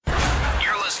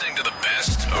The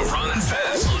best of Ron and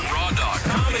Fez on Raw Dog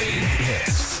Comedy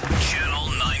Hits. Channel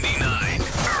 99.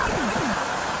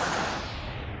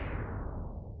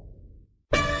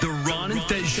 The Ron and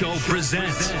Fez Show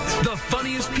presents the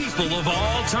funniest people of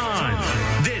all time.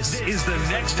 This is the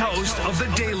next host of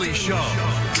The Daily Show,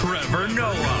 Trevor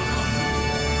Noah.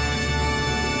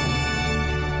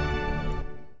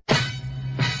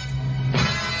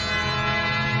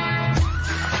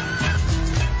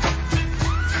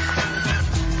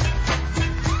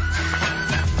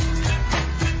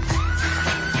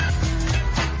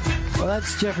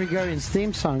 That's Jeffrey Gurian's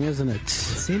theme song, isn't it?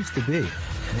 Seems to be.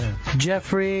 Yeah.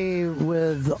 Jeffrey,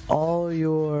 with all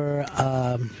your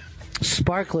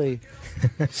sparkly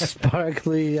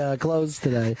clothes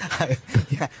today.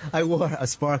 I wore a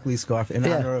sparkly scarf in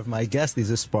honor of my guest.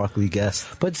 He's a sparkly guest.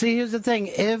 But see, here's the thing.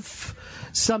 If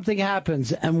something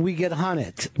happens and we get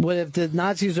hunted, what if the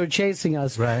Nazis are chasing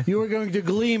us, right, you are going to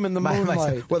gleam in the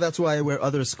moonlight. Well, that's why I wear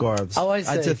other scarves. Oh, I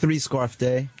see. It's a 3-scarf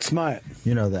day. Smart.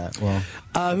 You know that. Well,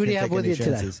 who do you have with you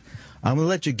today? I'm going to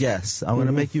let you guess. I'm going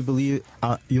to make you believe,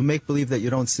 you make believe that you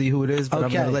don't see who it is, but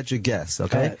I'm going to let you guess,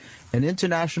 okay? Right. An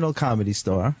international comedy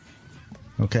star,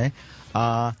 okay?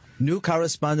 New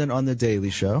correspondent on The Daily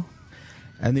Show,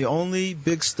 and the only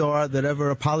big star that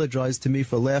ever apologized to me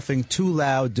for laughing too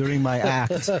loud during my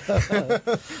act,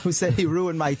 who said he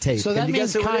ruined my tape. So that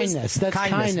means kindness. That's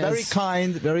kindness. Very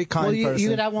kind well, person. You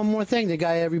could have one more thing. The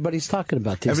guy everybody's talking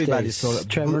about these Everybody's days.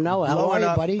 Trevor Noah. How are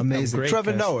you, buddy? Amazing. Great,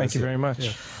 Trevor Noah. Thank you very much.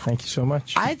 Yeah. Thank you so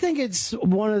much. I think it's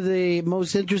one of the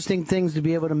most interesting things to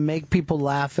be able to make people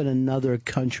laugh in another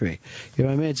country. You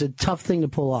know what I mean? It's a tough thing to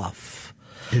pull off.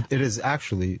 It is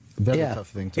actually a very tough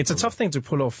thing to pull off. It's a tough thing to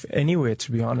pull off anywhere,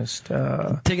 to be honest.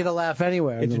 To get a laugh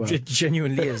anywhere in the world. It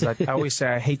genuinely is. I always say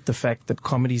I hate the fact that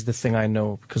comedy is the thing I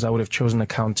know, because I would have chosen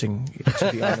accounting,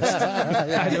 to be honest.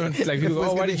 I don't, like, people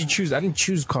go, why did you choose? I didn't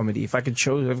choose comedy. If I could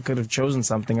have chosen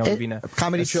something, I would have been a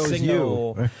comedy chose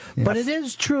you. But it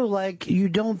is true, like, you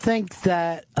don't think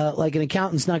that, like, an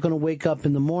accountant's not going to wake up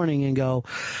in the morning and go,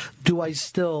 do I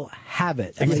still have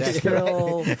it? Am I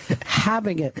still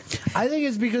having it? I think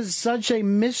it's because it's such a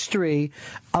mystery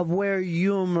of where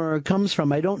humor comes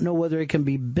from. I don't know whether it can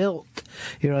be built.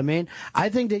 You know what I mean? I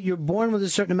think that you're born with a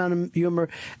certain amount of humor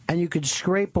and you could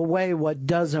scrape away what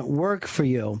doesn't work for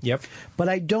you. Yep. But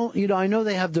I don't, I know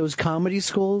they have those comedy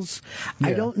schools. Yeah.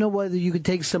 I don't know whether you could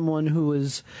take someone who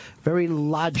is very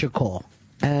logical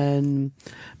and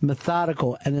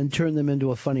methodical and then turn them into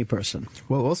a funny person.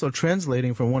 Well, also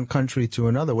translating from one country to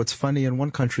another, what's funny in one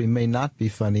country may not be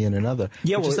funny in another.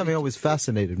 Yeah, which is something that always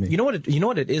fascinated me. You know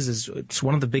what it is it's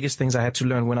one of the biggest things I had to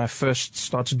learn when I first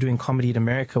started doing comedy in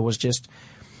America, was just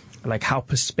like how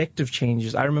perspective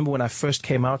changes. I remember when I first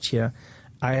came out here,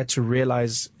 I had to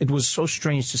realize it was so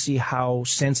strange to see how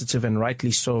sensitive, and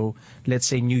rightly so, let's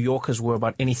say New Yorkers were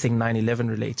about anything 9/11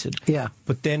 related. Yeah.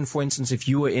 But then, for instance, if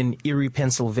you were in Erie,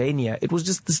 Pennsylvania, it was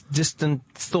just this distant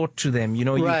thought to them,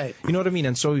 Right. You know what I mean?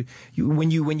 And so when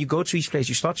you go to each place,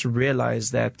 you start to realize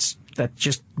that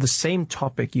just the same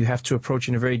topic you have to approach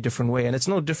in a very different way. And it's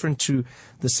no different to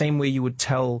the same way you would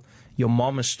tell your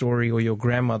mama's story or your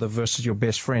grandmother versus your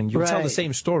best friend. You'll tell the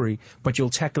same story, but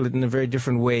you'll tackle it in a very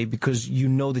different way because you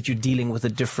know that you're dealing with a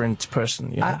different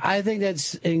person. You know? I think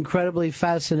that's incredibly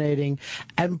fascinating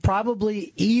and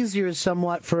probably easier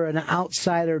somewhat for an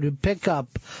outsider to pick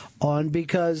up on,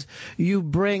 because you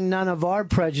bring none of our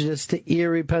prejudice to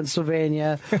Erie,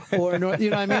 Pennsylvania, or North,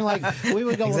 you know what I mean? Like, we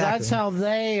would go, well, that's how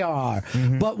they are.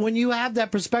 Mm-hmm. But when you have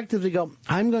that perspective to go,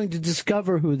 I'm going to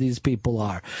discover who these people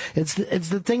are. It's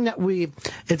the thing that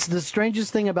it's the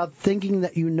strangest thing about thinking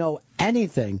that you know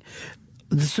anything.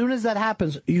 As soon as that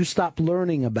happens, you stop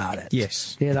learning about it.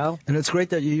 Yes. And it's great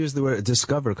that you use the word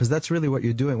discover, because that's really what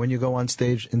you're doing. When you go on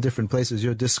stage in different places,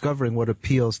 you're discovering what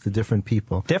appeals to different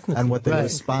people. Definitely. And what they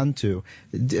respond to.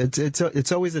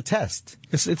 It's always a test.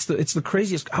 It's the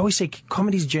craziest. I always say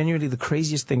comedy's genuinely the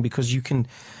craziest thing, because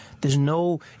there's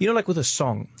no, like with a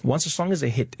song. Once a song is a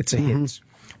hit, it's a hit.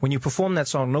 When you perform that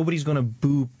song, nobody's going to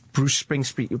boo Bruce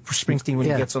Springsteen when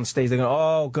he gets on stage. They're going,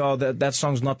 oh God, that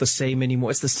song's not the same anymore.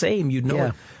 It's the same,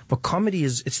 it. But comedy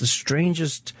it's the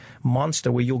strangest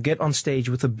monster, where you'll get on stage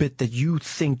with a bit that you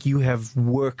think you have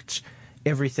worked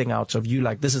everything out of. You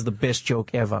like, this is the best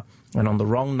joke ever. And on the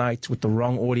wrong night, with the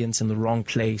wrong audience in the wrong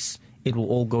place, it will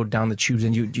all go down the tubes,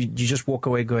 and you just walk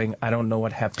away going, I don't know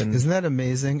what happened. Isn't that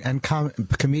amazing? And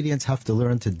comedians have to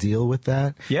learn to deal with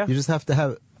that. Yeah. You just have to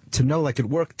have to know, like, it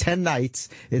worked 10 nights.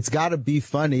 It's got to be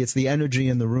funny. It's the energy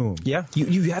in the room. Yeah,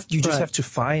 you just have to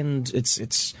find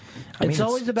it's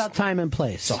always about time and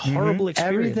place. It's a horrible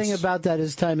experience. Everything about that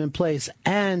is time and place.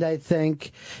 And I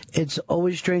think it's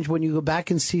always strange when you go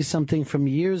back and see something from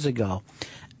years ago,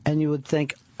 and you would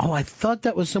think, oh, I thought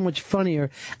that was so much funnier.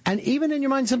 And even in your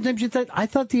mind, sometimes you think, I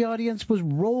thought the audience was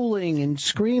rolling and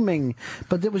screaming,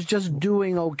 but it was just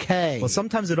doing okay. Well,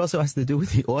 sometimes it also has to do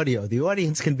with the audio. The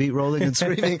audience can be rolling and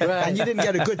screaming, right. and you didn't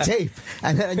get a good tape.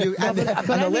 And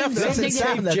the laugh doesn't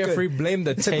sound that Jeffrey, good. blame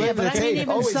the tape. Yeah, but I mean, even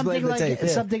Always something blame the like tape.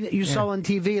 something that you saw on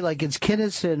TV, like it's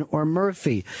Kinnison or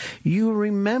Murphy, you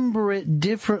remember it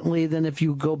differently than if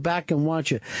you go back and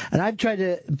watch it. And I've tried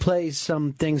to play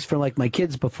some things for like my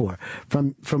kids before,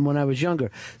 from when I was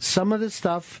younger. Some of the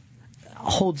stuff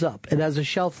holds up. It has a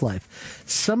shelf life.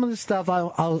 Some of the stuff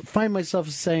I'll find myself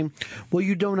saying, well,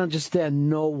 you don't understand.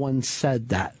 No one said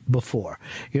that before.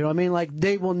 You know what I mean? Like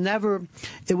they will never,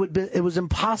 it was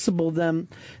impossible them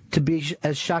to be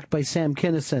as shocked by Sam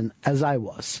Kinison as I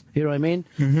was. You know what I mean?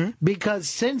 Mm-hmm. Because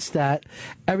since that,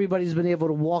 everybody's been able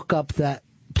to walk up that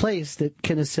place that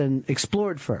Kinison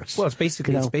explored first. Well, it's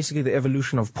basically the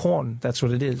evolution of porn. That's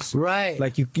what it is. Right.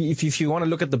 Like if you want to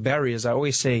look at the barriers, I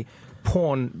always say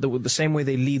porn, the same way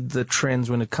they lead the trends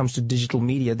when it comes to digital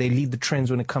media, they lead the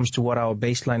trends when it comes to what our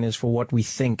baseline is for what we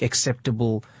think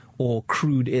acceptable or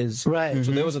crude is. Right.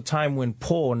 So there was a time when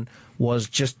porn was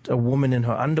just a woman in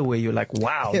her underwear. You're like,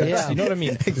 wow, Yeah. you know what I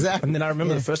mean? Exactly. And then I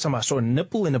remember the first time I saw a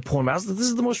nipple in a porn, I was like, this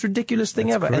is the most ridiculous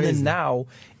thing ever. crazy. And then now,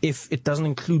 if it doesn't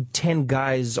include 10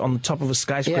 guys on the top of a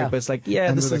skyscraper, it's like,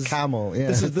 And this with is a camel. Yeah.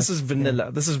 this is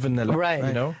vanilla. This is vanilla. Right.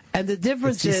 You know? And the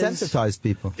difference It's is, desensitized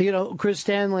people. you know, Chris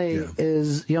Stanley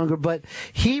is younger, but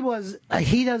he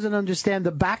doesn't understand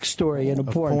the backstory in a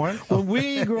porn. When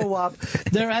we grew up,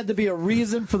 there had to be a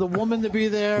reason for the woman to be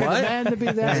there, the man to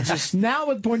be there. Now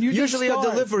with porn, you Usually just a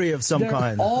delivery of some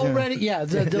kind. Already,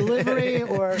 the delivery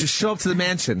or Just show up to the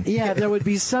mansion. yeah, there would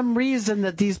be some reason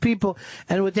that these people,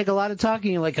 and it would take a lot of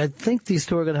talking. Like, I think these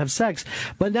two are going to have sex,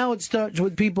 but now it starts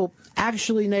with people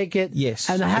actually naked, Yes.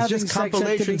 and It's having just sex at the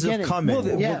compilations of beginning.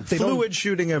 coming. Yeah. Fluid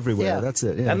shooting everywhere. Yeah. That's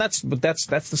it. Yeah. And that's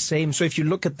the same. So if you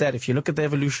look at that, if you look at the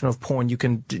evolution of porn, you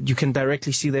can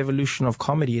directly see the evolution of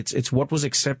comedy. It's what was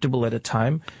acceptable at a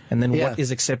time, and then what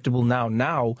is acceptable now.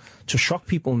 Now, to shock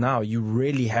people now, you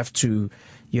really have to.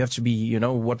 You have to be, you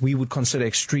know, what we would consider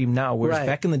extreme now. Whereas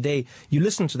back in the day, you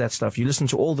listen to that stuff. You listen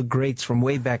to all the greats from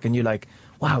way back, and you're like,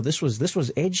 wow, this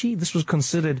was edgy. This was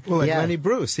considered. Well, like Lenny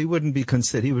Bruce, he wouldn't be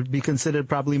considered. He would be considered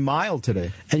probably mild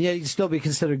today, and yet he'd still be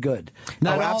considered good.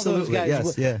 Not all those absolutely. guys.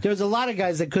 Yes, yeah. There's a lot of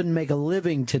guys that couldn't make a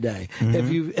living today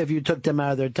if you took them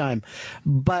out of their time.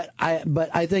 But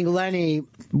I think Lenny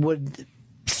would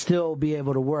still be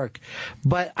able to work.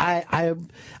 But I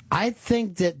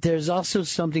think that there's also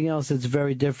something else that's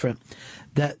very different.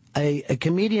 That a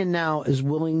comedian now is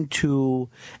willing to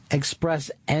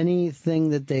express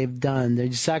anything that they've done.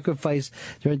 They sacrifice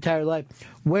their entire life.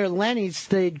 Where Lenny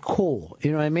stayed cool.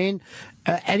 You know what I mean?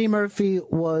 Eddie Murphy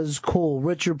was cool.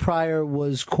 Richard Pryor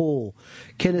was cool.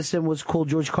 Kinison was cool.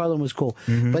 George Carlin was cool.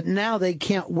 But now they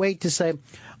can't wait to say,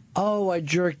 oh, I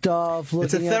jerked off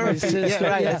looking at my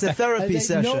sister. It's a therapy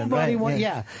session. Nobody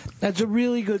that's a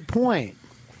really good point.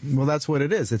 Well, that's what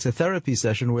it is. It's a therapy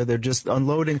session where they're just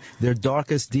unloading their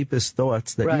darkest, deepest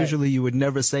thoughts that usually you would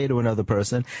never say to another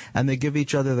person, and they give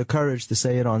each other the courage to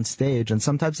say it on stage, and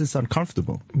sometimes it's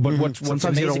uncomfortable. But what's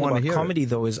Sometimes you don't amazing wanna about hear comedy,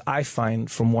 though, is I find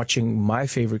from watching my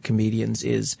favorite comedians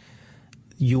is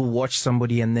you'll watch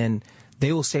somebody and then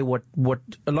they will say what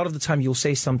a lot of the time you'll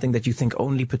say something that you think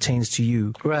only pertains to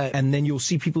you. Right. And then you'll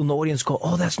see people in the audience go,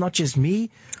 oh, that's not just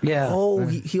me. Yeah. Oh,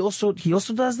 he also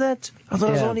does that? I thought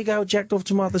it was the only guy who jacked off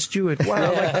to Martha Stewart. Wow.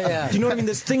 Do you know what I mean?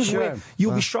 There's things where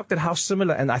you'll be shocked at how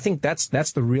similar, and I think that's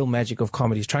the real magic of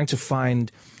comedy, is trying to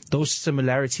find those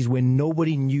similarities where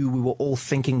nobody knew we were all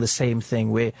thinking the same thing,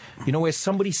 where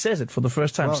somebody says it for the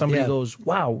first time, somebody goes,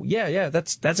 wow,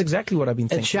 that's exactly what I've been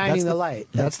thinking. It's shining the light.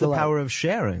 That's the power of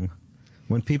sharing.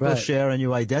 When people share and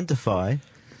you identify,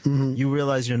 you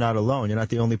realize you're not alone. You're not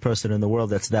the only person in the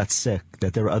world that's that sick,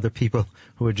 that there are other people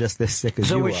who are just as sick as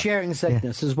you are. So we're sharing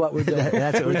sickness is what we're doing.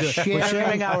 That's what we're doing. We're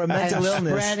sharing our mental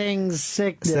illness. Spreading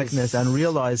sickness. And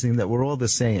realizing that we're all the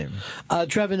same.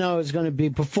 Trevor Noah is going to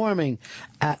be performing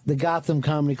at the Gotham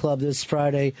Comedy Club this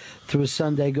Friday through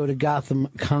Sunday. Go to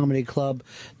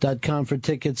GothamComedyClub.com for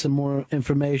tickets and more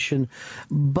information.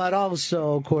 But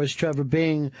also, of course, Trevor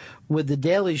being with The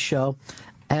Daily Show.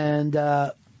 And,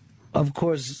 of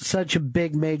course, such a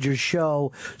big, major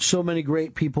show. So many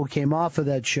great people came off of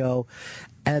that show.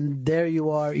 and there you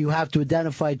are. You have to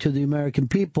identify to the American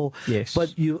people. Yes.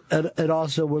 But it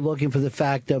also, we're looking for the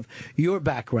fact of your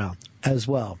background as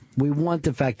well. We want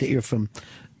the fact that you're from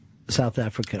South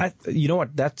Africa. You know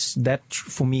what? That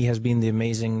for me has been the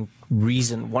amazing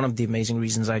reason. One of the amazing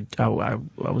reasons I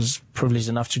was privileged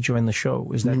enough to join the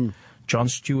show is that Jon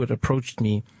Stewart approached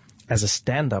me as a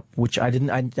stand-up, which I didn't.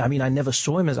 I mean, I never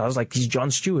saw him as. I was like, he's Jon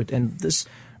Stewart, and this.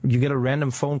 You get a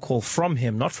random phone call from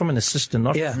him, not from an assistant,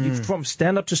 from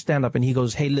stand-up to stand-up, and he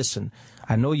goes, "Hey, listen,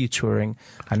 I know you're touring,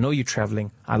 I know you're traveling,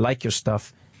 I like your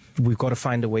stuff. We've got to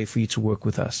find a way for you to work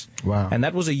with us." Wow! And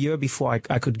that was a year before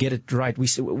I could get it right.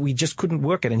 We just couldn't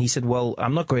work it, and he said, "Well,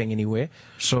 I'm not going anywhere,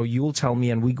 so you'll tell me,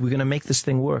 and we're going to make this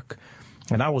thing work."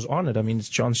 And I was honored. I mean, it's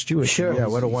Jon Stewart. Sure. Yeah,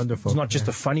 what a wonderful. It's not just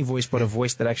a funny voice, but a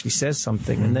voice that actually says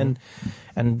something.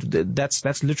 And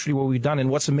that's literally what we've done. And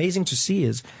what's amazing to see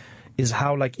is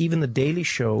how, like, even the Daily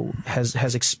Show has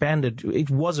expanded. It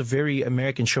was a very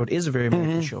American show. It is a very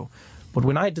American show. But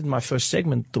when I did my first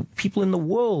segment, the people in the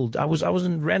world, I'd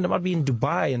be in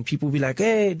Dubai, and people would be like,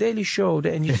 "Hey, Daily Show,"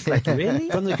 and you're just like, "Really?"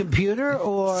 From the computer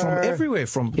or from everywhere?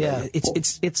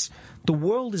 It's the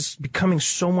world is becoming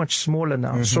so much smaller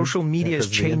now. Social media is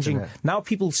changing. Now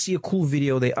people see a cool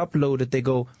video, they upload it, they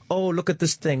go, "Oh, look at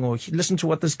this thing," or "Listen to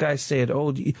what this guy said."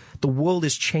 Oh, the world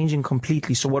is changing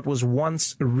completely. So what was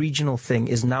once a regional thing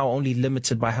is now only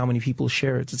limited by how many people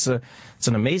share it. It's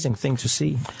an amazing thing to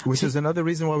see. Which is another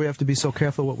reason why we have to be so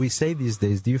careful what we say these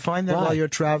days. Do you find that while you're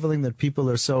traveling that people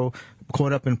are so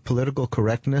caught up in political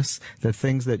correctness that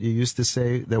things that you used to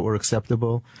say that were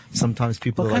acceptable, sometimes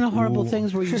people what are kind like, of horrible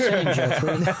things were you saying,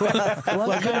 Jeffrey?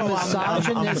 What kind of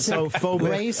misogynistic,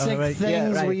 racist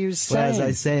things were you saying? What was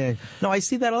I saying? No, I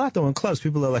see that a lot though in clubs.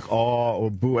 People are like, "Oh,"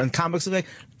 or "boo," and comics are like,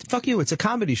 "Fuck you, it's a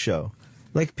comedy show."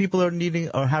 Like, people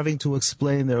are having to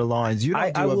explain their lines. You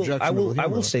don't do objectionable humor. I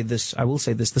will say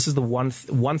this. This is the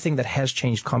one thing that has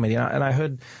changed comedy. And I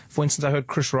heard, for instance,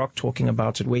 Chris Rock talking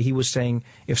about it, where he was saying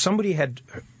if somebody had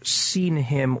seen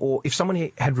him, or if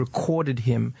somebody had recorded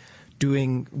him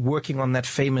working on that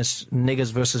famous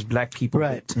niggers versus black people,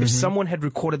 right? If someone had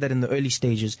recorded that in the early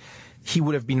stages, he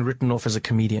would have been written off as a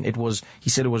comedian. He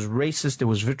said it was racist, it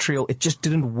was vitriol, it just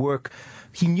didn't work.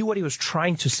 He knew what he was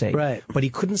trying to say, right, but he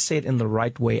couldn't say it in the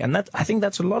right way. And I think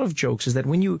that's a lot of jokes, is that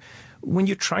when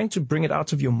you're trying to bring it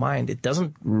out of your mind, it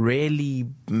doesn't really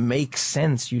make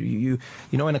sense. You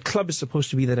know, and a club is supposed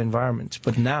to be that environment,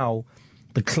 but now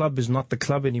the club is not the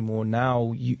club anymore.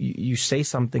 Now you say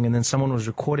something, and then someone was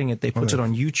recording it, they put it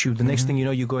on YouTube. The next thing you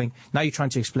know, now you're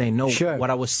trying to explain, what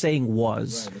I was saying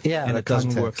was, and it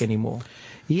doesn't work anymore.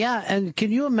 Yeah, and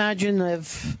can you imagine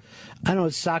if, I don't know,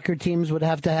 soccer teams would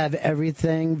have to have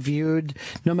everything viewed,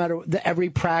 no matter every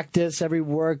practice, every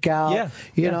workout.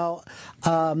 You know,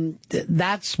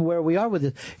 that's where we are with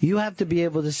it. You have to be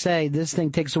able to say this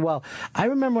thing takes a while. I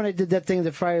remember when I did that thing at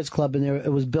the Friars Club, and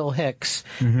it was Bill Hicks,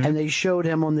 and they showed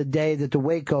him on the day that the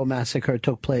Waco massacre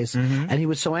took place, and he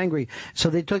was so angry. So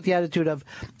they took the attitude of,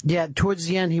 towards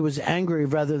the end he was angry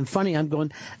rather than funny. I'm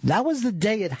going, that was the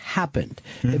day it happened.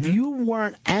 If you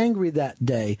weren't angry that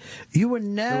day, you were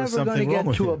never going to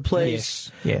get to a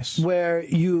place where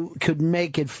you could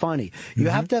make it funny. You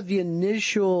have to have the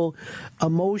initial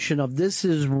emotion of this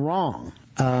is wrong.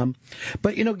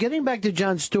 But, you know, getting back to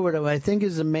Jon Stewart, I think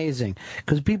is amazing,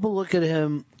 because people look at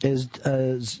him as,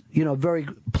 you know, a very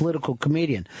political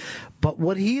comedian. But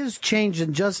what he has changed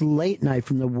in just late night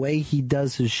from the way he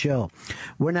does his show,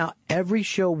 where now every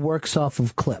show works off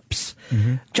of clips.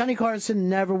 Johnny Carson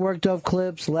never worked off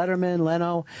clips, Letterman,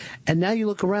 Leno, and now you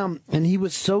look around, and he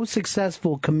was so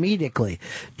successful comedically,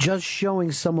 just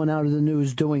showing someone out of the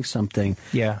news doing something,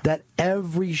 that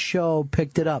every show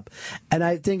picked it up. And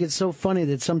I think it's so funny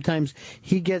that sometimes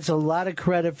he gets a lot of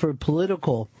credit for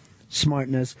political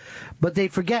smartness, but they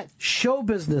forget show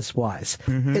business wise.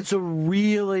 It's a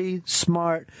really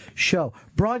smart show.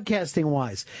 Broadcasting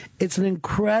wise, it's an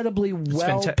incredibly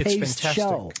well-paced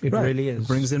show. It really is. It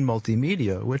brings in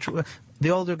multimedia, which the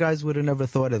older guys would have never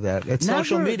thought of that.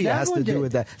 Social media has to do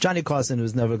with that. Johnny Carson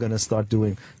was never going to start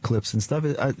doing clips and stuff.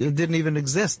 It didn't even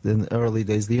exist in the early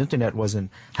days. The internet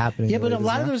wasn't happening. Yeah, but a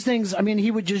lot of those things, I mean,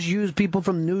 he would just use people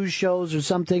from news shows or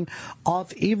something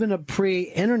off even a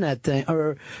pre-internet thing,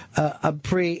 or a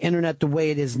pre-internet the way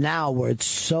it is now, where it's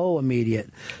so immediate.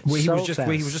 Where he was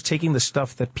just taking the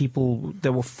stuff that people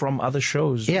that were from other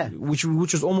shows, which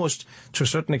was almost to a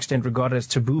certain extent regarded as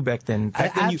taboo back then.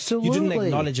 Back then, you didn't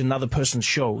acknowledge another person person's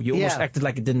show. You almost acted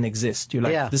like it didn't exist. You're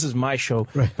like, this is my show.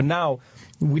 Right. But now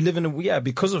we live in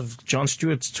because of Jon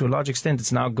Stewart, to a large extent,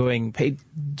 it's now going, hey,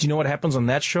 do you know what happens on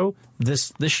that show?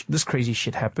 This crazy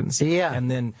shit happens. Yeah. And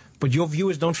then, but your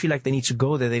viewers don't feel like they need to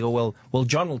go there. They go, well,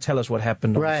 John will tell us what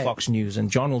happened on Fox News,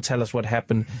 and John will tell us what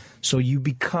happened. So you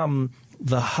become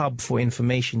the hub for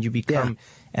information. You become,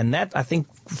 and that, I think,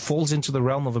 falls into the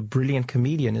realm of a brilliant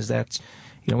comedian, is that,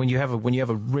 you know, when you have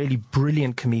a really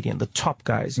brilliant comedian, the top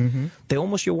guys, they're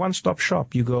almost your one-stop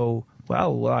shop. You go,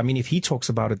 well, I mean, if he talks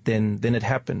about it, then it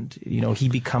happened. You know, he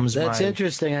becomes. That's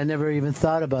interesting. I never even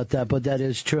thought about that, but that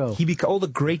is true. All the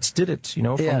greats did it. You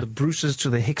know, from the Bruces to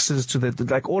the Hickses to the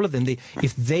like, all of them.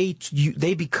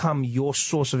 They become your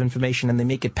source of information, and they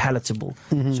make it palatable.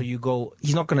 So you go,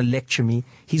 he's not going to lecture me.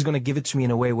 He's going to give it to me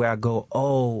in a way where I go,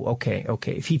 oh, okay.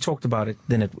 If he talked about it,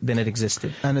 then it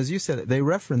existed. And as you said, they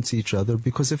reference each other,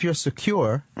 because if you're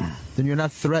secure, then you're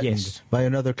not threatened by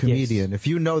another comedian. If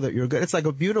you know that you're good, it's like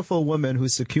a beautiful woman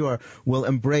who's secure will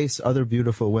embrace other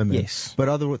beautiful women. Yes. But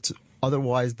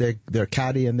otherwise they're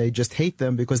catty and they just hate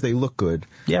them because they look good.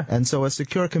 Yeah. And so a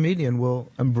secure comedian will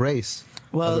embrace.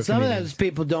 Well, sometimes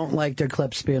people don't like their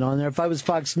clips being on there. If I was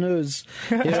Fox News,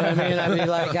 you know what I mean? I'd be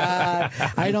like,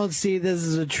 I don't see this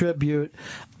as a tribute.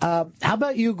 How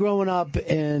about you growing up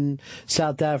in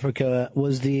South Africa?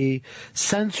 Was the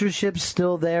censorship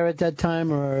still there at that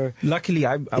time, or? Luckily,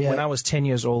 when I was 10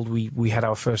 years old, we had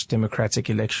our first democratic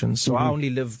elections. So I only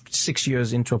lived 6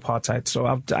 years into apartheid.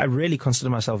 So I really consider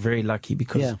myself very lucky,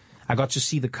 because I got to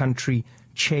see the country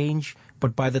change.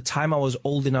 But by the time I was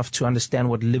old enough to understand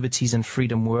what liberties and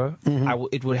freedom were,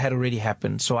 it had already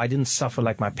happened. So I didn't suffer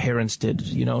like my parents did,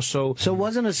 you know. So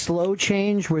wasn't a slow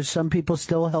change where some people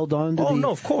still held on to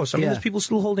no, of course. I mean, there's people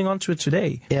still holding on to it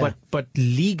today. Yeah. But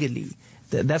legally,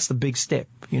 that's the big step.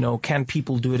 You know, can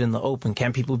people do it in the open?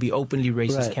 Can people be openly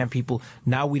racist? Right. Can people...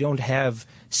 Now we don't have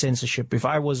censorship. If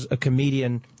I was a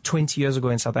comedian 20 years ago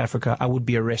in South Africa, I would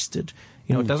be arrested.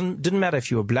 You know, it didn't matter if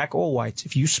you were black or white.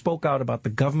 If you spoke out about the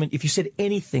government, if you said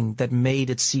anything that made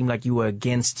it seem like you were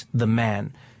against the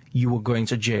man, you were going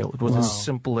to jail. It was as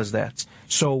simple as that.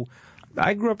 So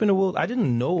I grew up in a world... I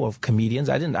didn't know of comedians.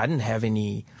 I didn't have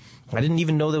any... I didn't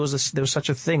even know there was such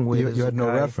a thing. Where you had no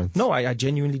reference. No, I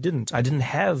genuinely didn't. I didn't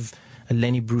have a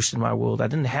Lenny Bruce in my world. I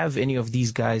didn't have any of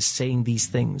these guys saying these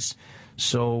things.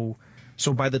 So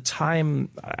by the time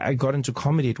I got into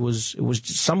comedy, it was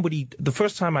just somebody. The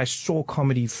first time I saw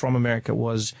comedy from America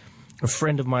was a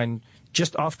friend of mine.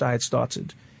 Just after I had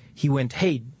started, he went,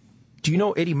 "Hey, do you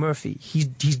know Eddie Murphy? He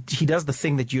does the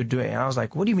thing that you're doing." And I was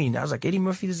like, "What do you mean?" I was like, Eddie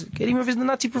Murphy's the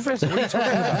Nutty Professor. What are you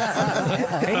talking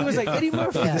about? And he was like, "Eddie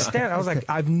Murphy, the stand." I was like,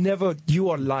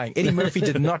 you are lying. Eddie Murphy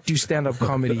did not do stand-up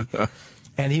comedy.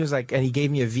 And he was like, and he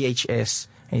gave me a VHS,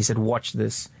 and he said, "Watch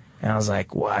this." And I was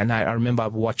like, wow. And I remember I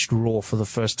watched Raw for the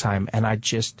first time, and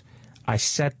I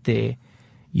sat there.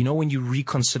 You know, when you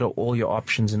reconsider all your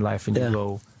options in life and you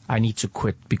go, I need to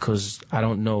quit because I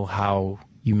don't know how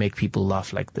you make people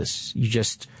laugh like this.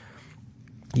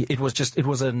 It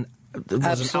was an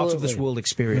out of this world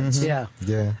experience. Yeah.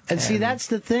 And see, that's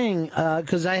the thing,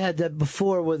 because I had that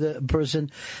before with a person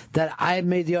that I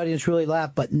made the audience really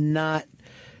laugh, but not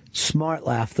smart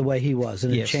laugh the way he was,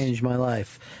 and it changed my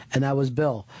life. And that was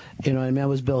Bill. You know what I mean? That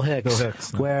was Bill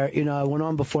Hicks. Where, you know, I went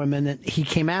on before him, and then he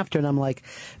came after, and I'm like,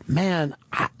 man,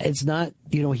 it's not,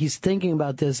 you know, he's thinking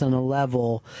about this on a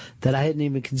level that I hadn't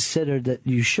even considered that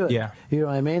you should. Yeah. You know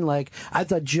what I mean? Like, I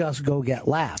thought just go get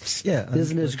laughs. Yeah.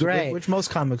 Isn't this great? Which most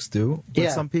comics do,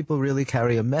 but some people really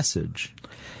carry a message.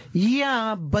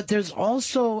 Yeah, but there's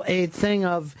also a thing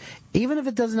of, even if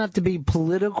it doesn't have to be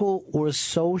political or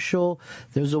social,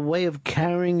 there's a way of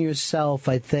carrying yourself,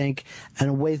 I think, and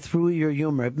a way through your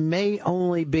humor. It may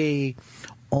only be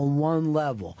on one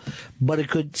level, but it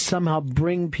could somehow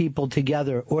bring people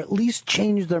together, or at least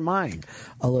change their mind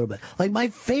a little bit. Like my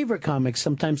favorite comics,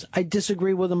 sometimes I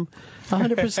disagree with them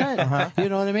 100%. You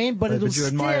know what I mean? But it'll you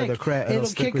admire stick. The it'll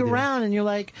kick around, and you're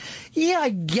like, yeah, I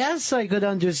guess I could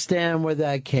understand where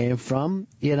that came from.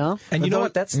 You know? And you know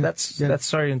what? That's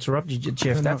sorry to interrupt you,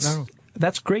 Jeff.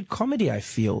 That's great comedy. I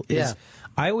feel.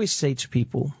 I always say to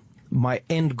people, my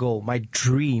end goal, my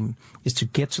dream, is to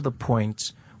get to the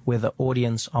point where the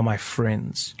audience are my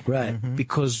friends. Right. Mm-hmm.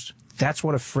 Because that's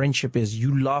what a friendship is.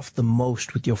 You laugh the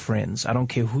most with your friends. I don't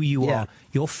care who you are.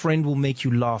 Your friend will make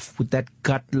you laugh with that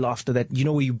gut laughter that, you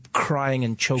know, where you're crying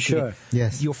and choking. Sure.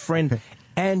 Yes. Your friend.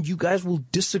 And you guys will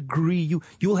disagree.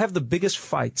 You'll have the biggest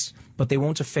fights, but they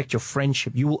won't affect your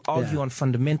friendship. You will argue on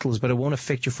fundamentals, but it won't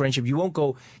affect your friendship. You won't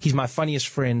go, he's my funniest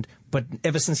friend, but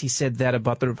ever since he said that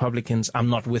about the Republicans, I'm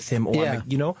not with him. Or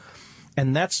you know?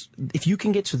 And that's, if you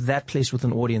can get to that place with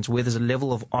an audience where there's a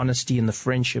level of honesty in the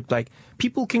friendship, like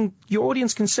your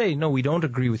audience can say, no, we don't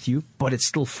agree with you, but it's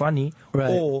still funny. Right.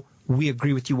 Or we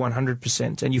agree with you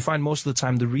 100%. And you find most of the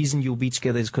time the reason you'll be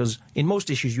together is because in most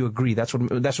issues you agree. That's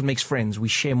what makes friends. We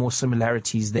share more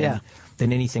similarities than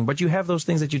anything. But you have those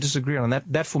things that you disagree on. And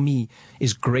that for me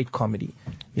is great comedy.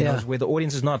 You know, where the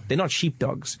audience is they're not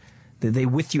sheepdogs. They're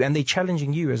with you and they're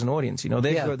challenging you as an audience. You know,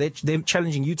 they're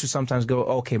challenging you to sometimes go,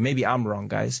 okay, maybe I'm wrong,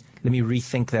 guys. Let me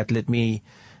rethink that. Let me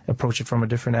approach it from a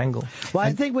different angle. Well,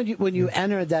 I think when you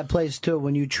enter that place too,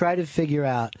 when you try to figure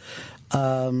out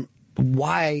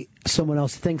why someone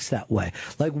else thinks that way,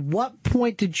 like what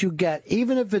point did you get,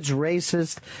 even if it's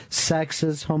racist,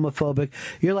 sexist, homophobic,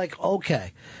 you're like,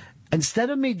 okay, instead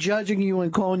of me judging you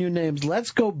and calling you names,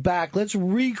 let's go back. Let's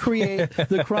recreate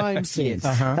the crime scene.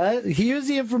 Here's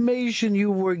the information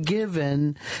you were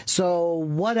given. So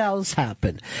what else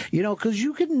happened? You know, because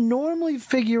you can normally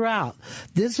figure out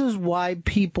this is why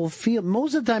people feel.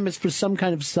 Most of the time it's for some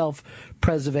kind of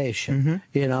self-preservation,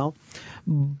 you know.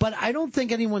 But I don't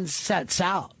think anyone sets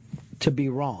out to be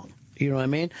wrong. You know what I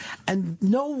mean? And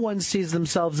no one sees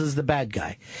themselves as the bad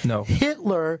guy. No.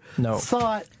 Hitler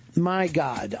thought, my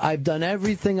God, I've done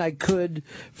everything I could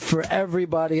for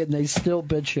everybody, and they still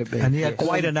bitch at me. And he had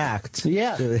quite an act.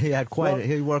 Yeah.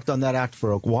 He worked on that act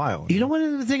for a while. You know what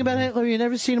the thing about Hitler? You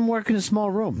never seen him work in a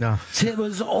small room. No. It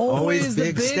was always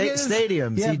the big biggest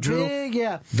stadiums. Yeah, he drew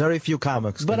very few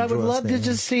comics. But I would love to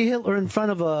just see Hitler in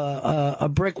front of a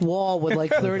brick wall with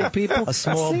like 30 people. A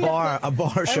small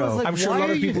bar show. Like, I'm sure a lot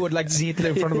of people would like to see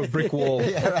Hitler in front of a brick wall.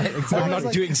 Exactly. I'm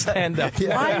not doing stand-up.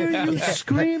 Why are you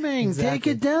screaming? Exactly. Take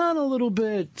it down a little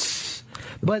bit.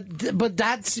 But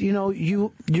that's, you know,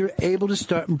 you're able to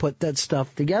start and put that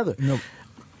stuff together. No.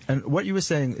 And what you were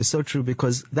saying is so true,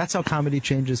 because that's how comedy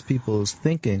changes people's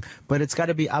thinking. But it's got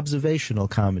to be observational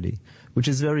comedy, which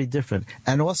is very different.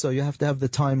 And also, you have to have the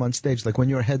time on stage, like when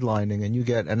you're headlining and you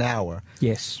get an hour.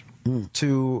 Yes.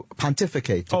 To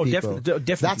pontificate to people.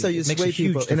 Definitely. That's how you sway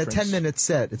people. In a 10-minute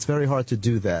set, it's very hard to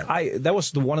do that. That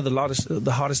was one of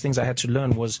the hardest things I had to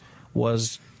learn was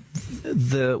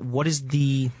what is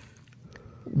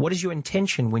your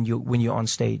intention when you're on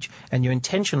stage, and your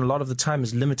intention a lot of the time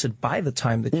is limited by the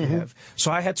time that you have.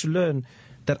 So I had to learn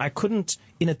that I couldn't,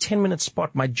 in a 10-minute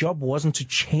spot, my job wasn't to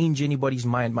change anybody's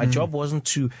mind. My job wasn't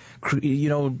to,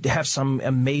 have some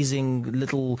amazing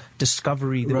little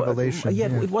discovery. Revelation.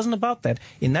 It wasn't about that.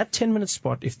 In that 10-minute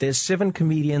spot, if there's 7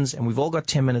 comedians and we've all got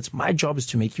 10 minutes, my job is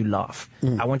to make you laugh.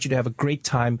 I want you to have a great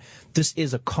time. This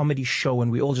is a comedy show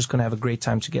and we're all just going to have a great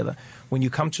time together. When you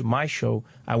come to my show,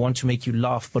 I want to make you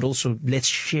laugh, but also let's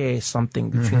share something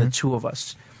between the two of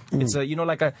us. It's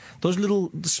those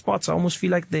little spots. I almost feel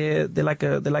like they're like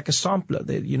a sampler.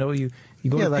 You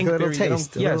go to like a little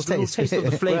taste. A little taste of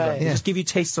the flavor. Right. They just give you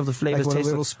tastes of the flavors. Like with a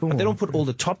little spoon. But they don't put all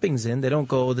the toppings in. They don't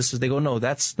go. They go. No,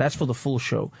 that's for the full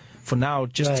show. For now,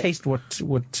 just taste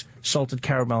what salted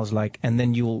caramel is like, and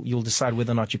then you'll decide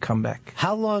whether or not you come back.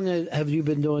 How long have you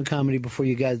been doing comedy before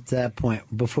you got to that point?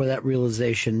 Before that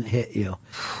realization hit you?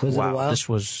 Was it a while? This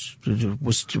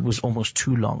was almost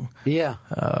too long. Yeah.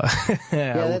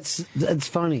 That's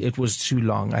funny. It was too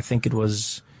long. I think it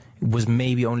was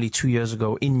maybe only 2 years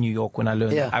ago in New York when I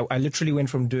learned. Yeah. I literally went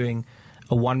from doing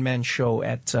a one-man show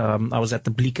at I was at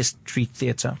the Bleecker Street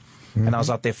Theatre, and I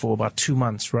was out there for about 2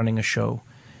 months running a show,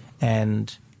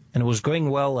 and it was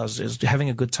going well. I was having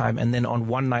a good time, and then on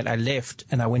one night I left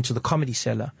and I went to the Comedy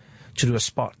Cellar to do a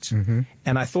spot,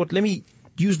 and I thought, let me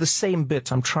use the same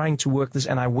bit. I'm trying to work this,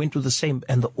 and I went with the same,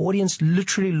 and the audience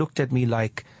literally looked at me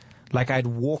like I'd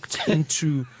walked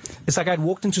into, it's like I'd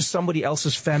walked into somebody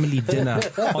else's family dinner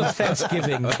on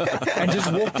Thanksgiving and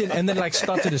just walked in and then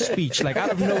started a speech,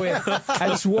 out of nowhere. I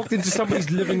just walked into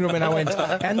somebody's living room and I went,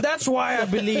 and that's why I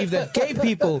believe that gay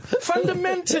people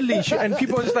fundamentally and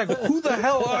people are just like, who the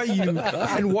hell are you?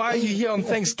 And why are you here on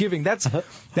Thanksgiving?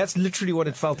 That's literally what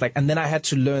it felt like. And then I had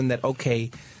to learn that,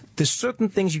 okay, there's certain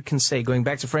things you can say, going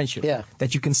back to friendship,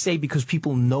 that you can say because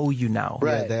people know you now.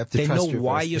 Right. They have to they trust know you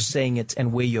why first. you're saying it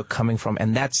and where you're coming from,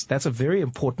 and that's a very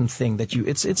important thing. That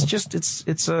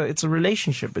it's a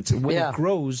relationship. When it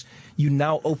grows, you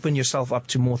now open yourself up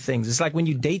to more things. It's like when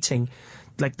you're dating.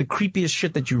 Like the creepiest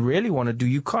shit that you really want to do,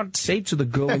 you can't say to the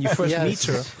girl when you first meet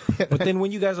her. But then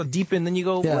when you guys are deep in, then you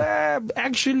go, well,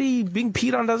 actually, being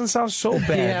peed on doesn't sound so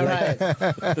bad.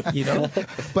 Right.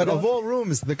 But of all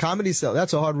rooms, the Comedy Cellar,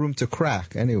 that's a hard room to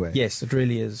crack anyway. Yes, it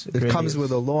really is. It comes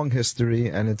with a long history,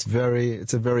 and it's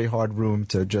a very hard room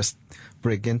to just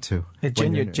break into. It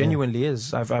genuinely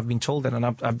is. I've been told that, and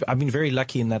I've been very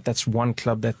lucky in that. That's one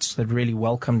club that really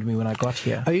welcomed me when I got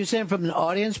here. Are you saying from an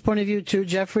audience point of view too,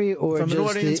 Jeffrey, or from just an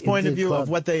audience point of view club? of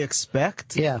what they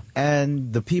expect? Yeah.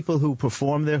 And the people who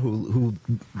perform there, who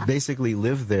basically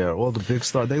live there, all the big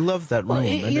stars, they love that room,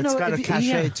 and it's got a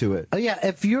cachet to it. Yeah,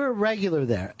 if you're a regular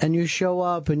there and you show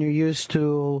up and you're used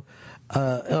to.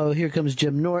 Here comes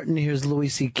Jim Norton, here's Louis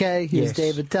C.K., here's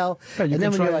David Tell. Right, and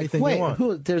then when you're like,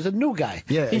 wait, there's a new guy.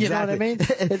 Yeah, exactly. You know what I mean?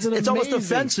 It's almost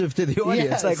offensive to the audience.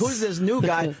 Yes. Like, who's this new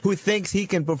guy who thinks he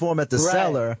can perform at the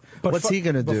Cellar? What's he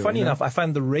going to do? But funny enough, I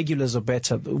find the regulars are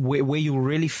better. Where you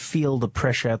really feel the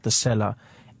pressure at the Cellar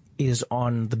is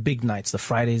on the big nights, the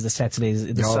Fridays, the Saturdays,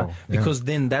 because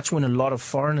then that's when a lot of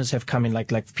foreigners have come in,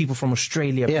 like people from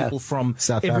Australia, people from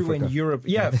South everywhere Africa. in Europe,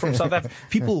 from South Africa.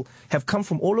 People have come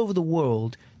from all over the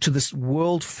world to this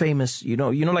world famous,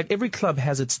 like every club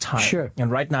has its time. Sure.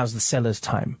 And right now is the Cellar's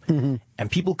time. Mm-hmm.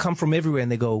 And people come from everywhere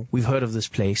and they go, we've heard of this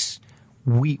place.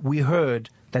 We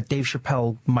heard that Dave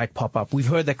Chappelle might pop up. We've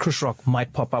heard that Chris Rock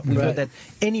might pop up. We've heard that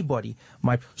anybody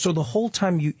might. So the whole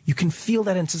time you can feel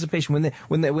that anticipation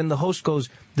when the host goes,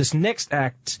 this next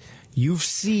act you've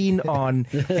seen on,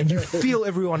 and you feel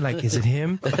everyone like, is it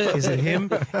him? Is it him?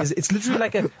 It's literally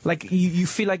like you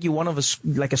feel like you're one of a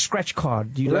scratch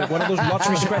card. You like one of those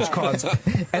lottery scratch cards,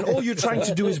 and all you're trying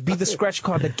to do is be the scratch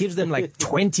card that gives them like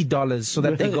 $20 so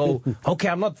that they go, okay,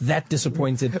 I'm not that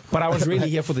disappointed, but I was really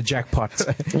here for the jackpot.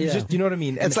 You know what I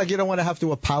mean? It's like you don't want to have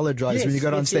to apologize when you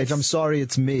get on stage. I'm sorry,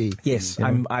 it's me. Yes,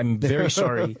 I'm very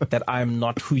sorry that I'm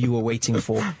not who you were waiting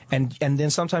for, and then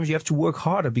sometimes you have to work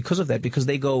harder because of that, because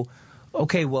they go,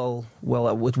 okay, well,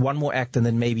 with one more act and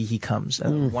then maybe he comes,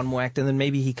 and one more act and then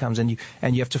maybe he comes, and you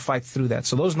have to fight through that.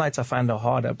 So those nights I find are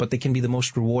harder, but they can be the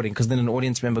most rewarding, because then an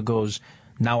audience member goes,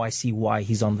 now I see why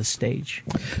he's on the stage.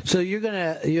 So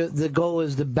the goal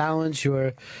is to balance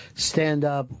your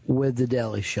stand-up with the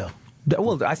Daily Show.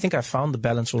 Well, I think I found the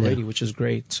balance already, which is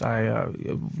great. I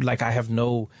have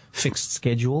no fixed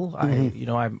schedule.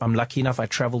 I'm lucky enough. I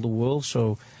travel the world,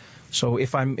 so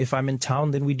if I'm in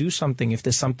town, then we do something. If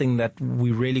there's something that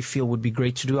we really feel would be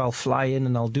great to do, I'll fly in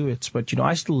and I'll do it. But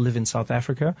I still live in South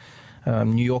Africa.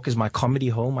 New York is my comedy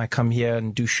home. I come here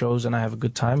and do shows and I have a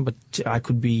good time. But I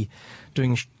could be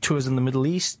doing tours in the Middle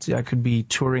East. I could be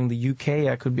touring the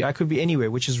UK. I could be anywhere,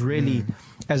 which is really,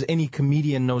 as any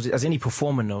comedian knows, as any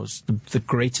performer knows, the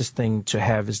greatest thing to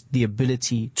have is the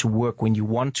ability to work when you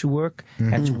want to work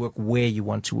and to work where you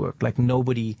want to work. Like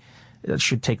nobody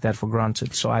should take that for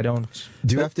granted. So I don't.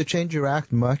 Do you have to change your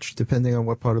act much depending on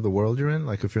what part of the world you're in?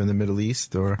 Like if you're in the Middle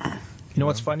East or...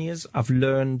 what's funny is I've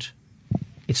learned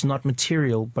it's not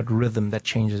material, but rhythm that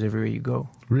changes everywhere you go.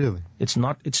 Really? It's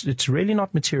not. It's really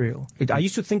not material. I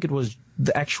used to think it was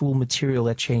the actual material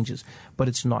that changes, but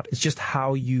it's not. It's just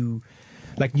how you...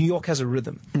 Like New York has a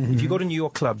rhythm. If you go to New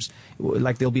York clubs,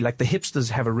 like they'll be like the hipsters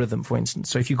have a rhythm, for instance.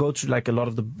 So if you go to like a lot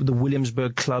of the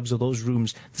Williamsburg clubs or those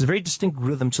rooms, there's a very distinct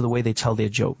rhythm to the way they tell their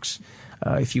jokes.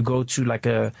 If you go to like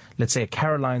let's say a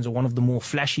Caroline's or one of the more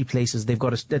flashy places, they've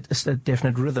got a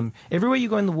definite rhythm. Everywhere you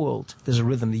go in the world, there's a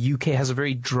rhythm. The UK has a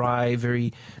very dry,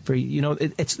 very, very,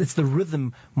 it's the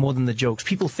rhythm more than the jokes.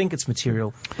 People think it's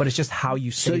material, but it's just how you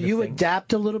say it. So you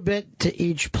adapt a little bit to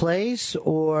each place,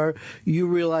 or you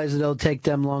realize that it'll take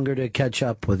them longer to catch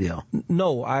up with you?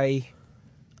 No, I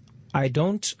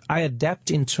don't. I adapt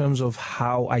in terms of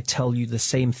how I tell you the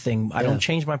same thing. I don't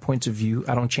change my point of view.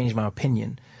 I don't change my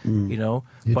opinion. You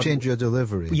change your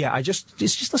delivery. Yeah,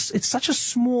 it's such a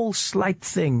small, slight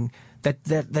thing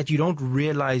that you don't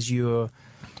realize you're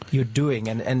doing,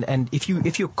 and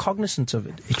if you're cognizant of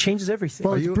it, it changes everything.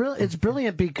 Well, it's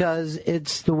brilliant because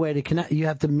it's the way to connect. You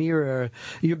have to mirror.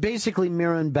 You're basically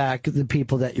mirroring back the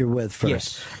people that you're with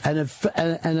first, and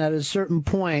at a certain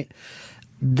point,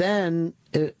 then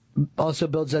it also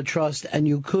builds that trust, and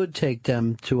you could take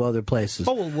them to other places.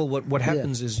 Oh well, what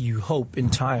happens is you hope in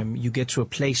time you get to a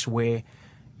place where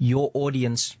your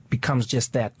audience becomes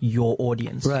just that, your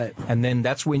audience. Right. And then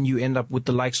that's when you end up with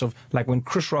the likes of, like when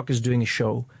Chris Rock is doing a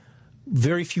show,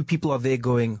 very few people are there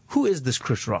going, who is this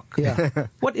Chris Rock? Yeah.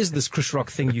 What is this Chris Rock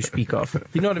thing you speak of?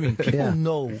 You know what I mean? People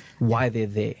know why they're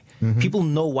there. People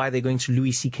know why they're going to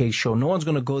Louis C.K.'s show. No one's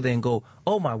going to go there and go,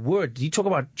 oh my word, did you talk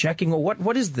about jacking or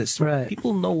what is this? Right.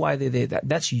 People know why they're there.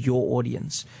 That's your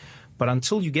audience. But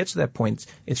until you get to that point,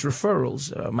 it's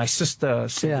referrals. My sister,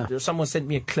 someone sent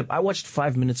me a clip. I watched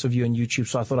 5 minutes of you on YouTube,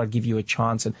 so I thought I'd give you a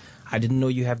chance. And I didn't know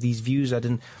you have these views.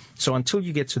 So until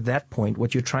you get to that point,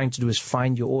 what you're trying to do is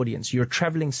find your audience. You're a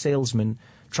traveling salesman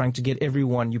trying to get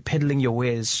everyone, you're peddling your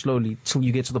wares slowly till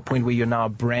you get to the point where you're now a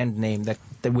brand name that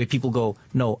where people go,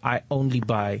 no, I only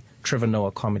buy Trevor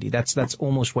Noah comedy. That's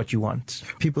almost what you want.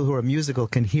 People who are musical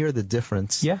can hear the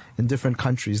difference in different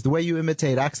countries. The way you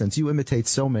imitate accents, you imitate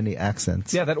so many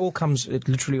accents. Yeah, it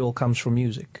literally all comes from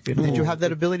music. Did you have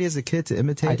that ability as a kid to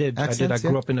imitate accents? I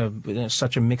grew up in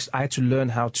such a mix. I had to learn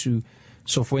how to,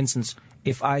 so for instance,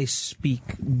 if I speak,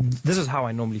 this is how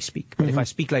I normally speak. But if I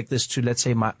speak like this to, let's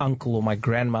say, my uncle or my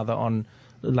grandmother on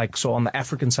the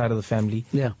African side of the family,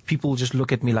 people just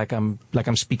look at me like I'm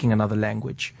speaking another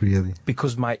language. Really?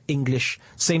 Because my English,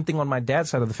 same thing on my dad's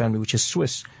side of the family, which is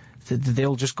Swiss.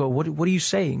 They'll just go, what are you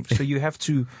saying? So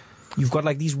you've got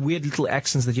like these weird little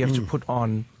accents that you have to put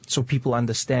on so people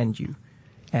understand you.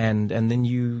 And then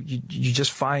you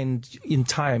just find in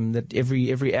time that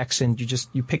every accent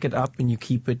you pick it up and you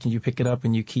keep it, and you pick it up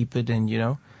and you keep it, and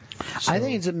So. I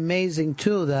think it's amazing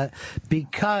too that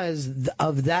because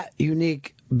of that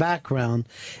unique background,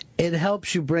 it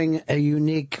helps you bring a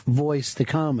unique voice to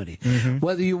comedy.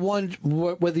 Whether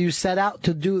you set out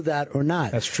to do that or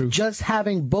not. That's true. Just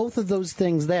having both of those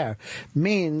things there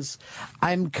means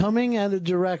I'm coming at a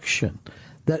direction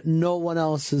that no one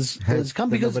else has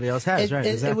come, because nobody else has.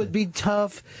 It would be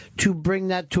tough to bring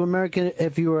that to American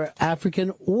if you were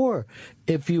African or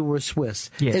if you were Swiss.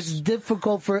 Yes. It's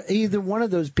difficult for either one of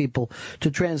those people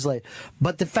to translate.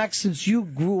 But the fact, since you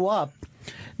grew up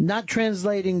not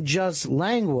translating just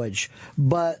language,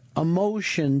 but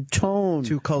emotion, tone,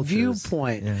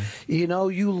 viewpoint,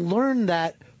 you learn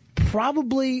that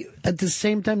probably at the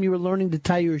same time you were learning to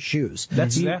tie your shoes.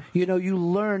 You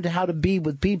learned how to be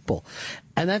with people.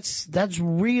 And that's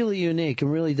really unique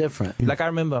and really different. Like I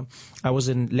remember I was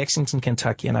in Lexington,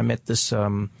 Kentucky, and I met this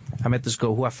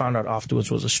girl who I found out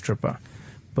afterwards was a stripper.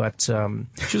 But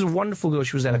she was a wonderful girl.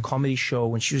 She was at a comedy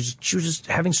show, and she was just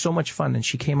having so much fun. And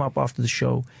she came up after the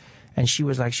show, and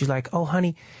she's like, oh,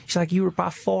 honey, she's like, you were by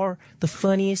far the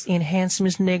funniest and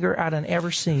handsomest nigger I'd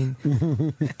ever seen.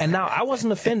 And now I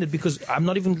wasn't offended, because I'm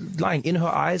not even lying. In her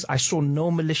eyes, I saw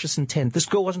no malicious intent. This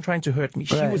girl wasn't trying to hurt me.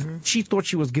 She thought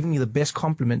she was giving me the best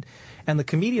compliment. And the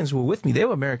comedians who were with me, they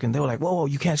were American. They were like, whoa,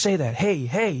 you can't say that.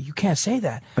 Hey, you can't say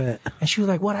that. Right. And she was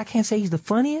like, what, I can't say he's the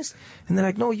funniest? And they're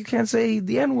like, no, you can't say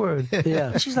the N-word.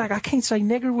 Yeah. And she's like, I can't say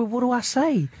nigger. Well, what do I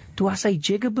say? Do I say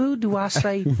jigaboo? Do I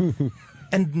say...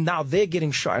 And now they're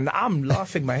getting shot, and I'm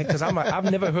laughing my head because I've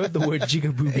never heard the word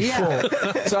jigaboo before.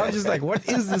 Yeah. So I'm just like, what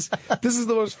is this? This is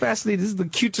the most fascinating. This is the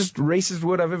cutest racist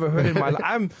word I've ever heard in my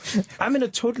life. I'm in a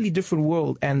totally different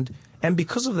world, and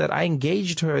because of that, I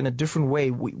engaged her in a different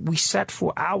way. We sat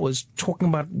for hours talking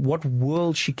about what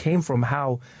world she came from,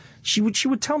 how she would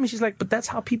tell me, she's like, but that's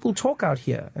how people talk out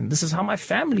here, and this is how my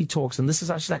family talks, and this is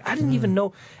how, she's like, I didn't even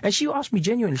know. And she asked me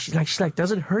genuinely, she's like,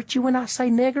 does it hurt you when I say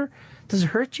nigger? Does it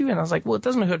hurt you? And I was like, well, it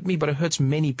doesn't hurt me, but it hurts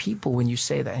many people when you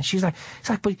say that. And she's like,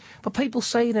 but people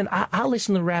say it, and I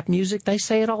listen to rap music. They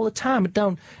say it all the time. It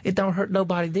don't hurt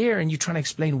nobody there. And you're trying to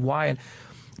explain why.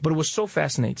 But it was so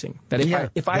fascinating that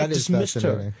if I had dismissed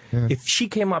her, if she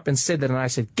came up and said that, and I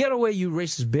said, get away, you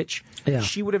racist bitch,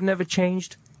 she would have never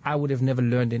changed. I would have never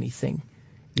learned anything,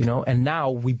 and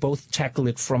now we both tackle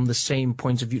it from the same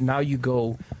points of view. Now you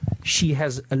go, she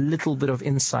has a little bit of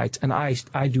insight, and I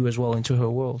do as well, into her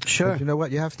world. Sure. But you know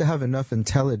what? You have to have enough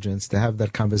intelligence to have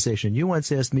that conversation. You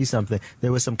once asked me something.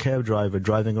 There was some cab driver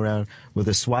driving around with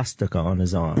a swastika on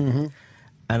his arm.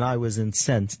 And I was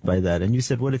incensed by that. And you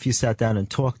said, what if you sat down and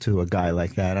talked to a guy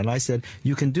like that? And I said,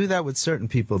 you can do that with certain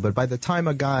people, but by the time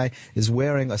a guy is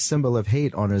wearing a symbol of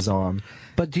hate on his arm,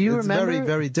 but do you remember, very,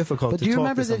 very difficult to talk to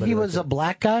somebody. But do you remember that he was a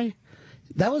black guy?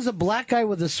 That was a black guy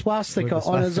with a swastika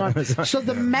on his arm. So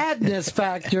the madness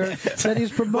factor that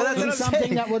he's promoting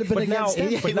something that would have been against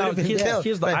him. But now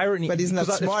here's the irony. But he's not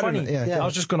smart enough. I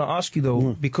was just going to ask you,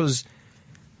 though, because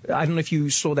I don't know if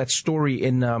you saw that story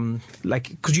in,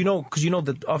 because you know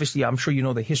that obviously I'm sure you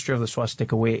know the history of the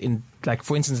swastika, where in, like,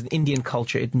 for instance, in Indian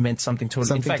culture, it meant something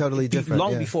totally different.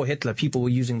 Long before Hitler, people were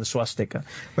using the swastika.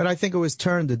 But I think it was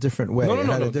turned a different way. No, it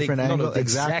had a different angle.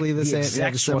 Exactly the same. The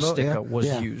exact swastika was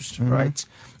used, right?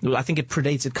 I think it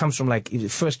predates. It comes from, like, it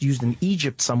first used in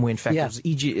Egypt somewhere. In fact, it was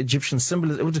Egyptian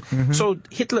symbolism. So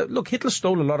Hitler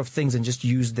stole a lot of things and just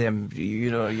used them.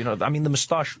 I mean, the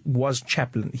moustache was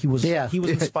Chaplin. He was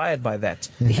inspired by that.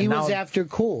 He was after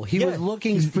cool. He was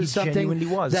looking for something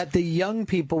that the young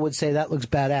people would say that looks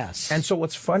badass. And so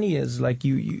what's funny is, like,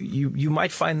 you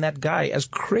might find that guy, as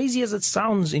crazy as it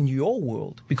sounds in your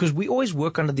world, because we always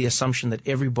work under the assumption that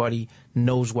everybody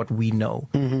knows what we know.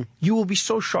 Mm-hmm. You will be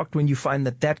so shocked when you find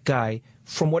that guy,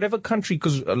 from whatever country,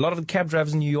 because a lot of the cab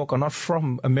drivers in New York are not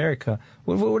from America,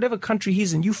 whatever country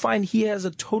he's in, you find he has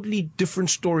a totally different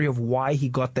story of why he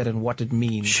got that and what it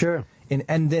means. Sure.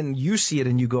 And then you see it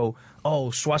and you go,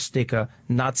 oh, swastika,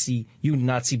 Nazi, you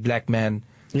Nazi black man.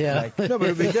 Yeah. No, but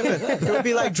it would be different. It would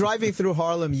be like driving through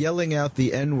Harlem, yelling out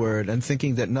the N-word and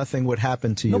thinking that nothing would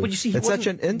happen to you. No, but you see, it's such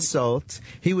an insult.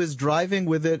 He was driving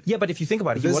with it. Yeah, but if you think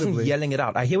about it, visibly. He wasn't yelling it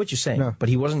out. I hear what you're saying, but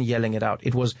he wasn't yelling it out.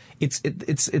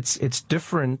 It's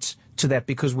different to that,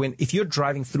 because if you're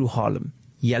driving through Harlem,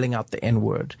 yelling out the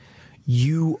N-word,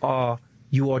 you are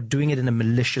doing it in a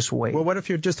malicious way. Well, what if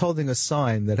you're just holding a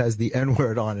sign that has the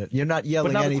N-word on it? You're not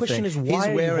yelling anything. But now the question is, why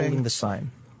are you holding the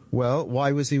sign? Well,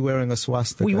 why was he wearing a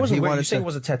swastika? Well, he wasn't wearing. You saying it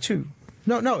was a tattoo?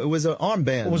 No, it was an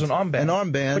armband. It was an armband. An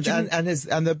armband,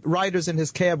 and the riders in his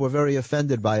cab were very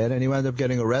offended by it, and he wound up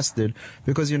getting arrested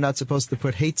because you're not supposed to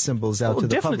put hate symbols out to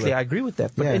the public. Definitely, I agree with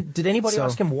that. But did anybody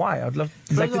ask him why? I'd love.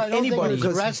 Like, did anybody? He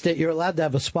was arrested. You're allowed to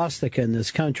have a swastika in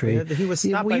this country. Yeah, he was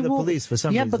stopped by the police for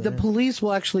some reason. Yeah, but the police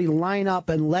will actually line up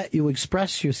and let you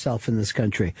express yourself in this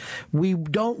country. We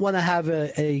don't want to have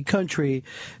a country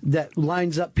that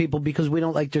lines up people because we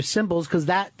don't like their symbols, because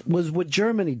that was what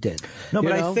Germany did. No,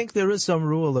 but I think there is some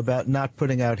rule about not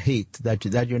putting out hate, that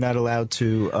you're not allowed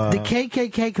to. The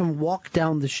KKK can walk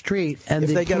down the street, and if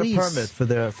the they police, get a permit for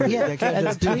their, they can't and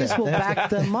just the police will back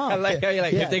them up. I like how you're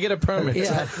like, if they get a permit, they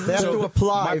have to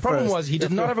apply. My problem was he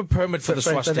did not have a permit for the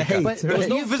swastika. There was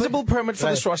no visible permit for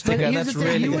the swastika. And that's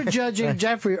really. You were judging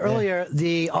Jeffrey earlier,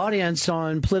 the audience,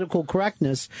 on political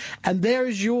correctness, and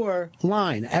there's your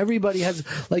line. Everybody has,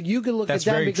 like, you can look at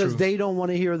them because they don't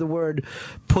want to hear the word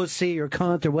pussy or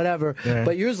cunt or whatever,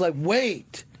 but yours like, wait.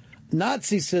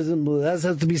 Nazism that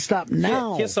has to be stopped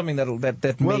now. Here's something that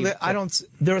well, I don't.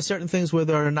 There are certain things where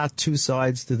there are not two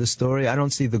sides to the story. I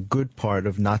don't see the good part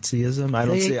of Nazism. I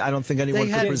don't think anyone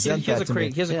can present that to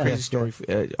me. Here's a crazy story.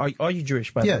 Are you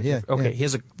Jewish? By the way? Yeah. Okay.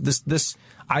 Here's this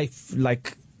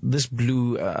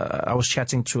blew. I was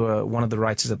chatting to one of the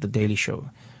writers at the Daily Show.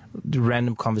 The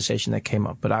random conversation that came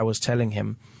up, but I was telling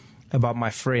him about my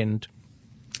friend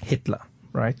Hitler,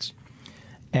 right?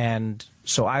 And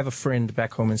so I have a friend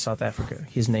back home in South Africa.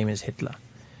 His name is Hitler.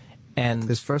 And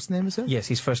his first name is it? Yes,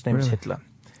 his first name is Hitler.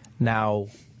 Now,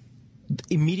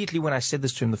 immediately when I said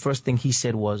this to him, the first thing he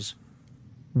said was,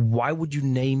 why would you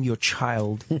name your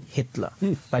child Hitler?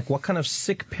 Like, what kind of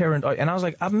sick parent are you? And I was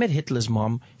like, I've met Hitler's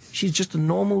mom. She's just a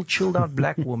normal, chilled out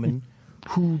black woman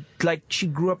who, like, she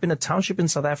grew up in a township in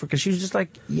South Africa. She was just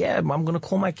like, yeah, I'm going to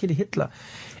call my kid Hitler.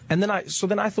 And then I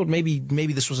thought maybe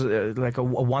this was like a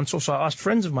once-off. So I asked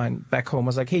friends of mine back home. I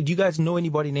was like, hey, do you guys know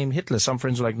anybody named Hitler? Some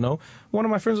friends were like, no. One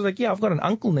of my friends was like, yeah, I've got an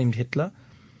uncle named Hitler.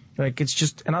 Like, it's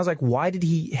just, and I was like, why did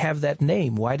he have that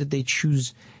name? Why did they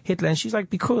choose Hitler? And she's like,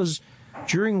 because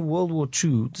during World War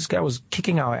II, this guy was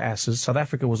kicking our asses. South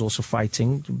Africa was also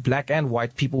fighting. Black and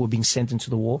white people were being sent into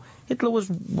the war. Hitler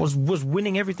was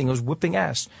winning everything. He was whipping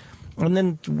ass. And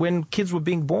then when kids were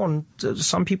being born,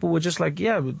 some people were just like,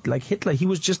 yeah, like Hitler. He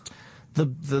was just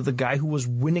the guy who was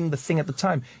winning the thing at the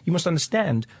time. You must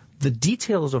understand, the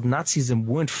details of Nazism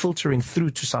weren't filtering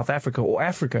through to South Africa or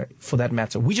Africa, for that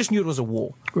matter. We just knew it was a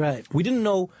war. Right. We didn't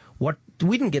know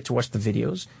we didn't get to watch the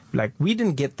videos. Like, we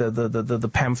didn't get the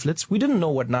pamphlets. We didn't know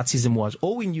what Nazism was.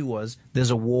 All we knew was there's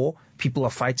a war. People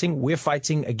are fighting. We're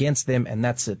fighting against them, and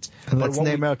that's it. And let's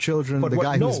name our children the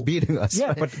guy who's beating us.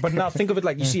 Yeah, but now think of it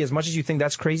like, you see, as much as you think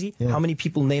that's crazy, how many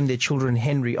people name their children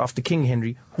Henry after King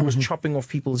Henry, who was chopping off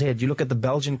people's head? You look at the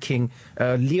Belgian king,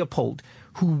 Leopold,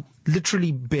 who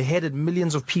literally beheaded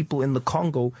millions of people in the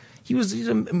Congo. He's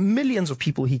millions of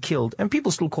people he killed, and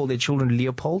people still call their children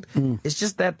Leopold. It's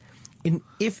just that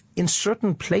if in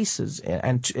certain places,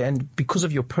 and because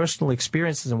of your personal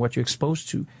experiences and what you're exposed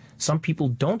to, some people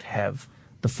don't have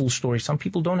the full story. Some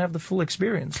people don't have the full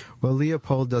experience. Well,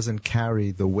 Leopold doesn't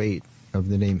carry the weight of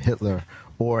the name Hitler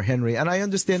or Henry. And I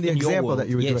understand the example that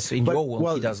you were yes, doing. Yes, in your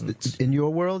world, he doesn't. In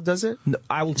your world, does it? No,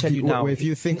 I will tell you now. If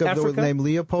you think of Africa, the name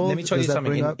Leopold, let me tell you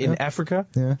something. In Africa,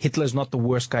 Hitler is not the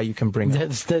worst guy you can bring up.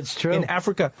 That's true. In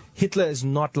Africa, Hitler is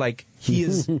not like, he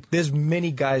is. There's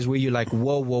many guys where you're like,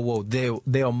 whoa.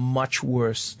 They are much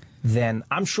worse than,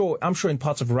 I'm sure in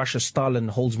parts of Russia, Stalin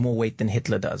holds more weight than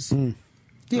Hitler does.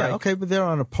 Yeah, right? Okay, but they're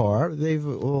on a par. They've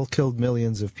all killed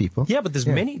millions of people. Yeah, but there's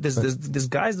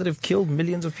guys that have killed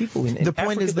millions of people. In the point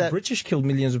Africa, is that the British killed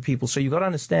millions of people. So you got to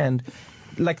understand,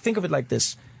 like, think of it like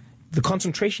this: the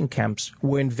concentration camps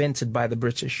were invented by the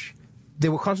British.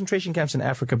 there were concentration camps in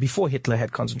Africa before Hitler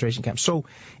had concentration camps. So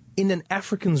in an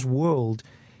African's world,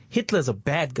 Hitler's a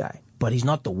bad guy, but he's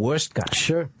not the worst guy.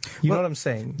 Sure. You know what I'm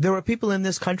saying? There were people in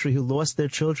this country who lost their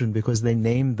children because they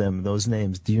named them those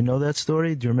names. Do you know that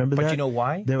story? Do you remember that? But you know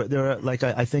why? There are, like,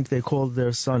 I think they called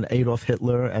their son Adolf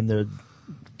Hitler, and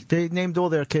they named all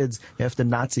their kids after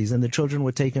Nazis, and the children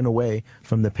were taken away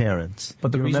from the parents.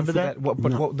 But the you reason remember for that,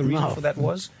 what the reason for that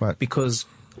was? What? Because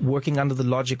working under the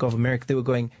logic of America, they were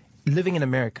going, living in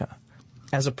America,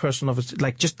 as a person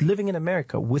just living in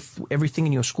America with everything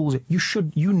in your schools,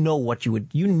 you knew what you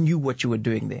were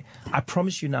doing there. I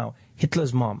promise you now,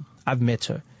 Hitler's mom, I've met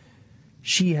her.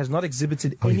 She has not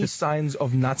exhibited any signs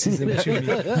of Nazism to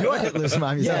me. Your Hitler's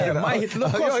mom. Yeah, my Hitler,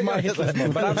 of course, my Hitler's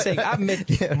mom. But I'm saying, I've met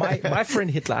my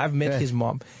friend Hitler. I've met his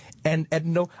mom. And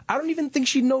no, I don't even think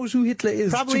she knows who Hitler is.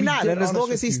 Probably not. And as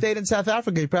long as he stayed in South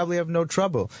Africa, he'd probably have no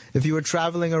trouble. If you were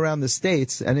traveling around the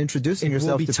States and introducing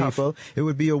yourself to people, it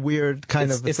would be a weird kind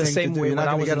of it's thing the same to do. way You're when not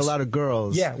I going was to get in, a lot of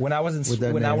girls. Yeah, when I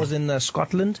was in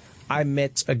Scotland, I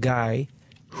met a guy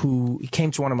who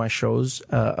came to one of my shows,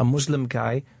 a Muslim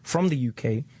guy from the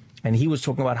UK. And he was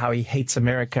talking about how he hates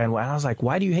America. And I was like,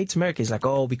 why do you hate America? He's like,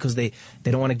 oh, because they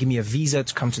don't want to give me a visa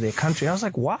to come to their country. I was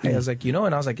like, why? I was like, and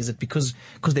I was like, is it because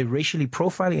they're racially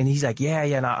profiling? And he's like, yeah.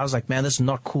 And I was like, man, this is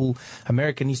not cool.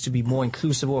 America needs to be more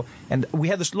inclusive. And we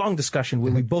had this long discussion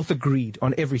where we both agreed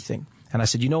on everything. And I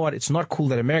said, you know what? It's not cool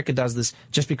that America does this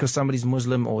just because somebody's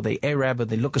Muslim or they Arab or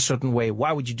they look a certain way.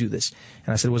 Why would you do this?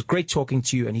 And I said, it was great talking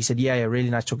to you. And he said, yeah,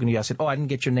 really nice talking to you. I said, oh, I didn't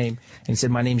get your name. And he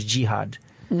said, my name's Jihad.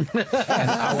 And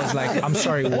I was like, I'm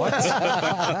sorry, what?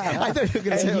 I thought you were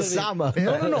going to say Osama.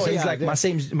 No. He's like,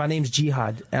 my name's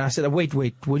Jihad. And I said, wait,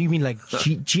 what do you mean, like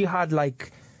jihad,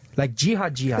 like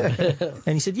jihad?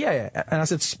 And he said, yeah. And I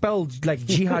said, spelled like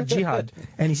jihad.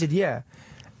 And he said, yeah.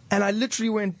 And I literally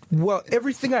went, well,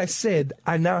 everything I said,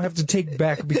 I now have to take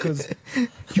back because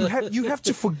you have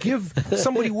to forgive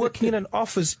somebody working in an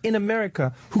office in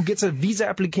America who gets a visa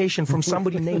application from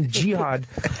somebody named Jihad,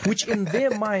 which in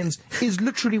their minds is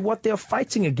literally what they're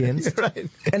fighting against. Right.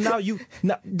 And now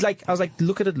I was like,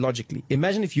 look at it logically.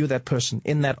 Imagine if you're that person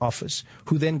in that office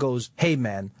who then goes, hey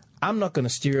man, I'm not going to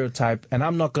stereotype and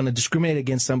I'm not going to discriminate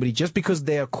against somebody just because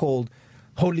they are called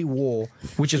Holy War,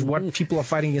 which is what people are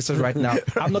fighting against us right now.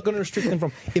 I'm not going to restrict them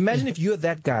from. Imagine if you're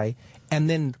that guy, and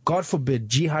then, God forbid,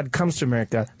 Jihad comes to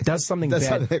America, does something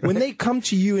bad. When they come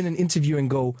to you in an interview and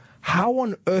go, how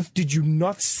on earth did you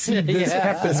not see this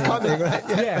happen? It's coming, right?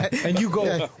 Yeah. And you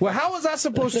go, well, how was I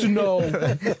supposed to know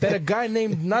that a guy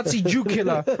named Nazi Jew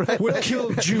killer would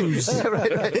kill Jews?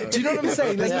 Right. Do you know what I'm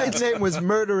saying? His name was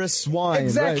Murderous Swine.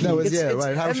 Exactly.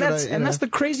 Right. How and that's the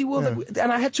crazy world.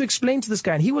 And I had to explain to this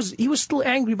guy, and he was still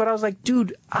angry, but I was like,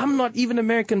 dude, I'm not even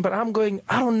American, but I'm going,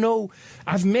 I don't know.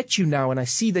 I've met you now, and I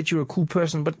see that you're a cool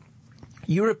person, but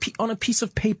you're on a piece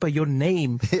of paper, your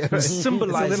name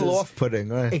symbolizes... It's a little off-putting,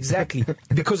 right? Exactly.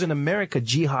 Because in America,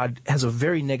 jihad has a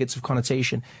very negative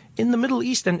connotation. In the Middle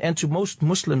East and to most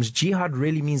Muslims, jihad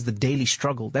really means the daily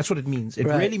struggle. That's what it means. It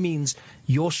really means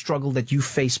your struggle that you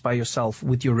face by yourself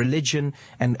with your religion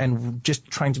and just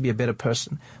trying to be a better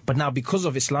person. But now, because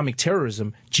of Islamic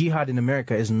terrorism, jihad in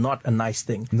America is not a nice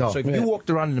thing. No. So if you walked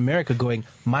around in America going,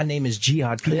 my name is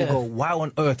Jihad, people go, why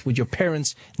on earth would your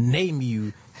parents name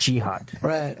you Jihad?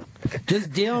 Right.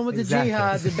 Just dealing with the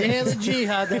jihad, the daily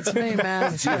jihad. That's me,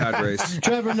 man. Jihad race.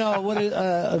 Trevor, no, what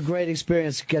a great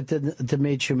experience to get to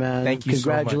meet you, man. Thank you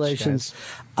Congratulations.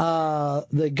 so much,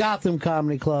 the Gotham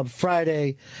Comedy Club,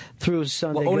 Friday through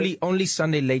Sunday. Well, only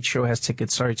Sunday Late Show has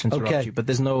tickets. Sorry to interrupt you, but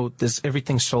there's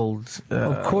everything sold.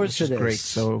 Of course which it is great. is.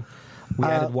 So we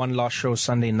added one last show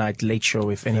Sunday night, Late Show,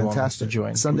 if anyone wants to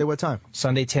join. Sunday, what time?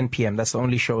 Sunday, 10 p.m. That's the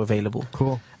only show available.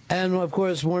 Cool. And, of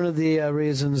course, one of the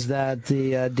reasons that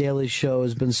the Daily Show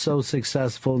has been so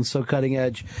successful and so cutting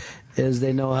edge is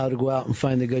they know how to go out and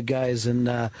find the good guys.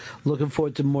 And looking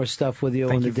forward to more stuff with you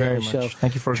on the Daily Show.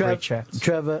 Thank you for a great chat.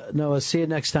 Trevor, Noah, see you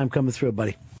next time coming through,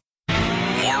 buddy. More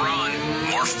Ron,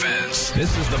 more Fez.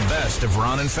 This is the best of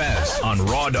Ron and Fez on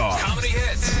Raw Dog. Comedy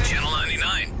Hits, Channel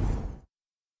 99.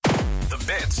 The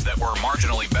bits that were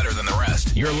marginally better than the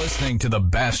rest. You're listening to the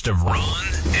best of Ron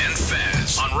and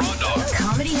Fez on Raw Dog.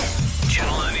 Comedy Hits,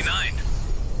 Channel 99.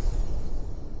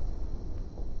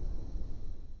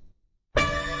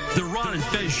 The Ron and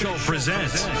Fez Show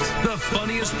presents the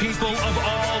funniest people of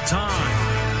all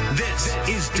time. This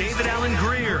is David Alan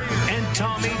Greer and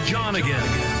Tommy Johnigan.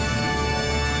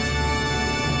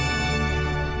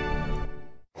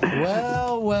 Well.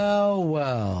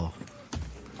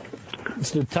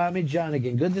 Mr. Tommy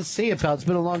Johnigan. Good to see you, pal. It's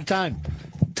been a long time.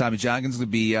 Tommy Johnson's going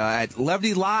to be at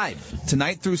Levity Live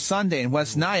tonight through Sunday in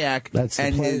West Nyack. That's the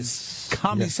and place. his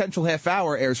Comedy Central half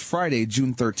hour airs Friday,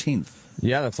 June 13th.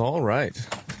 Yeah, that's all right.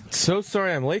 So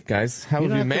sorry I'm late, guys. How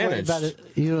have you managed?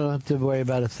 You don't have to worry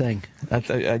about a thing.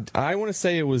 I want to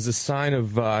say it was a sign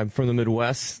of I'm from the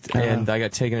Midwest, and I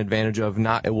got taken advantage of.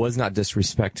 It was not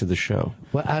disrespect to the show.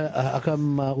 How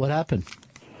come? What happened?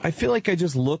 I feel like I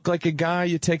just look like a guy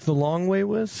you take the long way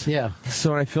with. Yeah.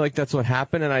 So I feel like that's what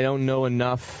happened, and I don't know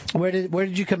enough. Where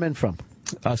did you come in from?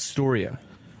 Astoria.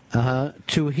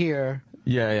 To here.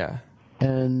 Yeah.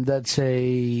 And that's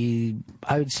I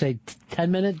would say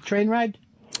 10-minute train ride?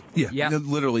 Yeah,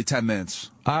 literally 10 minutes.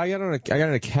 I got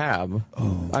in a cab.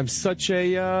 Oh. I'm such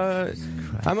a.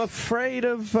 I'm afraid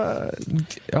of. What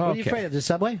are you afraid of? The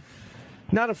subway?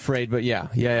 Not afraid, but yeah,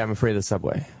 I'm afraid of the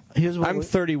subway. I'm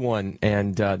 31,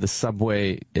 and the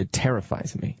subway, it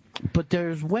terrifies me. But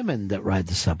there's women that ride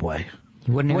the subway.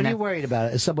 What are you worried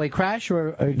about? A subway crash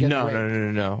or getting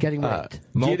raped? No. Getting raped?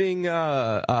 Getting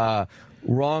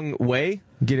wrong way,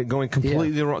 going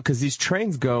completely wrong, because these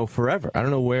trains go forever. I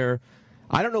don't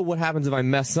know what happens if I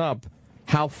mess up,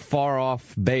 how far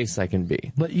off base I can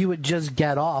be. But you would just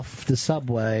get off the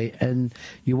subway and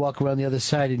you walk around the other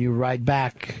side and you ride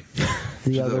back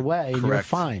the other way and you're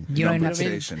fine. You don't have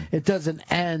it doesn't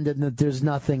end and that there's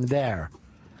nothing there.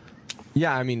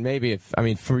 Yeah, I mean, maybe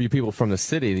for you people from the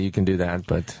city, you can do that,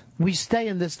 but... We stay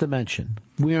in this dimension.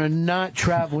 We are not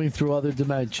traveling through other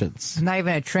dimensions. It's not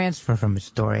even a transfer from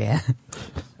Astoria.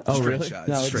 Oh, really? Shot.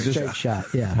 No, it's a straight shot,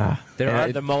 yeah. There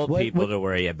are the mole people to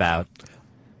worry about.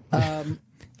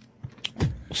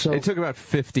 So it took about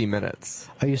 50 minutes.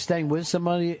 Are you staying with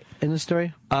somebody in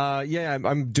Astoria? Yeah,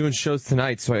 I'm doing shows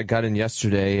tonight, so I got in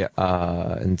yesterday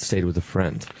and stayed with a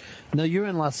friend. No, you're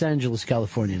in Los Angeles,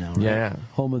 California now, right? Yeah.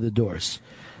 Home of the Doors.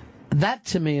 That,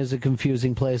 to me, is a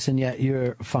confusing place, and yet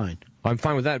you're fine. I'm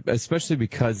fine with that, especially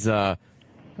because I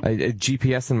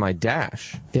GPS in my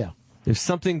dash. Yeah. If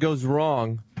something goes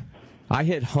wrong, I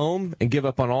hit home and give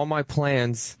up on all my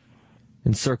plans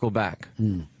and circle back.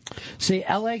 See,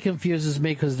 L.A. confuses me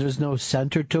because there's no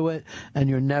center to it, and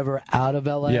you're never out of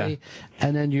L.A. Yeah.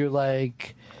 And then you're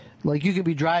like you could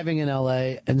be driving in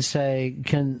L.A. and say,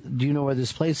 do you know where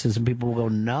this place is? And people will go,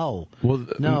 no. Well,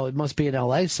 no, it must be in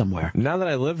L.A. somewhere. Now that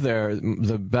I live there,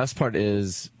 the best part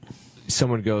is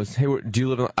someone goes, hey,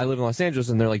 I live in Los Angeles,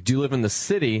 and they're like, do you live in the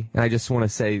city? And I just want to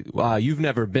say, you've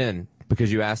never been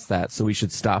because you asked that, so we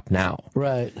should stop now.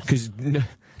 Right. Because...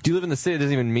 Do you live in the city? It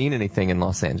doesn't even mean anything in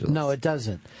Los Angeles. No, it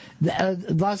doesn't.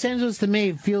 Los Angeles, to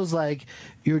me, feels like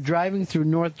you're driving through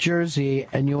North Jersey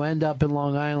and you end up in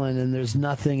Long Island and there's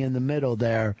nothing in the middle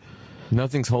there.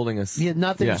 Nothing's holding us. Yeah,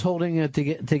 nothing's holding it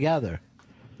together.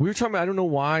 We were talking about, I don't know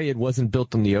why it wasn't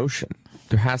built on the ocean.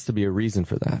 There has to be a reason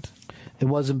for that. It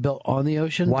wasn't built on the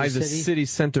ocean? Why the city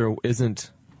center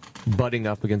isn't butting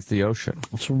up against the ocean?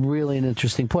 It's really an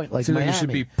interesting point. Like Miami, there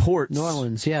should be ports. New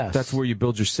Orleans, yes. That's where you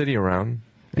build your city around.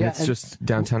 And it's just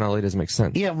downtown LA doesn't make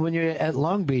sense. Yeah, when you're at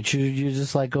Long Beach, you're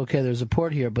just like, okay, there's a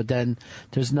port here, but then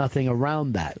there's nothing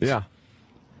around that. Yeah.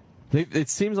 It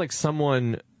seems like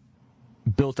someone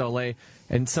built LA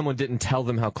and someone didn't tell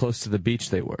them how close to the beach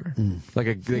they were.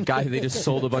 Like the guy, they just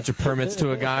sold a bunch of permits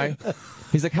to a guy.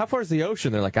 He's like, how far is the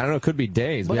ocean? They're like, I don't know, it could be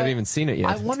days. We haven't even seen it yet.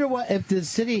 I wonder if the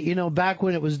city, back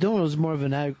when it was doing, it was more of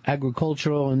an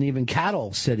agricultural and even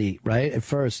cattle city, right, at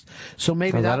first. So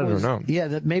maybe I don't know.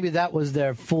 Yeah, maybe that was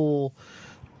their full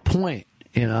point,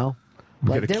 We got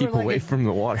to keep away from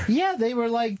the water. Yeah, they were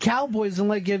like cowboys, and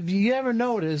like if you ever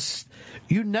notice,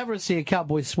 you never see a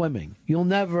cowboy swimming. You'll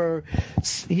never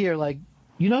hear like,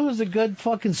 who's a good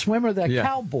fucking swimmer? That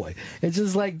cowboy. It's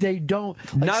just like they don't.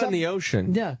 Like Not in the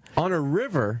ocean. Yeah. On a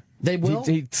river. They will?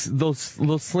 They'll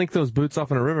slink those boots off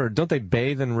in a river. Don't they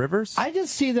bathe in rivers? I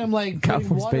just see them like putting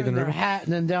water in their hat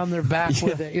and then down their back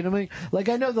with it. You know what I mean? Like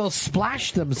I know they'll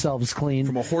splash themselves clean.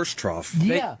 From a horse trough.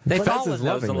 Yeah. They fall in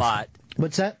those a lot.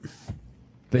 What's that?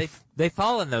 They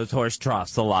fall in those horse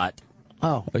troughs a lot.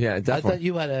 Oh. Yeah, definitely. I thought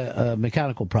you had a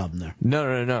mechanical problem there.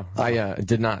 No. I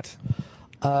did not.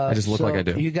 I just look like I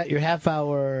do. You got your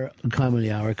half-hour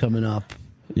comedy hour coming up.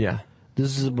 Yeah.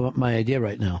 This is my idea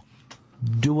right now.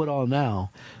 Do it all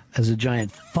now as a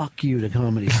giant fuck you to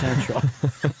Comedy Central.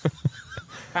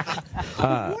 What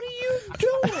are you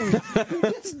doing? You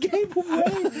just gave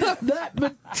away that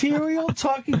material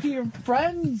talking to your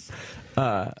friends.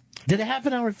 Did a half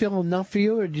an hour feel enough for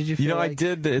you, or did you feel I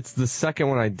did. It's the second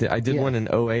one I did. I did one in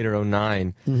 08 or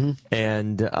 09.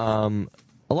 And a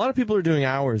lot of people are doing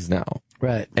hours now.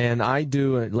 Right. And I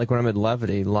do, like when I'm at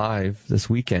Levity Live this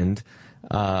weekend,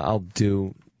 I'll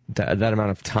do that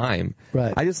amount of time.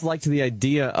 Right. I just liked the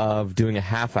idea of doing a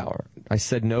half hour. I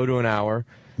said no to an hour,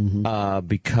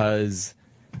 because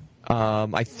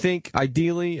I think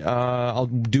ideally I'll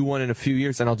do one in a few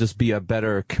years and I'll just be a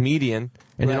better comedian,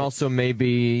 and then also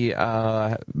maybe be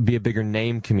a bigger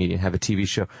name comedian, have a TV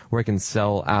show where I can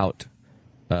sell out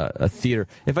a theater.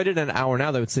 If I did an hour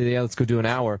now, they would say, yeah, let's go do an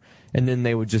hour, and then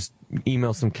they would just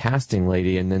email some casting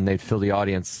lady, and then they'd fill the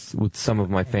audience with some of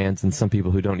my fans and some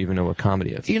people who don't even know what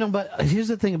comedy is. You know, but here's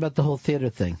the thing about the whole theater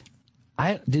thing.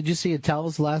 Did you see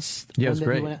Attell's last? Yeah, it was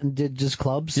great. You went and did just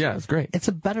clubs. Yeah, it's great. It's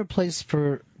a better place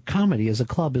for comedy as a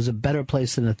club is a better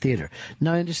place than a theater.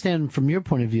 Now I understand from your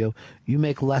point of view, you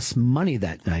make less money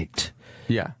that night.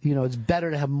 Yeah. You know, it's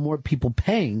better to have more people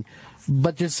paying,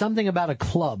 but there's something about a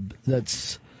club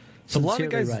that's a lot of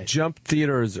guys jump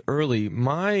theaters early.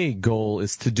 My goal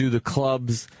is to do the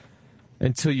clubs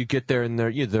until you get there, and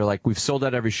they're like, we've sold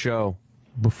out every show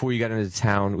before you got into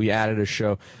town. We added a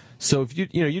show. So if you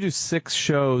do 6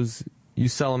 shows, you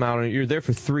sell them out, and you're there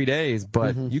for 3 days,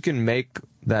 but you can make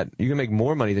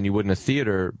more money than you would in a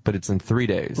theater, but it's in 3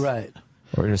 days. Right.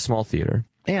 Or in a small theater.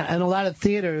 Yeah, and a lot of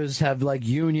theaters have like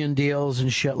union deals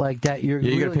and shit like that. You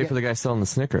got to pay for the guy selling the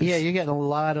Snickers. Yeah, you're getting a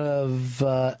lot of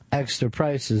extra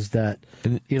prices that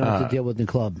you don't have to deal with in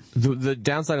the club. The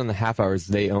downside on the half hours,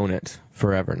 they own it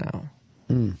forever now.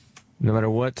 No matter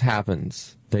what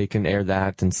happens, they can air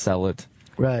that and sell it.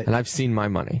 Right. And I've seen my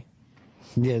money.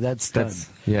 Yeah, that's done.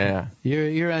 Yeah.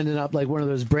 You're ending up like one of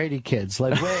those Brady kids.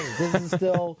 Like, wait, this is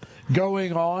still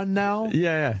going on now?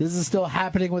 Yeah. This is still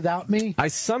happening without me? I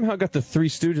somehow got the Three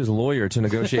Stooges lawyer to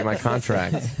negotiate my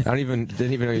contract. I didn't even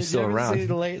know he was still around. Did you ever see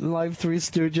the Late in Life Three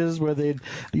Stooges where they'd,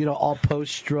 all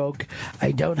post-stroke,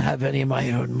 I don't have any of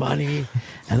my own money,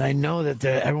 and I know that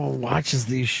everyone watches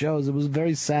these shows. It was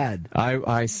very sad.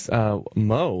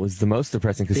 Mo was the most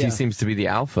depressing because he seems to be the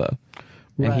alpha.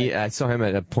 And I saw him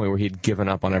at a point where he'd given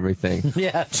up on everything.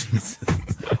 Yeah.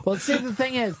 Well, see, the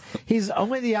thing is, he's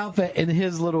only the alpha in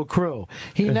his little crew.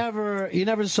 You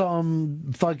never saw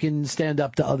him fucking stand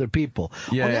up to other people.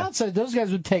 Yeah, On the outside, those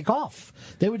guys would take off.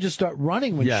 They would just start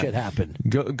running when shit happened.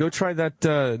 Go try that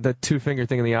 2-finger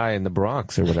thing in the eye in the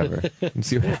Bronx or whatever and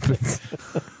see what happens.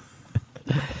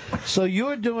 So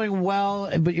you're doing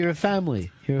well, but you're a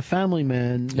family. You're a family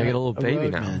man. I got a little baby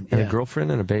now. And a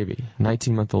girlfriend and a baby.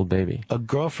 19-month-old baby. A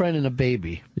girlfriend and a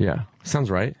baby. Yeah.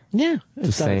 Sounds right. Yeah.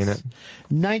 Just saying it.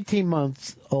 19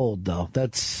 months old, though.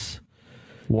 That's...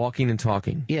 Walking and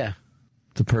talking. Yeah.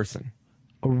 It's a person.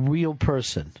 A real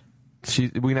person. We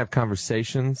can have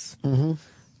conversations.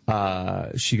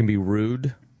 Mm-hmm. She can be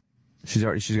rude. She's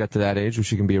got to that age where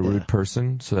she can be a rude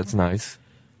person, so that's nice.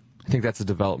 I think that's a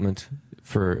development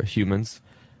for humans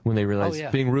when they realize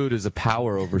being rude is a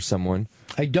power over someone.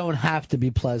 I don't have to be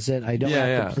pleasant. I don't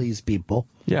have to please people.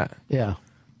 Yeah. Yeah.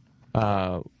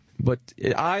 But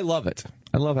I love it.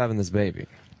 I love having this baby.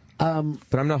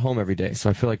 But I'm not home every day, so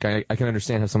I feel like I can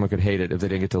understand how someone could hate it if they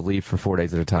didn't get to leave for 4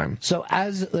 days at a time. So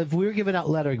if we were giving out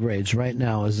letter grades right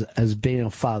now as being a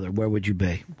father, where would you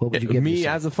be? What would you give me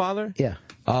yourself? as a father? Yeah.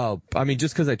 Oh, I mean,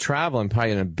 just because I travel, I'm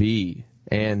probably in a B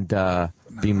and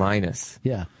B minus.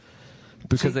 Yeah.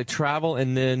 Because I travel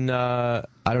and then I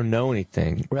don't know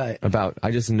anything about.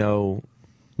 I just know,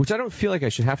 which I don't feel like I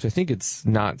should have to. I think it's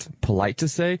not polite to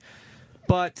say,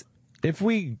 but if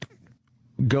we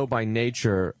go by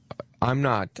nature, I'm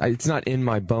not. It's not in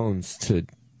my bones to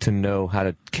know how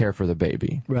to care for the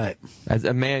baby. Right. As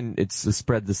a man, it's a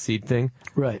spread the seed thing.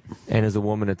 Right. And as a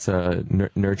woman, it's a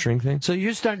nurturing thing. So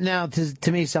you're starting now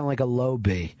to me sound like a low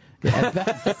B.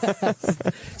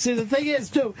 See, the thing is,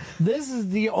 too, this is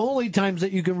the only times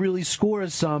that you can really score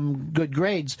some good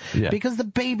grades because the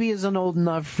baby isn't old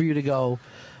enough for you to go,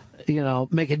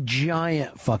 make a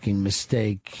giant fucking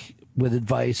mistake with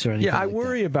advice or anything. Yeah, I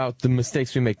worry about the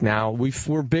mistakes we make now.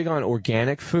 We're big on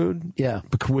organic food. Yeah.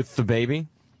 With the baby,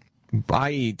 I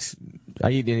eat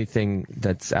anything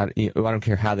that's out. I don't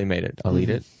care how they made it. I'll eat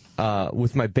it.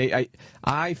 With my baby,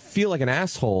 I feel like an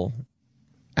asshole.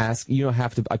 I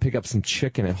pick up some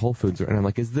chicken at Whole Foods, and I'm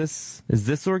like, is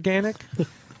this organic?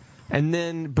 And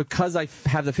then because I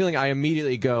have the feeling, I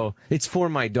immediately go, it's for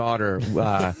my daughter,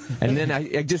 and then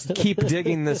I just keep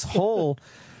digging this hole.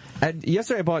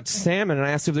 Yesterday I bought salmon, and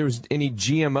I asked if there was any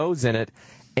GMOs in it,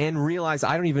 and realized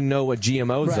I don't even know what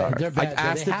GMOs are. I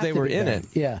asked if they were in it,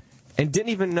 and didn't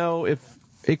even know if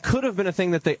it could have been a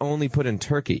thing that they only put in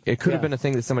turkey. It could have been a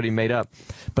thing that somebody made up.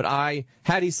 But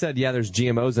had he said, there's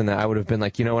GMOs in that, I would have been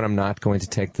like, you know what, I'm not going to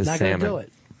take this salmon. Not going to do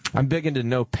it. I'm big into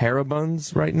no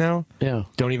parabuns right now. Yeah.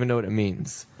 Don't even know what it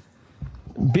means.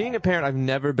 Being a parent, I've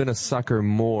never been a sucker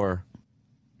more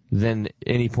than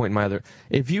any point in my other.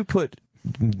 If you put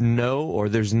no or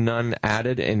there's none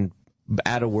added and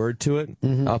add a word to it,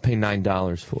 I'll pay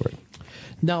 $9 for it.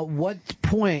 Now, what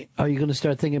point are you going to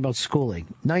start thinking about schooling?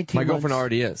 19 My girlfriend months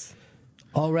already is.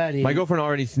 already. My girlfriend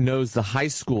already knows the high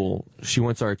school she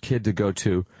wants our kid to go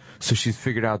to, so she's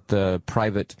figured out the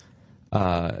private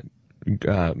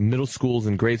middle schools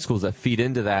and grade schools that feed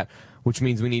into that, which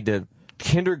means we need to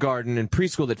kindergarten and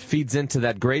preschool that feeds into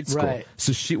that grade school. Right.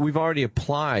 So we've already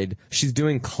applied. She's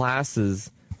doing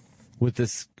classes with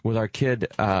our kid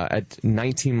at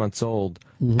 19 months old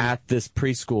at this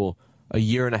preschool a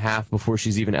year and a half before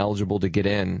she's even eligible to get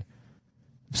in,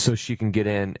 so she can get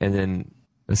in and then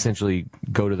essentially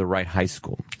go to the right high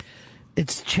school.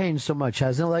 It's changed so much,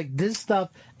 hasn't it? Like this stuff,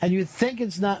 and you think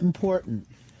it's not important,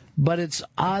 but it's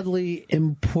oddly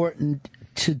important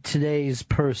to today's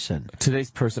person.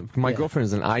 My girlfriend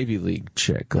is an Ivy League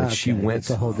chick. Like she went.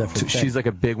 That's a whole different thing. She's like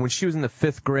a big. When she was in the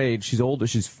 5th grade, she's older.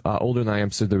 She's older than I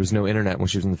am, so there was no internet when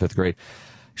she was in the 5th grade.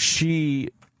 She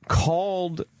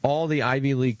called all the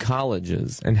Ivy League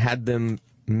colleges and had them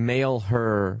mail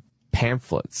her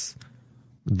pamphlets,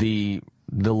 the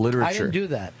literature. I didn't do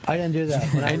that.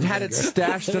 And had it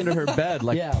stashed under her bed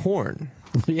like porn.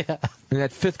 Yeah. And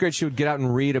at 5th grade, she would get out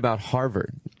and read about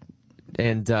Harvard.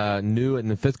 And knew in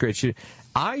the 5th grade.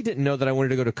 I didn't know that I wanted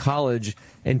to go to college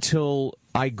until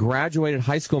I graduated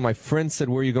high school. My friend said,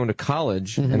 "Where are you going to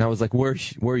college?" And I was like, "Where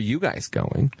are you guys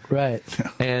going?" Right.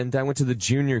 And I went to the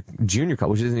junior college,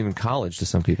 which isn't even college to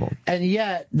some people. And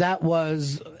yet,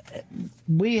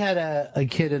 we had a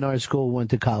kid in our school who went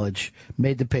to college,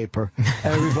 made the paper.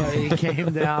 Everybody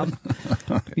came down.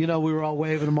 We were all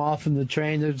waving them off in the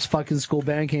train. The fucking school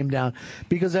band came down.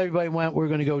 Because everybody went, we're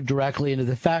going to go directly into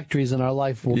the factories and our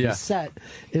life will be set.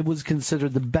 It was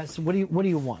considered the best. What do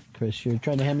you want, Chris? You're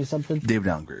trying to hand me something? David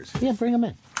Allen Greer. Yeah, bring him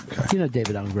in. Okay. You know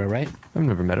David Allen Greer, right? I've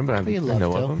never met him, but I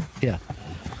know of him. Yeah.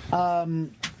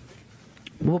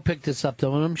 We'll pick this up,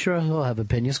 though, and I'm sure he'll have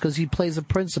opinions because he plays a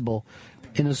principal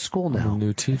in a school now. A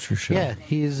new teacher show. Yeah,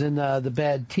 he's in The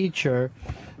Bad Teacher.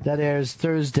 That airs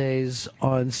Thursdays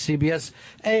on CBS.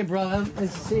 Hey, brother.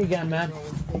 Nice to see you again, man.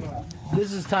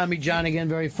 This is Tommy John again,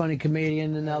 very funny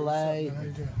comedian in L.A.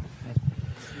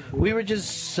 We were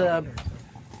just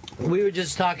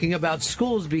talking about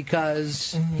schools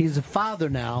because he's a father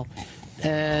now,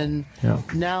 and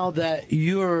now that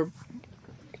you're,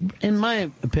 in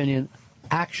my opinion,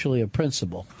 actually a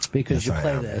principal because you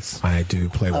play this. I do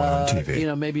play one on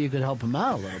TV. Maybe you could help him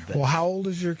out a little bit. Well, how old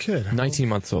is your kid? 19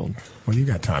 months old. Well, you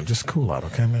got time. Just cool out,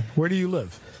 okay, man? Where do you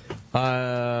live?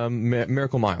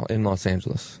 Miracle Mile in Los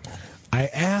Angeles. I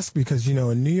ask because,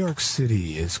 in New York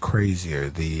City is crazier.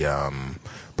 The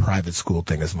private school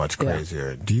thing is much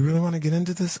crazier. Do you really want to get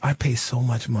into this? I pay so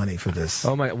much money for this.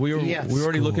 Oh my! We were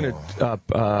already looking at.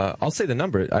 I'll say the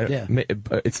number.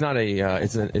 It's not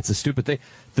it's a stupid thing.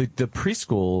 The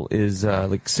preschool is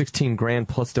like $16,000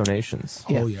 plus donations.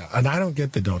 Oh yeah, and I don't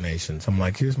get the donations. I'm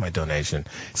like, here's my donation,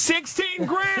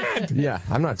 $16,000. Yeah,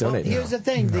 I'm not donating. Well, here's the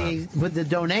thing: with the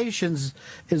donations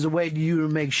is a way for you to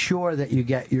make sure that you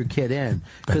get your kid in.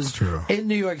 That's true. In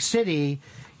New York City,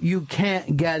 you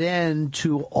can't get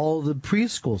into all the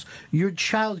preschools. Your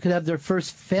child could have their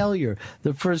first failure,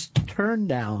 their first turn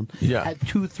down at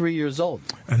 2-3 years old.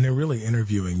 And they're really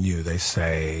interviewing you. They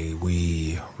say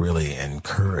we really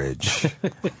encourage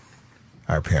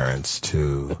our parents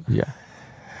to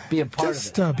be a part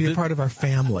of it. Be a part of our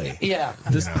family. Yeah.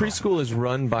 This preschool is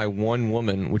run by one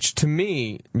woman, which to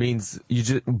me means you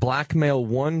just blackmail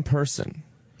one person.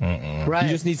 Right. You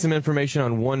just need some information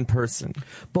on one person.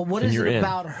 But what is it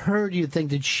about her, do you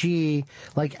think, that she,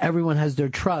 like everyone has their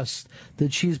trust,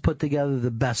 that she's put together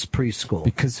the best preschool?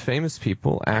 Because famous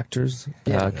people, actors,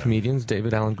 comedians,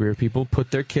 David Allen Greer people, put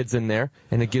their kids in there,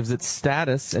 and it gives it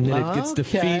status, and then it gets to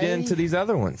feed into these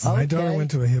other ones. My daughter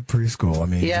went to a hip preschool. I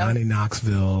mean, Johnny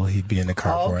Knoxville, he'd be in the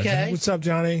car for us. What's up,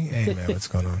 Johnny? Hey, man, what's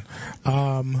going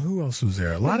on? Who else was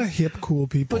there? A lot of hip, cool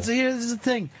people. But here's the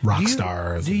thing. Rock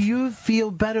stars. Do you feel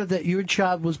better that your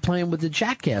child was playing with the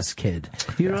Jackass kid?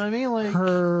 You know what I mean? Like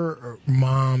her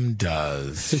mom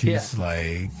does. She's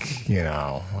like,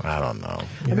 I don't know.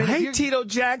 Hey, Tito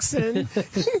Jackson,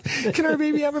 can our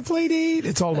baby have a play date?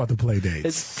 It's all about the play dates.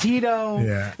 It's Tito.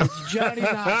 Yeah. It's Johnny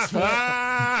Knoxville.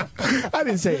 I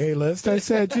didn't say A-list. I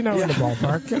said, in the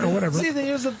ballpark, whatever. See,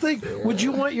 here's the thing. Would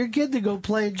you want your kid to go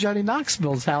play at Johnny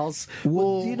Knoxville's house?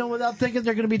 Well, without thinking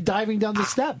they're going to be diving down the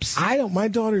steps. I don't. My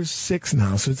daughter's 6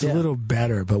 now, so it's a little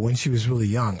better. But when she was really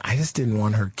young, I just didn't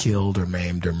want her killed or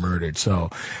maimed or murdered.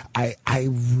 So I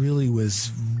really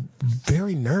was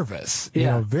very nervous.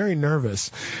 Very nervous.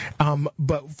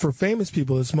 But for famous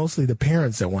people, it's mostly the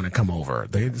parents that want to come over.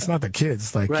 It's not the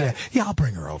kids. It's like, I'll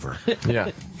bring her over.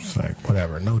 Yeah. It's like,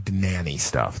 whatever. No nanny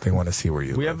stuff. They want to see where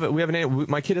you live.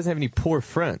 My kid doesn't have any poor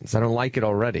friends. I don't like it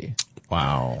already.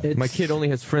 Wow. My kid only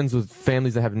has friends with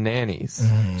families that have nannies.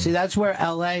 See, that's where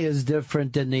L.A. is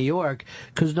different than New York,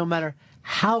 because no matter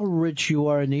how rich you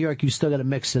are in New York, you still got to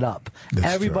mix it up.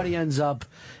 Everybody ends up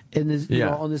in the, you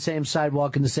know, on the same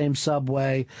sidewalk, in the same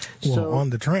subway. Well, on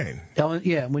the train.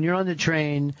 Yeah, when you're on the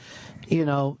train, you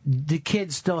know, the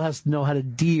kid still has to know how to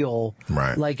deal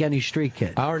like any street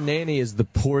kid. Our nanny is the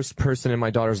poorest person in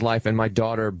my daughter's life, and my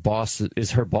daughter boss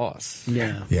is her boss.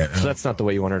 Yeah. So that's not the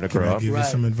way you want her to grow Can I up. give you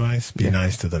some advice? Be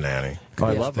nice to the nanny. Oh,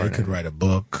 I love They could write a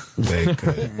book. They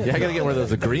could. Yeah, I got to get one of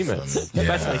those agreements.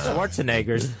 Especially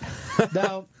Schwarzenegger's.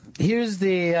 Now, here's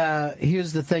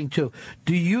the thing too.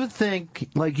 Do you think,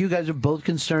 like, you guys are both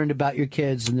concerned about your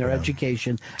kids and their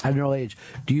education at an early age?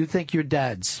 Do you think your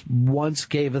dads once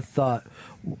gave a thought,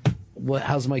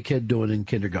 how's my kid doing in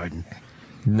kindergarten?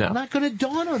 No. I'm not going to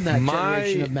dawn on that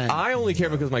generation of men. I only care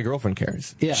because my girlfriend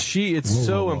cares. Yeah. It's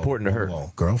so important to her.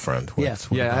 Girlfriend? Yeah,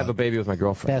 I have a baby with my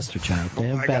girlfriend. Bastard child.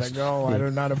 I gotta go. I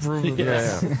do not approve of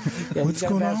this. What's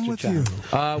going on with you?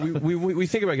 We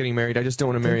think about getting married. I just don't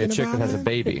want to marry a chick that has a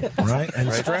baby. Right?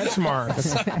 And stretch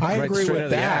marks. I agree with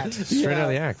that. Straight out of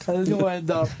the act. You'll end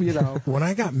up, you know. When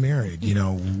I got married, you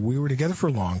know, we were together for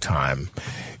a long time.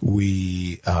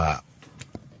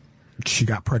 She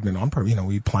got pregnant on purpose. You know,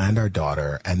 we planned our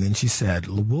daughter, and then she said,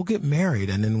 "We'll get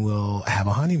married, and then we'll have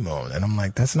a honeymoon." And I'm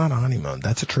like, "That's not a honeymoon.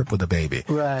 That's a trip with a baby.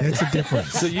 Right? That's a difference."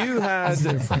 So you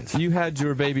had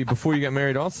your baby before you got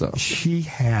married, also. She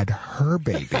had her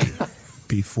baby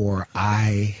before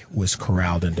I was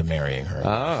corralled into marrying her.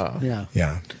 Oh, yeah.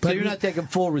 So you're not taking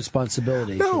full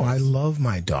responsibility. No, I love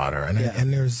my daughter,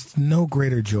 and there's no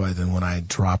greater joy than when I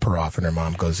drop her off and her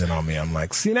mom goes in on me. I'm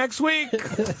like, "See you next week."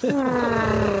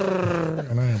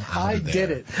 And I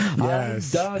did it.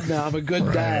 Yes. I'm done now. I'm a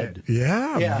good dad.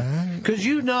 Yeah. Because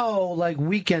you know, like,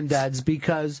 weekend dads,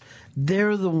 because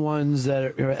they're the ones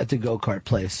that are at the go-kart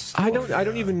place. I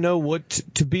don't even know what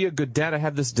to be a good dad. I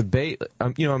have this debate.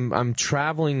 I'm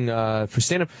traveling for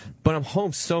stand-up, but I'm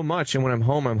home so much, and when I'm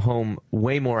home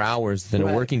way more hours than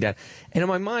a working dad. And in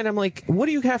my mind, I'm like, what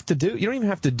do you have to do? You don't even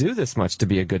have to do this much to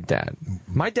be a good dad.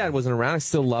 My dad wasn't around. I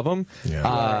still love him. Yeah.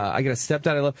 I got a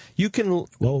stepdad I love. You can.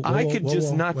 I could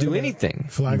just not do anything.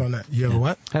 Flag on that. You have a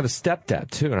what? I have a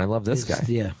stepdad too, and I love this guy.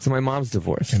 Yeah. So my mom's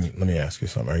divorced. Let me ask you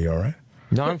something. Are you all right?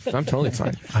 No, I'm totally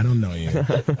fine. I don't know you.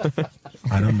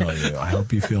 I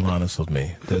hope you feel honest with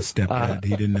me. The stepdad,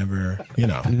 he didn't ever, you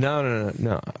know.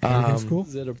 No. Everything's cool?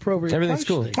 Is it appropriate? Everything's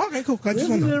cool. Okay, cool. I just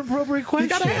want to know. An appropriate question.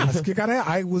 You gotta ask.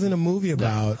 I was in a movie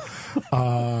about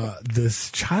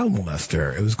this child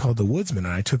molester. It was called The Woodsman,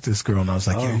 and I took this girl, and I was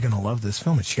like, "Yeah, you're gonna love this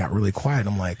film." And she got really quiet.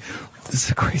 I'm like, "This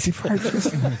is a crazy part."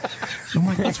 I'm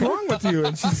like, "What's wrong with you?"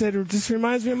 And she said, "It just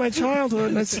reminds me of my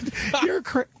childhood." And I said, "You're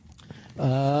crazy."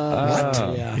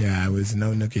 Yeah, it was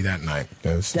no nookie that night.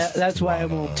 That's why I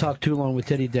won't talk too long with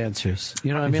titty dancers.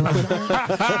 You know what I mean? Like, don't do a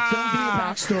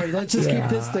backstory. Let's just keep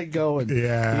this thing going.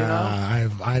 Yeah, you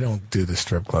know? I don't do the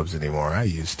strip clubs anymore. I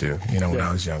used to, when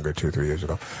I was younger, 2-3 years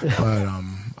ago. But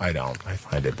I don't. I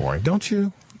find it boring. Don't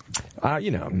you?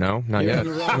 No, not yet.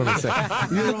 Not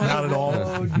at all.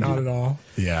 Not at all.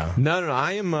 Yeah.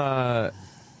 No.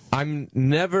 I'm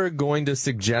never going to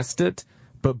suggest it,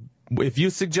 but if you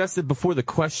suggest it before the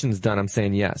question's done, I'm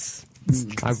saying yes.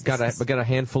 I've got a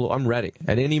handful. I'm ready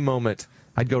at any moment.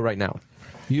 I'd go right now.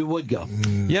 You would go.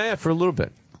 Yeah, for a little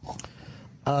bit.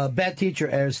 Bad Teacher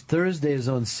airs Thursdays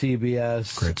on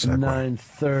CBS,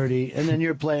 9:30, and then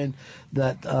you're playing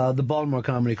that the Baltimore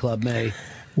Comedy Club, May.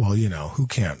 Well, who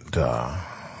can't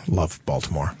love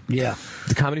Baltimore? Yeah.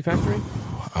 The Comedy Factory?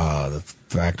 The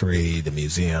Factory, the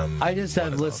museum. I just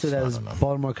have listed as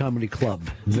Baltimore Comedy Club.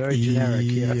 Very generic.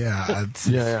 Yeah.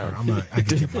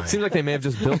 It seems like they may have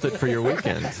just built it for your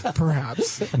weekend.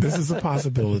 Perhaps. This is a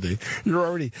possibility. You're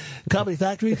already Comedy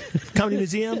Factory, Comedy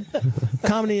Museum,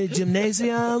 Comedy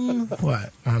Gymnasium.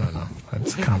 What? I don't know.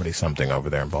 It's comedy something over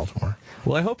there in Baltimore.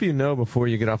 Well, I hope you know before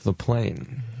you get off the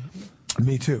plane.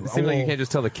 Me too. It seems like you can't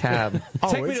just tell the cab,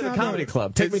 take me to the comedy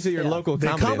club. Take me to your local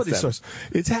comedy source.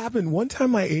 It's happened. One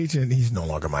time my agent, he's no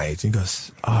longer my agent, he goes,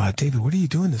 David, what are you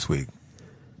doing this week?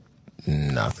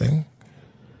 Nothing.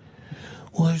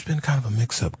 Well, there's been kind of a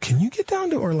mix-up. Can you get down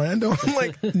to Orlando? I'm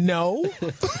like, no.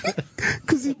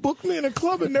 Because he booked me in a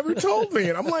club and never told me.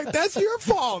 And I'm like, that's your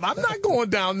fault. I'm not going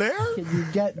down there. Can you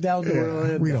get down to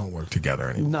Orlando? We don't work together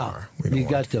anymore. No, you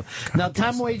got to. Now,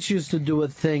 Tom Waits used to do a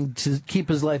thing to keep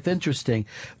his life interesting.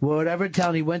 Whatever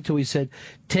town he went to, he said,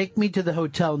 take me to the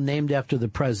hotel named after the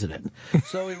president.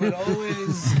 So he would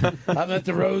always, I'm at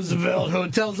the Roosevelt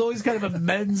Hotel. It's always kind of a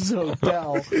men's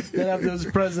hotel that have those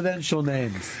presidential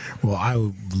names. Well, I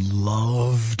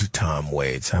loved Tom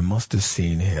Waits. I must have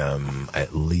seen him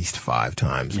at least 5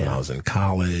 times when I was in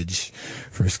college.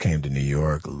 First came to New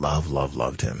York.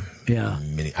 Loved him. Yeah.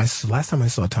 Last time I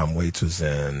saw Tom Waits was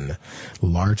in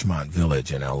Larchmont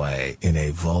Village in L.A. in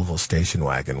a Volvo station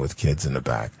wagon with kids in the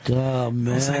back. Oh,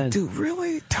 man. I was like, dude,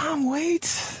 really? Tom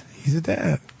Waits? He's a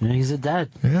dad. Yeah, he's a dad.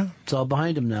 Yeah. It's all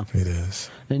behind him now. It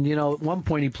is. And, you know, at one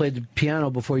point he played the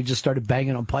piano before he just started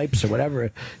banging on pipes or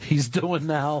whatever he's doing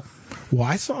now. Well,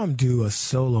 I saw him do a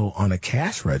solo on a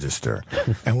cash register.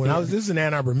 And when this was in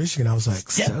Ann Arbor, Michigan, I was like,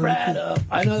 Get right up.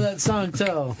 I know that song,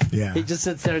 too. Yeah. He just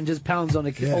sits there and just pounds on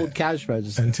the old cash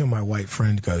register. Until my white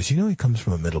friend goes, you know, he comes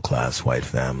from a middle-class white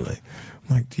family.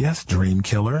 I'm like, yes, dream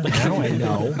killer. Now I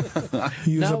know.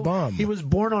 He was a bum. He was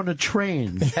born on a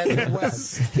train heading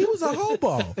west. He was a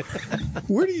hobo.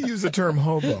 Where do you use the term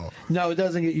hobo? No, it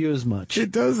doesn't get used much.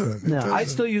 It doesn't. I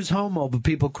still use homo, but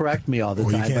people correct me all the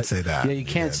time. You can't say that. Yeah, you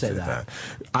can't say that.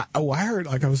 I heard,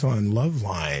 I was on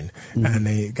Loveline, and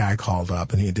the guy called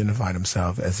up, and he identified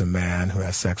himself as a man who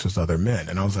has sex with other men.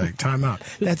 And I was like, time out.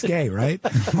 That's gay, right?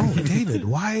 Oh, David,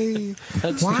 why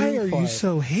are you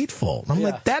so hateful? I'm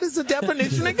like, that is the definition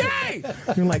of gay.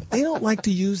 You're like, they don't like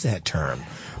to use that term.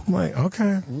 I'm like,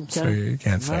 okay. So you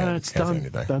can't say it. It's done.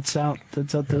 That's out.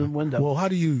 That's out the window. Well, how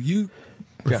do you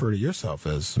refer to yourself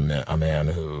as a man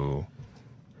who...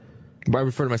 I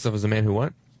refer to myself as a man who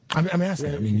what? I'm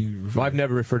asking. I mean, I've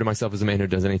never referred to myself as a man who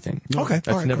does anything. Okay.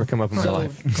 That's never come up in my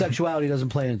life. Sexuality doesn't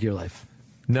play into your life.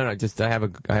 No, just I have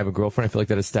a girlfriend. I feel like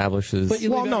that establishes. But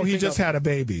he just had a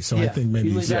baby, so I think maybe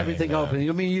you leave everything open.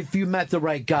 I mean, if you met the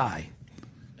right guy,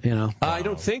 you know. I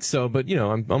don't think so, but you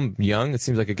know, I'm young. It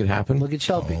seems like it could happen. Look at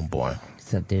Shelby. Oh boy.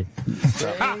 What's up, dude? See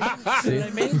what I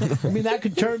mean? I mean, that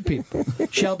could turn people.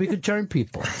 Shelby could turn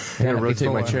people. I gotta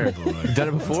rotate my chair. You've done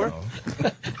it before?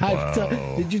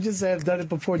 Did you just say I've done it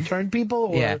before? Turn people?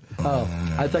 Or? Yeah. Oh,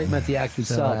 I thought you meant the act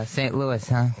itself. St. Louis,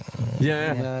 huh?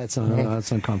 Yeah. It's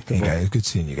uncomfortable. Hey guys, good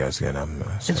seeing you guys again. I'm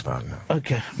step out now.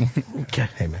 Okay.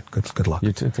 Hey man, good luck.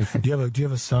 You too. Thank you. Do you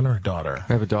have a son or a daughter?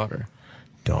 I have a daughter.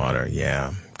 Daughter,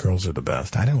 yeah. Girls are the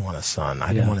best. I didn't want a son.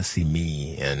 I didn't want to see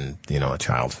me in, a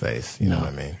child's face. You know what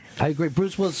I mean? I agree.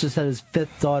 Bruce Willis just had his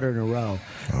 5th daughter in a row.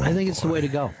 I think it's the way to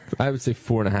go. I would say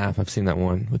 4.5. I've seen that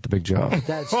one with the big jaw.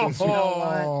 That's just, you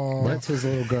know what? That's his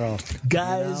little girl.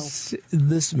 Guys,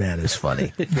 this man is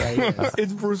funny.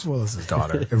 It's Bruce Willis's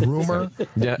daughter. A rumor?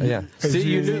 Yeah. See,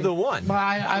 you knew the one.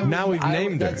 Now we've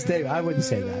named her. That's Dave. I wouldn't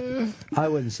say that. I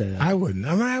wouldn't.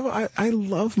 I mean, I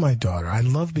love my daughter. I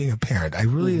love being a parent. I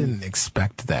really didn't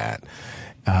expect that.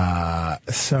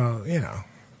 So,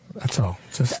 that's all.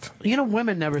 Just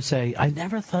women never say, "I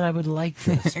never thought I would like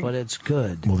this, but it's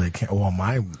good." Well, they can't. Well,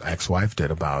 my ex-wife did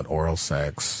about oral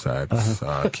sex,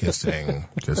 kissing,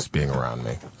 just being around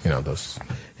me. Those.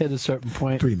 At a certain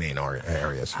point. 3 main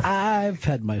areas. I've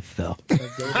had my fill.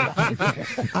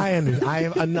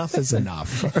 Enough is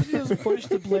enough. You just push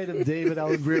the blade of David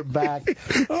Alan Grier back.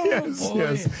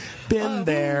 Yes. Been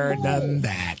there, done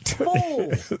that.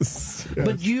 Yes.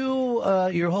 But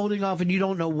you're holding off, and you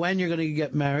don't know when you're going to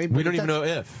get married. We don't even know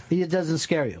if. It doesn't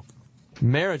scare you.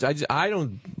 Marriage, I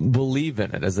don't believe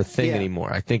in it as a thing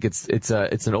anymore. I think it's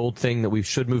an old thing that we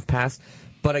should move past.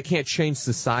 But I can't change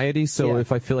society, so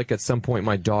if I feel like at some point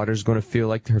my daughter's going to feel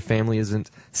like her family isn't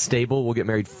stable, we'll get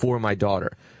married for my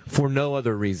daughter, for no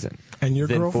other reason. And your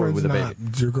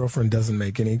girlfriend doesn't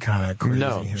make any kind of crazy.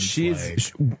 No,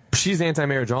 she's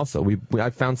anti-marriage also. I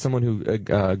found someone who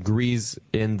agrees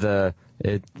in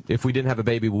if we didn't have a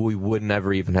baby, we would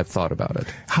never even have thought about it.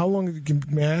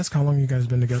 May I ask how long you guys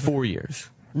been together? 4 years.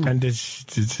 And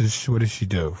what does she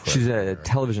do? She's a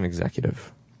television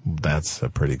executive. That's a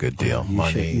pretty good deal.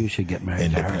 Money, you should get married.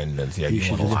 Independence. Yeah, you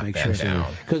want to lock that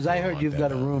down. Because I heard you've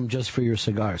got a room just for your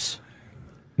cigars.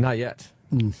 Not yet.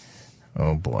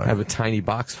 Oh boy! I have a tiny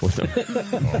box for them.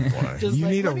 Oh boy! You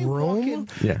need a room?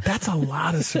 Yeah, that's a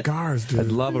lot of cigars, dude. I'd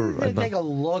love take a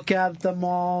look at them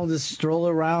all, just stroll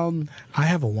around. I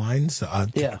have a wine,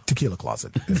 tequila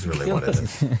closet is really what it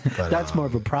is. But, that's more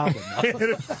of a problem.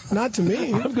 Not to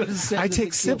me. I'm going to I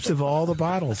take sips of all the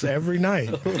bottles every night.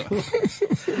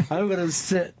 I'm going to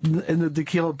sit in the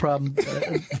tequila problem.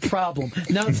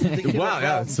 Now it's the tequila wow, problem.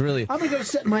 Yeah, it's really. I'm going to go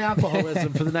sit in my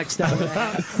alcoholism for the next hour and a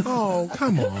half. Oh,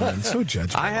 come on. So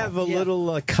judgmental. I have a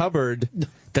little cupboard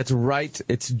that's right.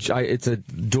 It's a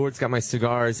door. It's got my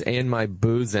cigars and my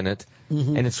booze in it,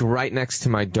 and it's right next to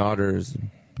my daughter's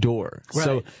door. Right.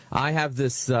 So I have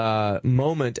this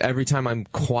moment every time I'm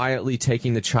quietly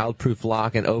taking the childproof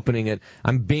lock and opening it.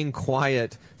 I'm being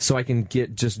quiet so I can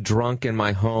get just drunk in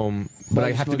my home, but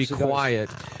I have to be Smoke cigars. quiet.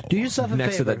 Do yourself a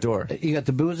next favor. to that door. You got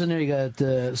the booze in there. You got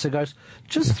the cigars.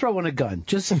 Just throw in a gun.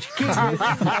 Just keep it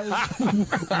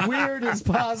as weird as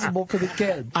possible for the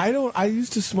kid. I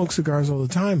used to smoke cigars all the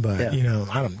time, but Yeah. you know,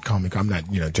 I'm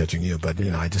not judging you, but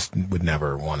you know, I just would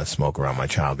never want to smoke around my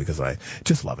child because I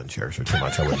just love and cherish her too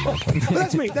much. I wouldn't want to. But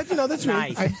that's me. That's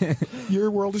Nice. me.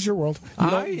 Your world is your world. You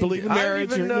don't believe in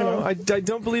marriage. I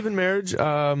don't believe in marriage.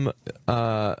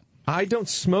 I don't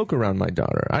smoke around my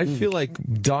daughter. I feel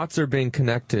like dots are being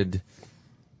connected.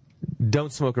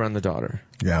 Don't smoke around the daughter.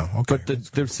 Yeah, okay.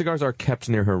 But the cigars are kept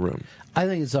near her room. I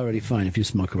think it's already fine if you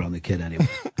smoke around the kid anyway.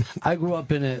 I grew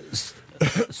up in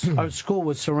our school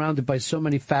was surrounded by so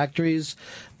many factories,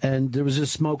 and there was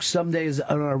just smoke. Some days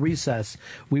on our recess,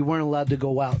 we weren't allowed to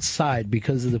go outside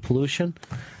because of the pollution.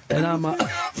 And I'm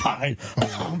fine.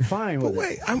 I'm fine with But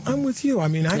wait, it. I'm with you. I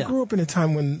mean, I grew up in a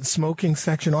time when smoking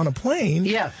section on a plane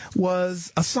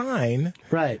was a sign.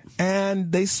 Right.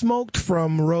 And they smoked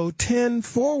from row 10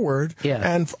 forward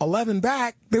and 11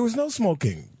 back. There was no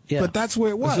smoking. Yeah. But that's where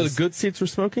it was. So the good seats were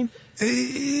smoking?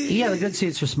 Yeah, the good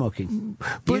seats for smoking.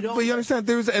 But you understand,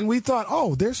 and we thought,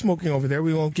 oh, they're smoking over there,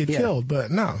 we won't get killed.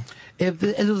 But no. If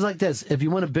it was like this, if you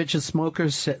want to bitch at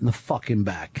smokers, sit in the fucking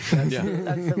back. That's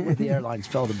what the airlines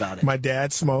felt about it. My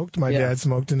dad smoked. My dad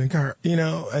smoked in the car,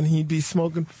 and he'd be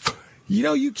smoking.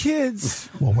 You kids.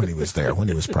 Well, when he was there, when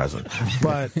he was present.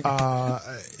 But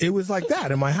it was like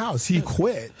that in my house. He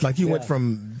quit. Like he went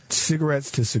from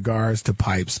cigarettes to cigars to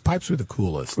pipes. Pipes were the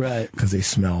coolest. Right. Because they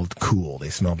smelled cool. They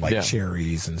smelled like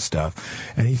cherries and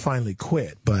stuff. And he finally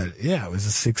quit. But yeah, it was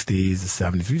the 60s, the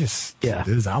 70s.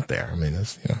 It was out there. I mean,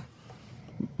 it's,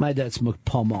 My dad smoked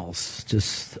Pall Malls,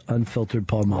 just unfiltered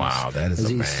Pall Malls. Wow, that is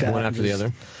amazing. One after the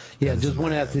other? Yeah, just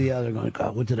one after the other, going,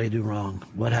 God, what did I do wrong?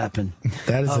 What happened?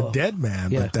 That is a dead man,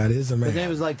 but that is a man. But then it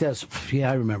was like this. Yeah,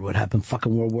 I remember what happened.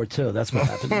 Fucking World War II. That's what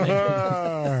happened to me.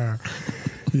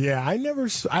 Yeah,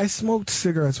 I smoked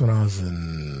cigarettes when I was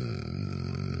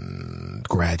in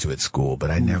graduate school, but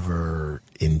I never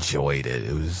enjoyed it.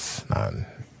 It was not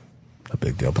a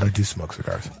big deal, but I do smoke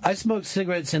cigars. I smoked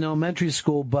cigarettes in elementary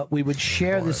school, but we would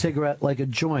share the cigarette like a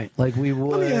joint. Like we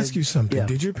would. Let me ask you something. Yeah.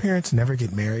 Did your parents never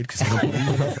get married because they don't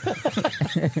believe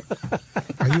in it?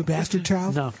 Are you a bastard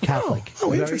child? No, Catholic. Oh,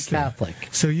 Very interesting. Catholic.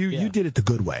 So you did it the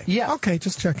good way. Yeah. Okay,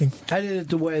 just checking. I did it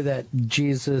the way that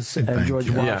Jesus and Thank George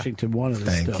you. Washington wanted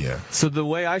us to. Thank you. So the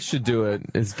way I should do it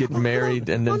is get married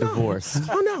and then divorce.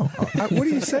 Oh, no. What are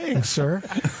you saying, sir?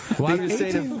 Well, I'm just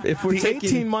saying if we're the taking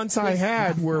 18 months I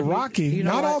had were rocky. You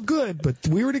know Not what? all good, but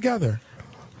we were together.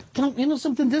 You know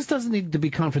something? This doesn't need to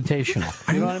be confrontational.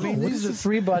 You know what I mean? These are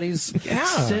three buddies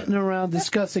sitting around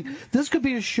discussing. This could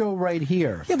be a show right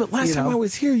here. Yeah, but last time I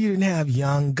was here, you didn't have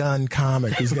young gun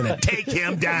comic who's going to take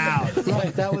him down.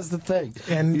 Right, that was the thing.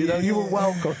 And you were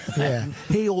welcome. Yeah.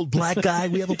 Hey, old black guy,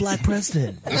 we have a black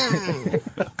president.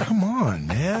 Come on,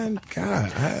 man.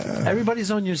 God.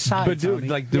 Everybody's on your side. But do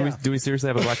Tony. we seriously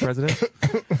have a black president?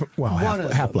 Well,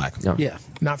 half black. No. Yeah.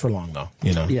 Not for long, though.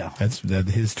 Yeah.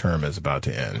 His term is about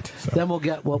to end. So. Then we'll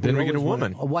get what Then we we get a always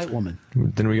woman. wanted, a white woman.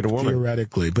 Then we get a woman.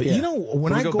 Theoretically. But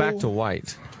when we I go back to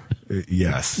white.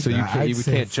 Yes. So we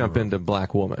can't jump into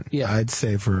black woman. Yeah. I'd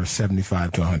say for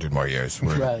 75 to 100 more years.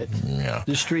 Right. Yeah.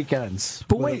 The streak ends.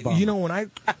 But with wait, a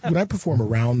bump. when I perform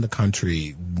around the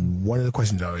country, one of the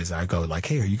questions always I go like,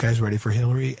 "Hey, are you guys ready for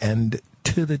Hillary?" And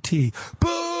to the T,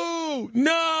 boo!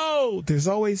 No! There's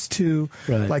always two,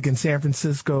 like in San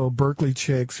Francisco, Berkeley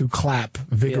chicks who clap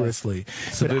vigorously.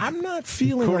 Yeah. So but I'm not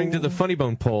feeling. According to the Funny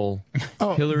Bone poll,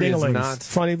 Hillary is not.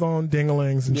 Funny Bone,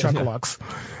 Dingalings, and Chuckalucks.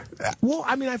 Well,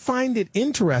 I mean, I find it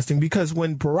interesting because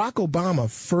when Barack Obama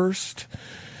first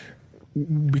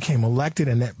became elected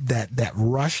and that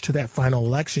rush to that final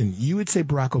election, you would say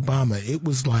Barack Obama, it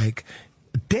was like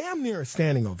damn near a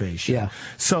standing ovation. Yeah.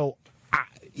 So,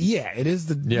 it is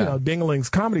the Dingalings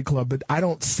Comedy Club, but I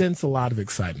don't sense a lot of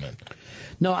excitement.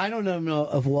 No, I don't know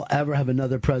if we'll ever have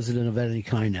another president of any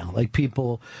kind now. Like,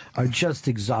 people are just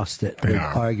exhausted with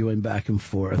arguing back and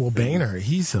forth. Well, Boehner,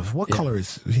 he's what color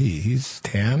is he? He's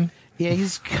tan? Yeah,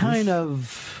 he's kind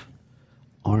of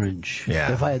orange.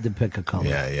 Yeah. If I had to pick a color,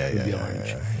 it would be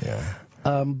orange.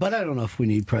 But I don't know if we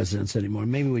need presidents anymore.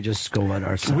 Maybe we just go at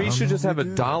ourselves. We should just have a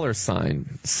dollar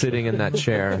sign sitting in that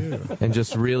chair and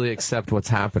just really accept what's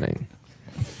happening.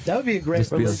 That would be a great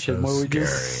religion where we scary.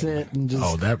 just sit and just...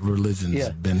 Oh, that religion's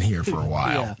been here for a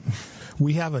while. Yeah.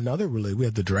 We have another religion. We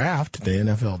have the draft, the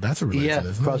NFL. That's a religion,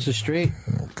 isn't across it? the street.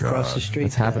 Oh, God. Across the street.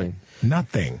 What's happening?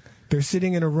 Nothing. They're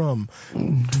sitting in a room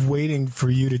waiting for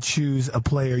you to choose a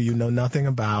player you know nothing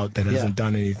about that hasn't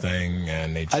done anything,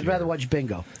 and they cheer. I'd rather watch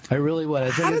bingo. I really would.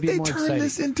 I think How it'd did be they more turn exciting.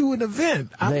 this into an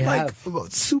event? I'm They like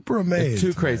super amazed. It's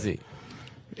too crazy.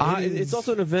 It's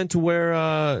also an event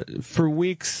where, for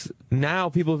weeks now,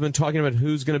 people have been talking about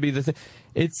who's going to be the thing.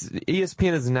 It's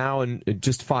ESPN is now in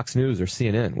just Fox News or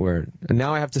CNN, where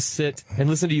now I have to sit and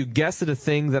listen to you guess at a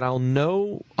thing that I'll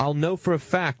know for a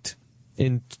fact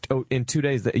in 2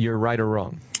 days that you're right or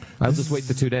wrong. I'll just wait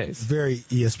the 2 days. Very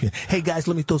ESPN. Hey, guys,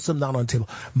 let me throw something down on the table.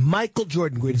 Michael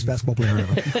Jordan, greatest basketball player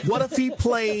ever. What if he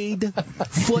played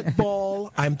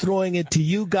football? I'm throwing it to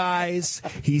you guys.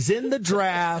 He's in the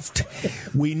draft.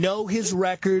 We know his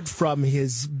record from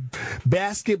his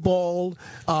basketball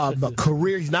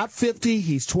career. He's not 50.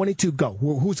 He's 22. Go.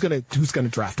 Who's gonna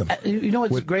draft him? You know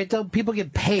what's great, though? People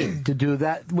get paid to do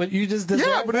that. What you just did.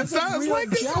 Yeah, but it's not like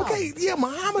this. Okay, yeah,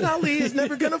 Muhammad Ali is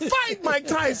never going to fight Mike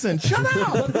Tyson. Shut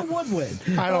up. But who would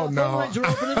win? I don't know. I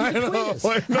know.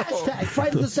 Hashtag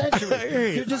fight of the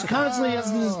century. You're just constantly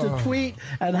asking us to tweet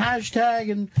and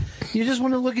hashtag, and you just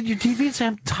want to look at your TV and say,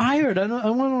 I'm tired. I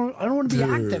don't want to be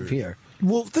active here.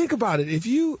 Well, think about it. If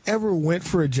you ever went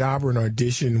for a job or an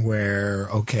audition where,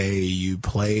 okay, you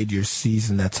played your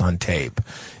season that's on tape,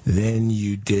 then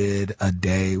you did a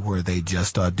day where they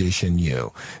just auditioned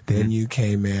you, then you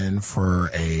came in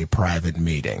for a private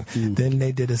meeting, then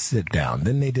they did a sit down,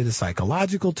 then they did a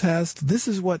psychological test. This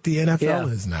is what the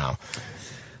NFL is now.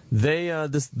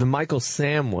 The Michael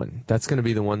Sam one, that's going to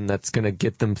be the one that's going to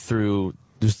get them through.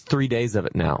 There's 3 days of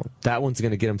it now. That one's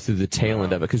going to get them through the tail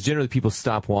end of it, because generally people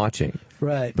stop watching.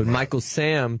 Right. But Michael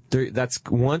Sam, that's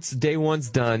once day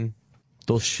one's done,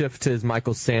 they'll shift to his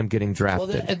Michael Sam getting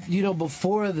drafted. Well,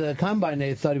 before the combine,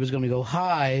 they thought he was going to go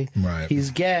high. Right. He's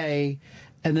gay.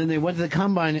 And then they went to the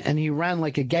combine, and he ran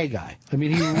like a gay guy. I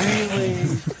mean, he really...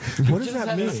 What does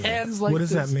that mean? His hands like what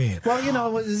does that mean?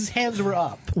 Well, his hands were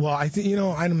up. Well, I think,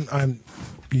 I'm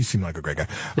you seem like a great guy.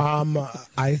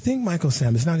 I think Michael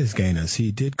Sam, it's not his gayness.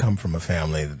 He did come from a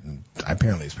family.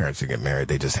 Apparently, his parents didn't get married.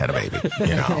 They just had a baby,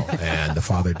 and the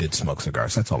father did smoke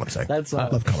cigars. That's all I'm saying. That's I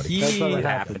love comedy. That's what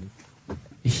happened.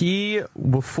 He,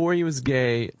 before he was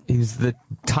gay, he was the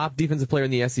top defensive player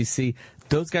in the SEC.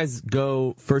 Those guys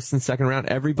go first and second round.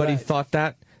 Everybody thought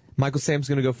that. Michael Sam's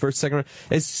going to go first, second round.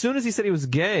 As soon as he said he was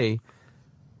gay,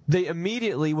 they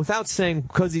immediately, without saying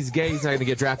because he's gay, he's not going to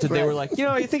get drafted, they were like,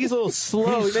 you think he's a little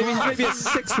slow. Maybe a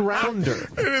sixth rounder.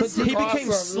 But he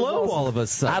became slow all of a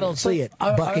sudden. I don't see it,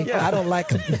 Bucky. I don't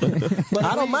like him.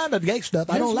 I don't mind the gay stuff.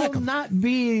 I don't like him. This will not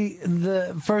be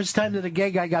the first time that a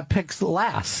gay guy got picked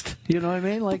last. You know what I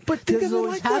mean? But think of it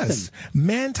like this.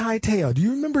 Manti Te'o, do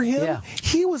you remember him? Yeah.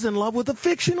 He was in love with a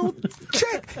fictional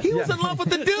chick. He was in love with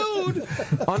the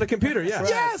dude. On the computer, yeah.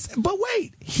 Yes, but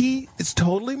wait. He is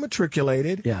totally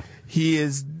matriculated. Yeah. He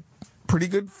is pretty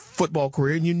good football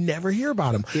career, and you never hear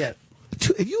about him. Yeah.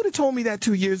 If you would have told me that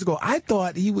 2 years ago, I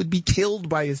thought he would be killed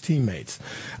by his teammates.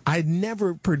 I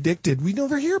never predicted. We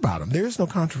never hear about him. There is no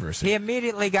controversy. He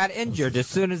immediately got injured as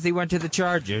soon as he went to the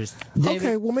Chargers. David,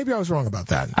 okay, well, maybe I was wrong about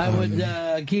that. I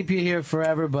would keep you here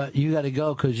forever, but you got to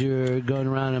go because you're going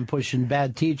around and pushing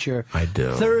Bad Teacher. I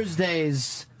do.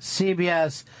 Thursdays,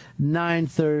 CBS,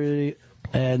 9:30.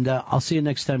 And I'll see you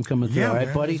next time coming through, all right,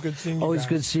 man, buddy? Always good seeing you Always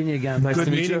good seeing you again. Nice Good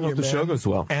to meet you. meeting Hope the show man. goes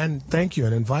well. And thank you,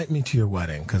 and invite me to your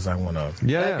wedding, because I want to...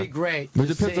 Yeah, That'd be great. It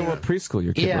depends on what preschool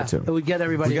your kid went to. We get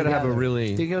everybody We got to have a together.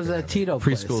 really He goes to that Tito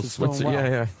preschool. place. It's going What's it?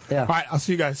 well. Yeah. All right, I'll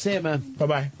see you guys. See you, man.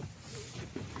 Bye-bye.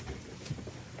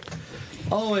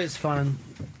 Always fun.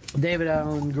 David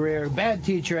Allen Greer. Bad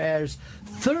Teacher airs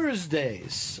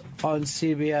Thursdays on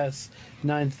CBS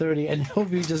 9:30, and he'll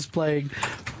be just playing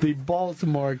the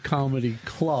Baltimore Comedy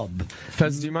Club.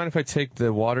 Fez, do you mind if I take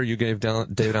the water you gave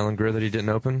David Allen Greer that he didn't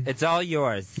open? It's all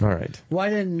yours. All right. Why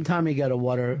didn't Tommy get a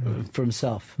water for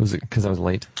himself? Was it because I was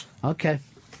late? Okay.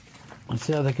 Let's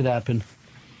see how that could happen.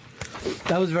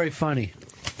 That was very funny.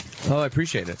 Oh, I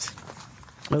appreciate it.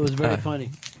 It was very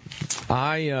funny.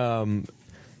 I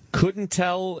couldn't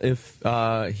tell if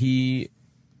he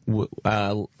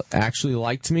actually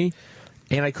liked me,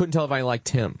 and I couldn't tell if I liked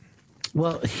him.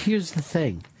 Well, here's the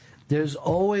thing. There's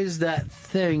always that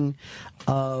thing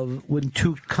of when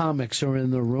two comics are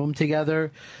in the room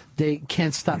together, they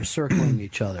can't stop circling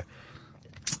each other.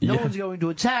 No one's going to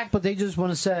attack, but they just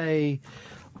want to say,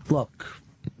 look,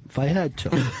 if I had to,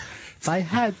 I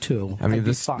mean, I'd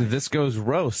be fine. this goes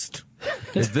roast.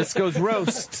 If this goes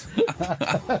roast,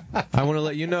 I want to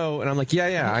let you know. And I'm like,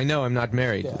 yeah, I know I'm not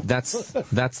married. Yeah.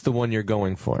 That's the one you're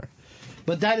going for.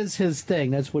 But that is his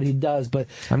thing. That's what he does. But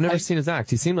I've never seen his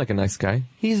act. He seemed like a nice guy.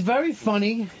 He's very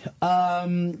funny.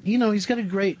 He's got a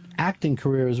great acting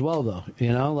career as well, though.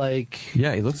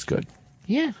 Yeah, he looks good.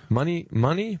 Yeah.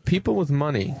 Money, people with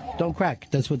money. Don't crack.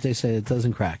 That's what they say. It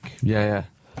doesn't crack. Yeah.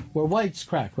 Where whites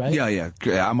crack, right? Yeah.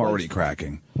 I'm already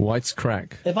cracking. Whites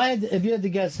crack. If you had to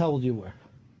guess how old you were.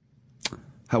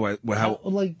 How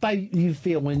you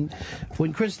feel when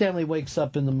Chris Stanley wakes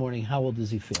up in the morning? How old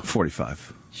does he feel?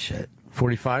 45. Shit.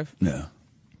 45? No.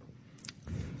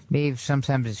 Maybe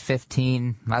sometimes it's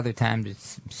 15. Other times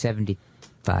it's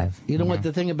 75. You know what?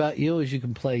 The thing about you is you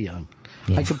can play young.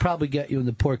 Yeah. I could probably get you in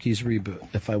the Porky's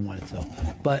reboot if I wanted to.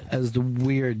 But as the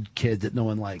weird kid that no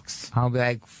one likes. I'll be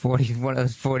like one of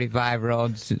those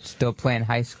 45-year-olds still playing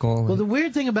high school. Well, the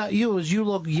weird thing about you is you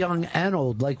look young and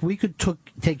old. Like, we could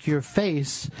take your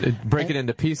face. Break it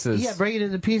into pieces. Yeah, break it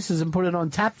into pieces and put it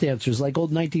on tap dancers, like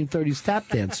old 1930s tap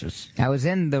dancers. I was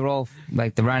in the role,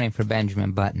 like the running for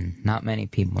Benjamin Button. Not many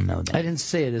people know that. I didn't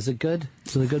see it. Is it good?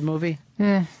 Is it a good movie?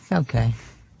 It's okay.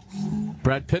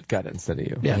 Brad Pitt got it instead of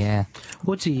you. Yeah.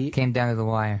 What's he? Came down to the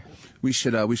wire. We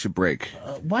should break.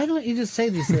 Why don't you just say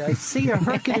these things? I see you're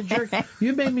herking and jerk.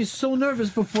 You made me so nervous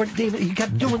before, David. You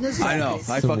kept doing this. I know.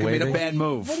 I fucking made a bad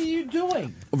move. What are you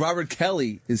doing? Robert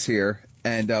Kelly is here,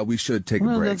 and we should take a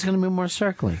break. That's going to be more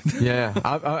circling. Yeah.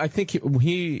 I think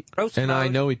he and I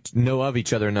know of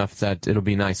each other enough that it'll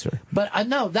be nicer. But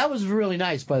no, that was really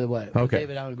nice, by the way. Okay.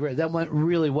 David, I would agree. That went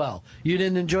really well. You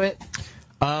didn't enjoy it?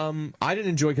 I didn't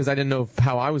enjoy it because I didn't know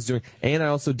how I was doing, and I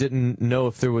also didn't know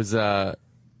if there was a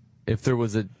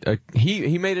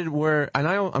he made it where, and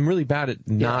I'm really bad at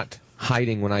not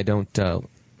hiding when I don't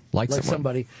like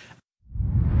somebody.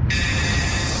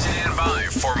 Stand by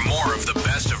for more of the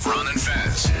best of Ron and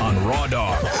Fez on Raw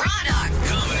Dog. Raw Dog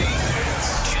Comedy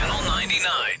Hits, Channel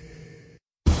 99.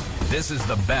 This is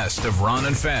the best of Ron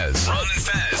and Fez. Ron and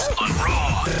Fez on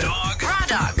Raw Dog. Raw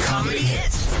Dog Comedy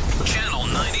Hits, Channel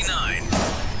 99.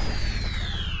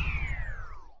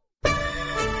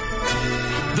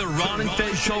 The Ron and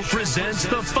Fez Show presents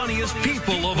the funniest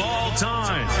people of all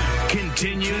time.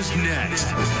 Continues next.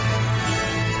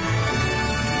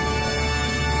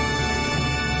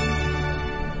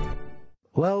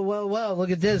 Well,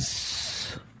 look at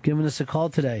this. Giving us a call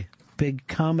today. Big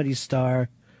comedy star,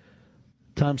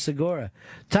 Tom Segura.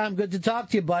 Tom, good to talk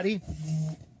to you, buddy.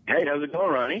 Hey, how's it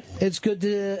going, Ronnie? It's good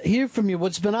to hear from you.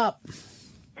 What's been up?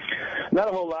 Not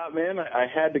a whole lot, man. I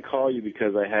had to call you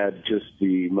because I had just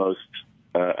the most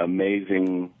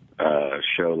amazing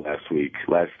show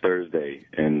last Thursday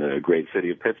in the great city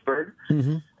of Pittsburgh.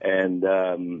 Mm-hmm.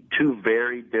 And two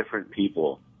very different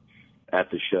people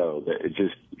at the show. That it's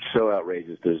just so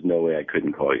outrageous, there's no way I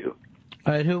couldn't call you.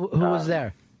 All right, who was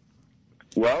there?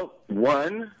 Well,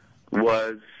 one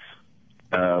was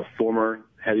former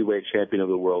heavyweight champion of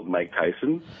the world, Mike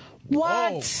Tyson.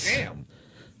 What? Oh, damn.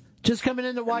 Just coming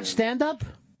in to watch stand-up?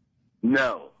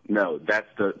 No, that's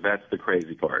the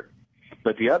crazy part.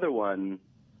 But the other one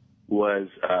was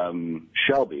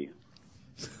Shelby.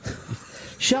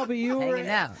 Shelby, you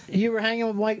were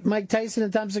hanging with Mike Tyson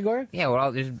and Tom Segura?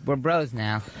 Yeah, we're bros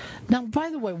now. Now,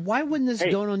 by the way, why wouldn't this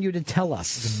dawn on you to tell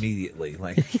us Immediately,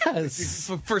 like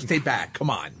yes, first day back. Come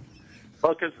on.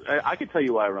 Well, because I could tell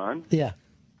you why, Ron. Yeah.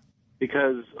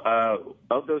 Because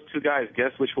of those two guys,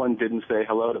 guess which one didn't say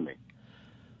hello to me?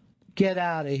 Get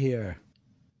out of here.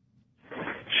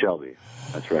 Shelby.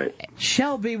 That's right.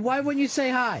 Shelby, why wouldn't you say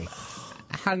hi?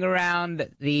 Hung around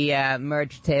the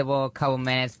merch table a couple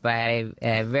minutes, but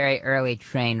a very early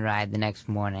train ride the next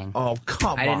morning. Oh,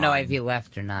 come on. I didn't know if he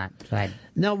left or not. So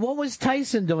Now, what was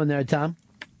Tyson doing there, Tom?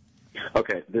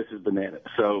 Okay, this is bananas.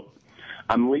 So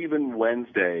I'm leaving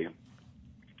Wednesday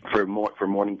for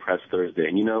morning press Thursday,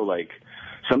 and like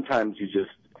sometimes you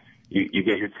just you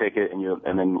get your ticket,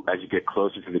 and then as you get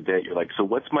closer to the date, you're like, so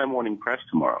what's my morning press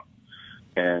tomorrow?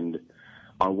 And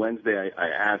on Wednesday, I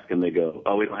ask, and they go,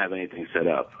 oh, we don't have anything set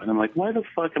up. And I'm like, why the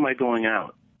fuck am I going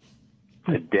out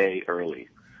a day early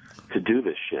to do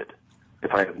this shit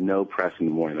if I have no press in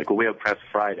the morning? Like, well, we have press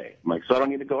Friday. I'm like, so I don't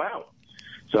need to go out.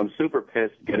 So I'm super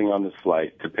pissed getting on this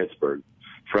flight to Pittsburgh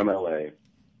from L.A.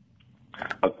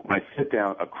 I sit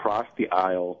down across the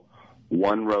aisle,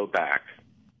 one row back,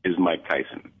 is Mike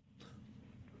Tyson.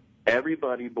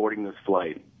 Everybody boarding this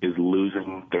flight is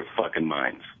losing their fucking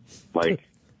minds.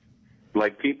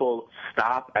 Like people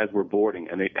stop as we're boarding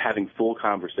and they're having full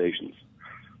conversations.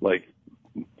 Like,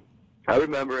 I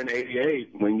remember in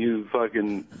 '88 when you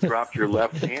fucking dropped your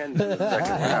left hand in the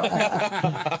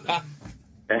second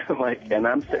round. And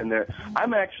I'm sitting there.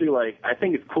 I'm actually like, I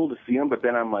think it's cool to see them, but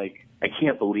then I'm like, I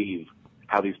can't believe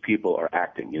how these people are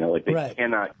acting. They right.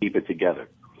 cannot keep it together.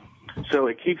 So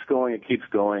it keeps going.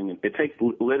 It takes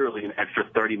literally an extra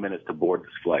 30 minutes to board this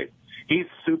flight. He's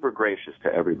super gracious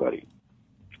to everybody.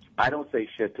 I don't say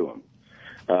shit to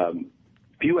him.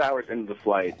 Few hours into the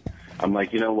flight, I'm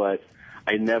like, you know what?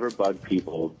 I never bug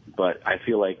people, but I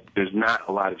feel like there's not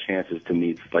a lot of chances to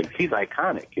meet. Like, he's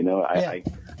iconic, you know? I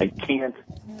can't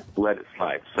let it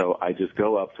slide. So I just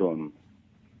go up to him.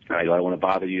 I don't want to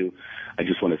bother you. I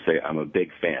just want to say I'm a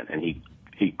big fan. And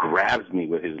he grabs me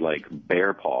with his, like,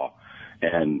 bear paw.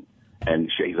 And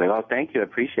he's like, oh, thank you. I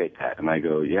appreciate that. And I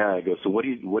go, yeah. I go, so what are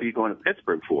you going to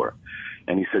Pittsburgh for?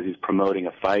 And he says he's promoting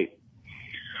a fight.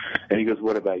 And he goes,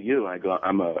 what about you? I go,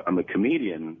 I'm a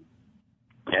comedian,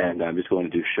 and I'm just going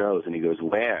to do shows. And he goes,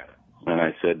 where? And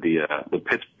I said, the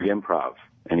Pittsburgh Improv.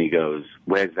 And he goes,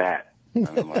 where's that? And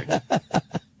I'm like,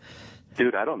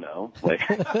 dude, I don't know. Like,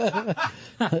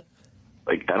 I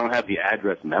don't have the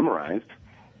address memorized.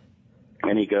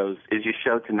 And he goes, is your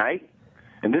show tonight?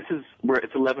 And this is where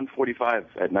it's 11:45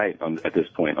 at night at this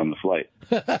point on the flight.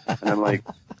 And I'm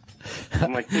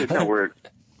like, dude, no,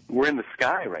 we're in the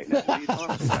sky right now. What are you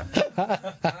talking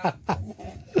about?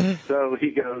 So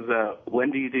he goes, when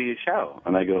do you do your show?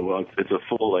 And I go, well, it's a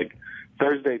full, like,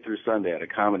 Thursday through Sunday at a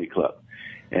comedy club.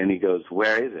 And he goes,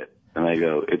 where is it? And I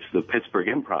go, it's the Pittsburgh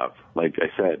Improv, like I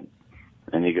said.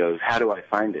 And he goes, how do I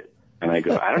find it? And I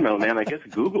go, I don't know, man. I guess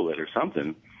Google it or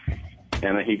something.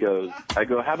 And he goes, I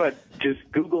go, how about just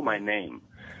Google my name?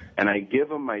 And I give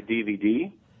him my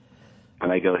DVD,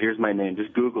 and I go, here's my name.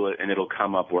 Just Google it, and it'll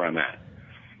come up where I'm at.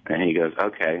 And he goes,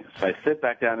 okay. So I sit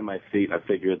back down in my seat. I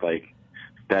figured, like,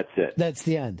 that's it. That's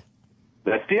the end.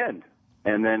 That's the end.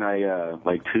 And then I,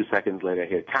 like, 2 seconds later, I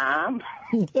hear, Tom?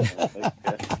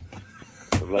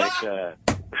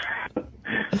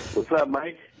 What's up,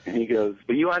 Mike? And he goes,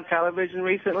 were you on television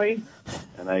recently?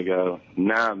 And I go,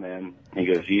 nah, man. He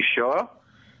goes, you sure?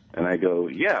 And I go,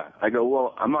 yeah. I go,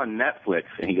 well, I'm on Netflix.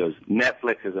 And he goes,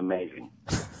 Netflix is amazing.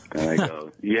 And I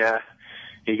go, yeah.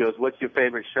 He goes, what's your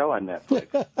favorite show on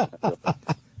Netflix?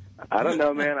 I don't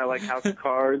know, man. I like House of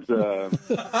Cards. I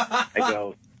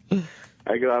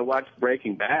watched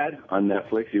Breaking Bad on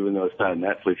Netflix, even though it's not a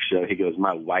Netflix show. He goes,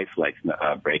 my wife likes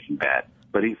Breaking Bad.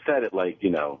 But he said it like, you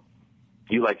know,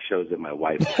 you like shows that my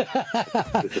wife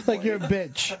likes. Like you're a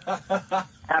bitch.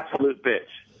 Absolute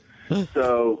bitch.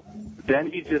 So then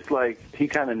he just, like, he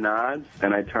kind of nods,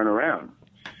 and I turn around.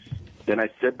 Then I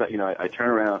sit back, you know, I turn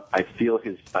around, I feel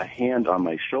a hand on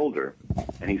my shoulder,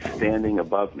 and he's standing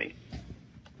above me.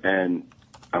 And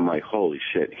I'm like, holy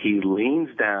shit. He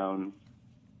leans down,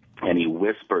 and he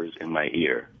whispers in my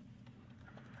ear,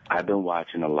 I've been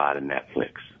watching a lot of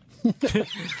Netflix.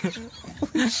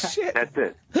 Shit. That's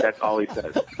it. That's all he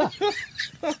says.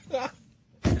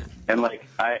 And, like,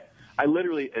 I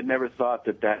literally had never thought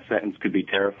that sentence could be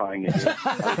terrifying. I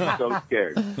was so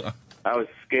scared. I was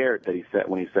scared that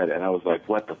when he said it, and I was like,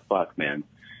 what the fuck, man?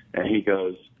 And he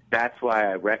goes, that's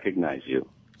why I recognize you.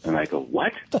 And I go,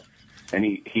 what? And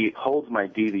he holds my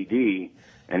DVD,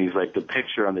 and he's like, the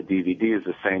picture on the DVD is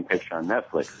the same picture on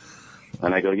Netflix.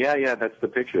 And I go, yeah, that's the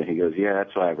picture. And he goes, yeah,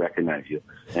 that's why I recognize you.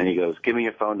 And he goes, give me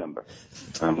your phone number.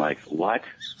 And I'm like, what?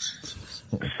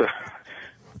 So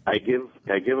I give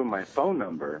him my phone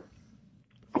number.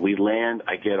 We land,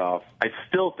 I get off. I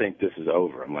still think this is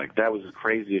over. I'm like, that was a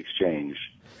crazy exchange.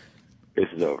 This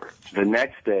is over. The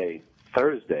next day,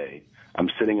 Thursday, I'm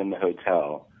sitting in the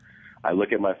hotel. I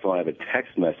look at my phone. I have a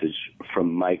text message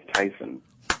from Mike Tyson.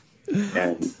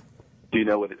 And do you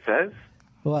know what it says?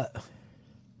 What?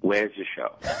 Where's your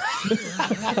show?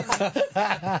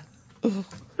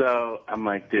 So I'm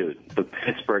like, dude, the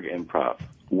Pittsburgh Improv.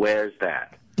 Where's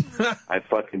that? I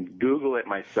fucking Google it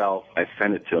myself. I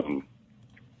send it to him.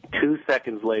 2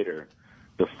 seconds later,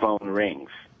 the phone rings.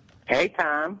 Hey,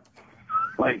 Tom.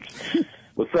 Like,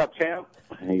 what's up, champ?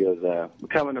 And he goes, we're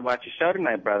coming to watch your show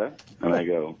tonight, brother. And I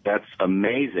go, that's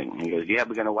amazing. And he goes, yeah,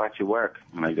 we're going to watch your work.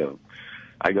 And I go,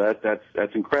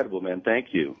 that's incredible, man.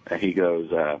 Thank you. And he goes,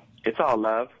 it's all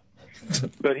love.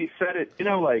 But he said it, you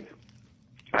know, like,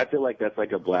 I feel like that's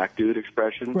like a black dude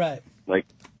expression. Right. Like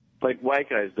white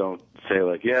guys don't say,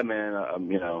 like, yeah, man,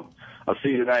 you know, I'll see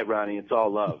you tonight, Ronnie. It's all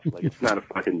love. Like, it's not a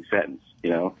fucking sentence, you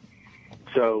know?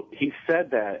 So he said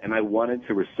that, and I wanted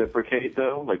to reciprocate,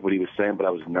 though, like what he was saying, but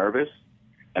I was nervous.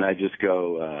 And I just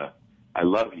go, I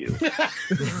love you.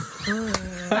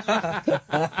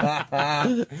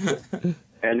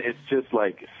 And it's just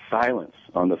like silence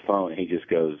on the phone. He just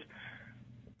goes,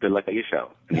 good luck at your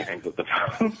show. And he hangs up the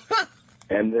phone.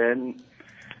 And then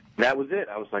that was it.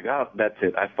 I was like, oh, that's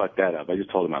it. I fucked that up. I just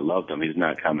told him I loved him. He's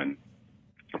not coming.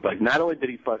 But not only did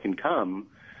he fucking come,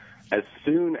 as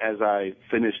soon as I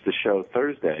finished the show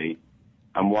Thursday,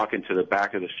 I'm walking to the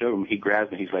back of the showroom. He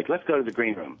grabs me. He's like, let's go to the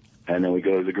green room. And then we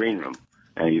go to the green room.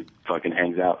 And he fucking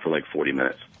hangs out for like 40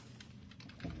 minutes.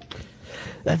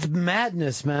 That's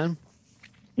madness, man.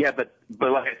 Yeah, but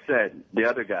like I said, the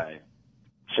other guy,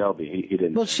 Shelby, he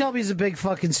didn't. Well, Shelby's a big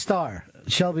fucking star.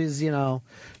 Shelby's, got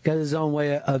his own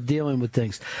way of dealing with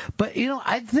things. But,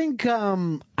 I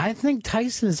think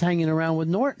Tyson is hanging around with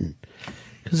Norton.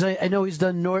 Because I know he's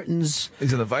done Norton's...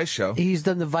 He's on the Vice show. He's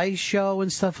done the Vice show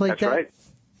and stuff like that. That's right.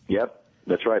 Yep,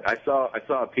 that's right. I saw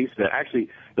a piece of that. Actually,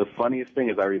 the funniest thing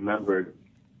is I remembered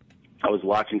I was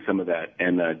watching some of that,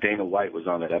 and Dana White was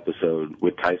on that episode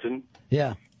with Tyson.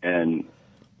 Yeah. And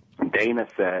Dana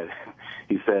said,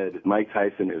 Mike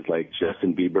Tyson is like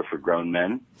Justin Bieber for grown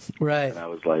men. Right. And I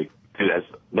was like, dude,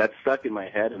 that stuck in my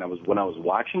head, and when I was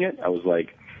watching it, I was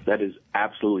like, that is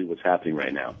absolutely what's happening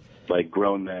right now. Like,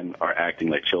 grown men are acting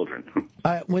like children.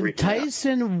 When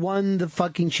Tyson won the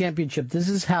fucking championship, this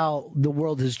is how the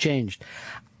world has changed.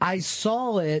 I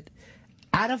saw it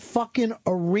at a fucking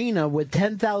arena with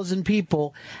 10,000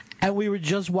 people, and we were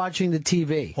just watching the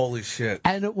TV. Holy shit.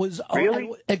 And it was...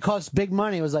 Really? It cost big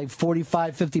money. It was like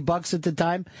 $45-50 at the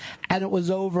time, and it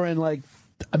was over in like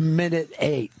a minute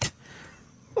 8.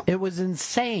 It was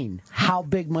insane how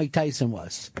big Mike Tyson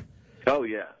was. Oh,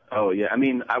 yeah. I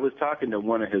mean, I was talking to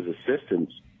one of his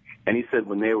assistants, and he said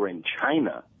when they were in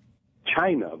China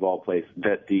of all places,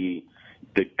 that the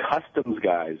customs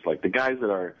guys, like the guys that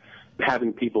are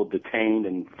having people detained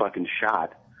and fucking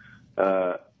shot,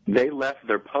 they left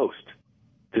their post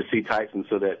to see Tyson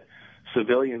so that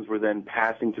civilians were then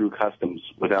passing through customs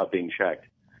without being checked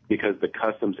because the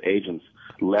customs agents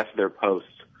left their posts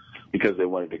because they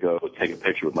wanted to go take a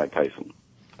picture with Mike Tyson.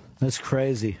 That's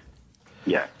crazy.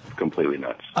 Yeah, completely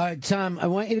nuts. All right, Tom, I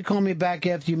want you to call me back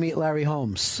after you meet Larry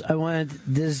Holmes. I want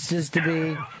this just to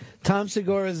be Tom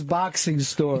Segura's boxing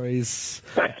stories.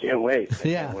 I can't wait. I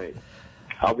Yeah. can't wait.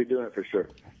 I'll be doing it for sure.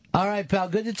 All right, pal.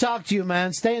 Good to talk to you,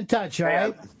 man. Stay in touch, all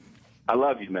right? I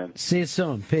love you, man. See you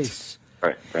soon. Peace. All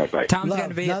right, bye. Tom's Love, going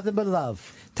to be nothing but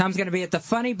love. Tom's going to be at the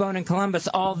Funny Bone in Columbus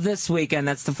all this weekend.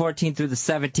 That's the 14th through the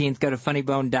 17th. Go to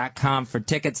funnybone.com for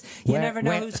tickets. You never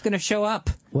know who's going to show up.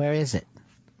 Where is it?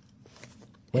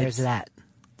 Where's it at?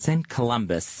 It's in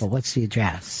Columbus. Well, what's the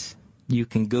address? You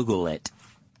can Google it.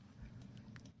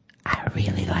 I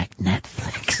really like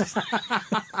Netflix.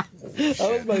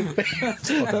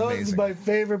 That was my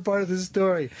favorite part of the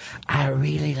story. I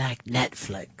really like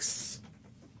Netflix.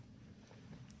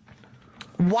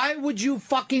 Why would you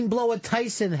fucking blow a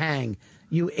Tyson hang,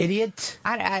 you idiot?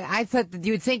 I thought that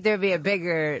you would think there'd be a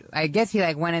bigger... I guess he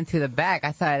went in through the back.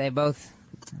 I thought they both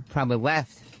probably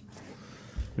left.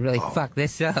 Really fuck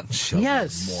this up.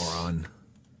 Yes. Moron.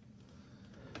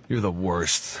 You're the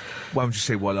worst. Why don't you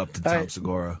say what up to Tom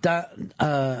Segura?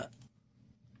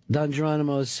 Don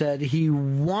Geronimo said he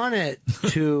wanted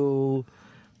to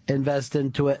invest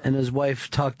into it, and his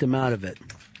wife talked him out of it.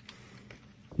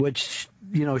 Which,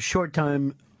 short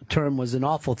term was an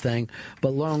awful thing, but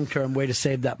long term, way to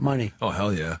save that money. Oh,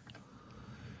 hell yeah.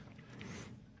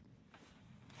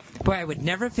 Boy, I would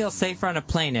never feel safer on a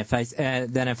plane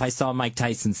than if I saw Mike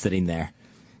Tyson sitting there.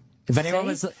 If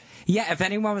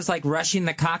anyone was like rushing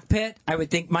the cockpit, I would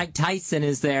think Mike Tyson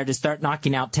is there to start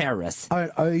knocking out terrorists. All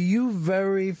right, are you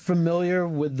very familiar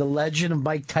with the legend of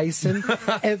Mike Tyson?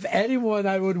 If anyone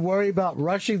I would worry about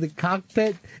rushing the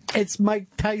cockpit, it's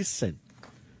Mike Tyson.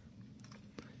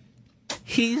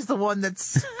 He's the one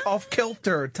that's off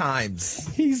kilter at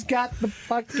times. He's got the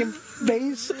fucking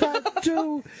face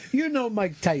tattoo. You know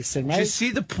Mike Tyson, right? Did you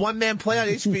see the one-man play on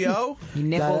HBO?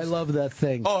 God, I love that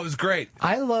thing. Oh, it was great.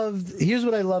 Here's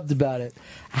what I loved about it.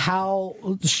 How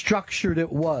structured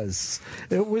it was.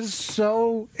 It was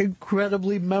so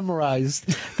incredibly memorized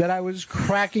that I was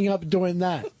cracking up doing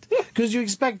that. Because you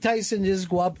expect Tyson to just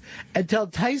go up and tell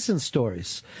Tyson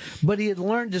stories. But he had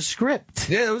learned a script.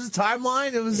 Yeah, it was a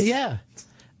timeline. It was... Yeah.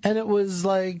 And it was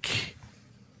like...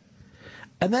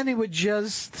 And then he would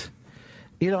just...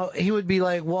 he would be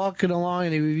like walking along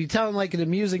and he would be telling like an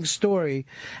amusing story.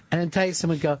 And then Tyson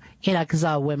would go, because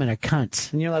all women are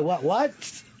cunts. And you're like,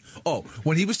 what? Oh,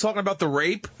 when he was talking about the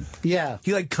rape, yeah,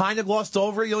 he kind of glossed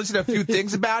over it. You only said a few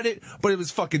things about it, but it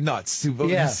was fucking nuts.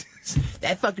 Yeah,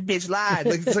 that fucking bitch lied.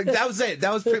 That was it.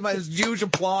 That was pretty much huge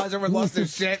applause. Everyone lost their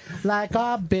shit. Like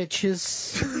our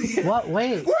bitches. What?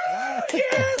 Wait.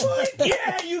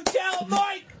 Yeah, you tell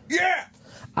Mike. Yeah.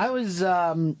 I was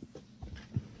in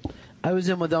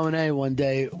with O&A one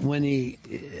day when he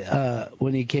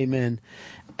came in,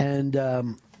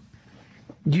 and.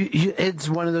 It's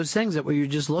one of those things where you're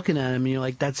just looking at him and you're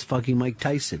like, that's fucking Mike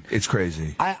Tyson. It's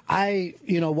crazy. I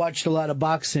watched a lot of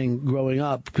boxing growing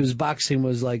up because boxing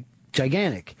was like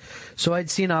gigantic. So I'd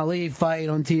seen Ali fight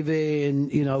on TV,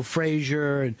 and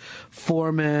Frazier and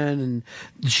Foreman and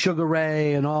Sugar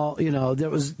Ray and all. There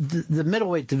was the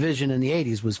middleweight division in the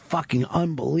 80s was fucking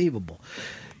unbelievable.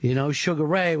 Sugar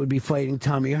Ray would be fighting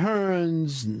Tommy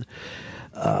Hearns, and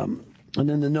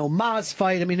then the No Mas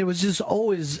fight. I mean, it was just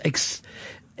always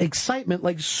excitement,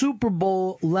 like Super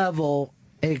Bowl level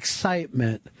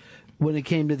excitement when it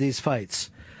came to these fights.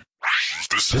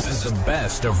 This is the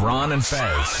best of Ron and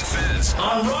Fez.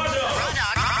 On Raw Dog.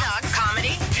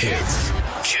 Comedy Hits.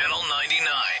 Channel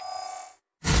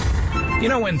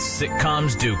 99. When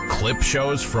sitcoms do clip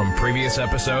shows from previous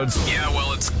episodes? Yeah,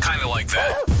 well, it's kind of like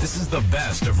that. This is the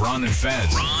best of Ron and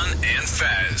Fez. Ron and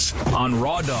Fez. On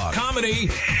Raw Dog. Comedy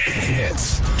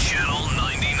Hits. Channel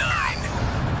 99.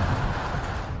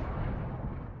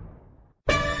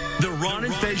 The Ron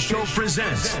and Fez Show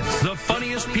presents the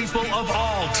funniest people of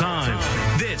all time.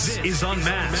 This is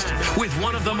Unmasked with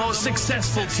one of the most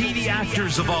successful TV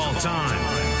actors of all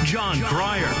time, Jon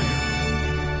Cryer.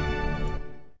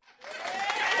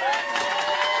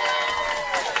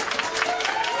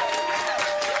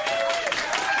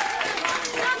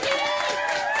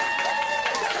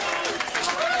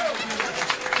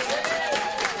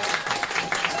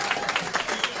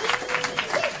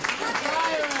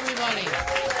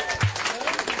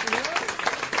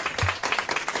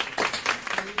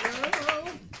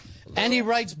 And he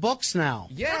writes books now.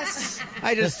 Yes.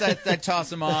 I toss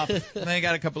them off. They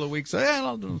got a couple of weeks. So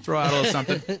I'll throw out a little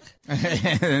something.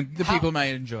 The people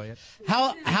might enjoy it.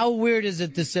 How weird is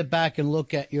it to sit back and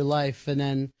look at your life and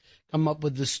then come up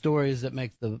with the stories that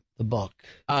make the book?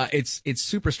 It's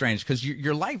super strange because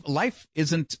your life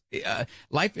isn't a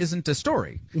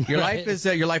story. Your life is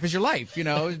your life.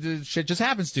 Shit just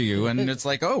happens to you, and it's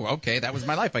like, oh, okay, that was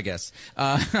my life, I guess.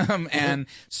 And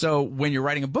so when you're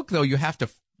writing a book, though, you have to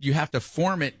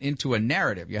form it into a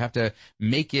narrative. You have to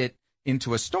make it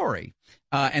into a story.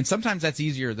 And sometimes that's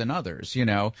easier than others,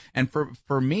 And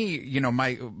for me,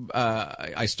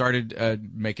 I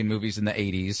started making movies in the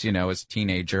 80s, as a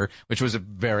teenager, which was a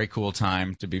very cool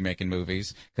time to be making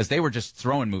movies because they were just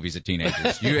throwing movies at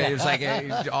teenagers. It was like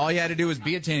all you had to do was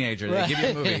be a teenager. They give you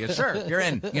a movie. Sure, you're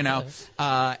in,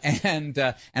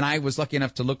 And I was lucky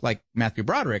enough to look like Matthew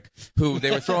Broderick, who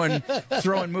they were throwing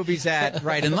movies at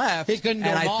right and left. He couldn't go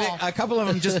and I think a couple of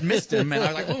them just missed him, and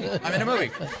I was like, ooh, I'm in a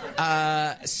movie.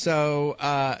 So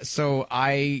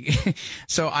I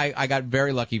got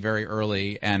very lucky very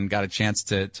early and got a chance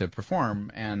to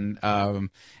perform,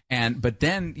 but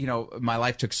then my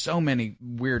life took so many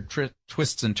weird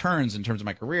twists and turns in terms of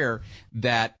my career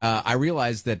that I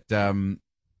realized that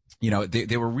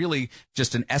they were really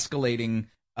just an escalating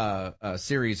a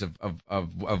series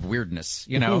of weirdness,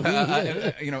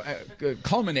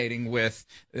 culminating with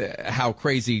how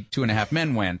crazy 2.5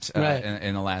 Men went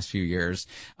in the last few years,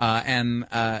 and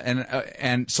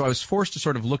so I was forced to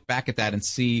sort of look back at that and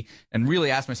see and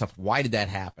really ask myself, why did that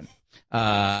happen?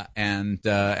 And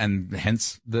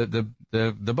hence the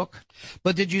book.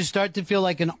 But did you start to feel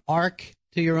like an arc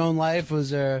to your own life? Was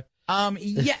there?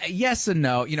 Yes and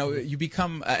no. You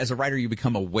become as a writer, you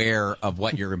become aware of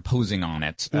what you're imposing on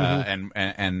it,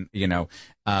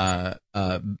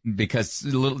 because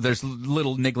there's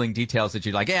little niggling details that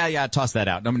you're like, yeah, toss that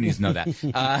out. Nobody needs to know that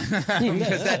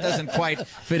because that doesn't quite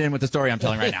fit in with the story I'm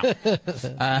telling right now.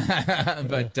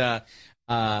 But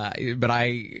I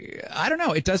don't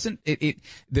know. It doesn't.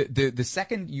 The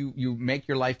second you make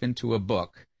your life into a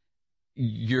book,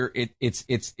 it's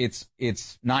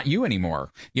not you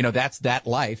anymore. That's that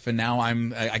life, and now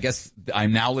I guess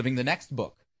I'm now living the next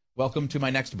book. Welcome to my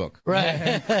next book.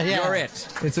 Right. Yeah. You're it.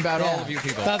 It's about all of you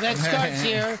people. So that starts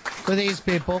here for these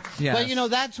people. Yes. But,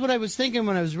 that's what I was thinking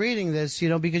when I was reading this,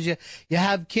 because you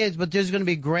have kids, but there's going to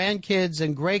be grandkids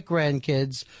and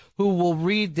great-grandkids who will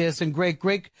read this and great,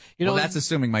 Well, that's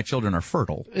assuming my children are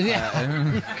fertile.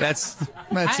 Yeah. That's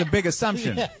a big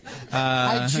assumption. Yeah.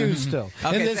 I choose to.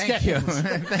 Okay, thank you.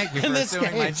 Thank you for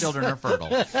assuming my children are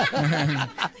fertile. I've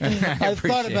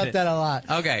thought about that a lot.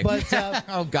 Okay. But,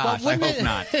 oh, gosh, I hope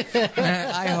not.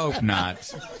 I hope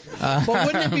not. But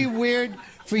wouldn't it be weird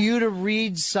for you to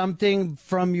read something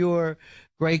from your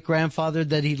great-grandfather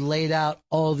that he laid out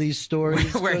all these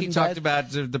stories? Where he talked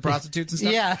about the prostitutes and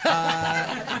stuff? Yeah.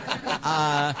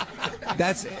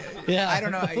 I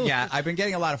don't know. Yeah, I've been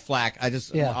getting a lot of flack.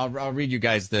 I'll read you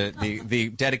guys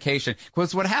the dedication.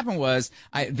 Because what happened was,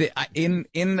 in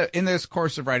this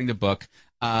course of writing the book,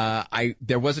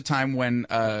 there was a time when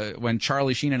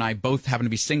Charlie Sheen and I both happened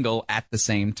to be single at the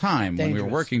same time when we were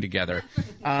working together,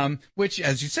 which,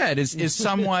 as you said, is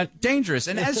somewhat dangerous.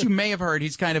 And as you may have heard,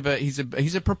 he's kind of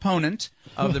he's a proponent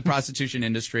of the prostitution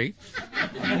industry,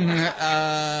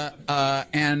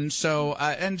 and so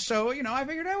I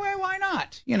figured, why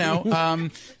not?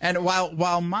 And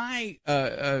while my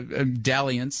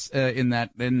dalliance in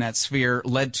that sphere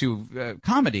led to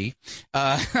comedy,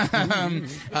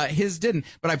 his didn't.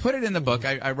 But I put it in the book.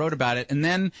 I wrote about it, and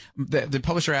then the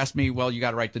publisher asked me, "Well, you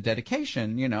got to write the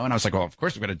dedication, And I was like, "Well, of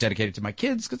course I'm going to dedicate it to my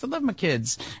kids because I love my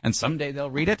kids, and someday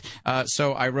they'll read it."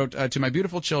 So I wrote to my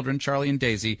beautiful children, Charlie and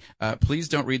Daisy. Please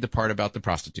don't read the part about the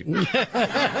prostitute.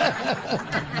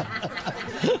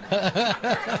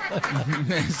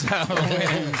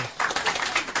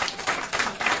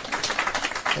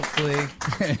 Hopefully,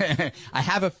 I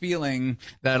have a feeling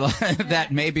that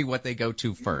may be what they go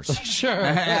to first. Sure.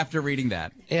 After reading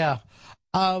that. Yeah.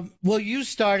 Well, you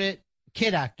started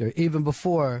kid actor even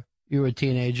before you were a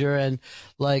teenager, and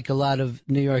like a lot of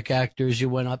New York actors, you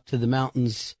went up to the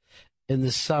mountains in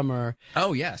the summer.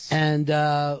 Oh, yes. And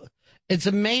it's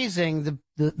amazing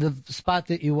the spot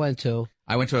that you went to.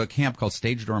 I went to a camp called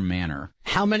Stage Door Manor.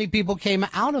 How many people came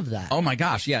out of that? Oh my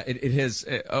gosh, yeah, it is.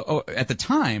 At the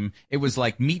time, it was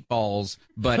like Meatballs,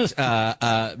 but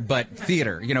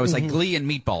theater. It was like Glee and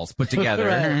Meatballs put together,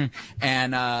 right.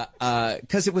 And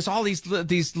because it was all these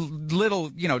little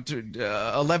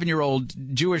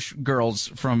 11-year-old Jewish girls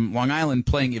from Long Island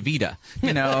playing Evita,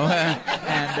 and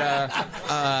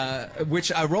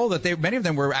which a role that many of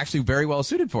them were actually very well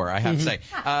suited for, I have to say.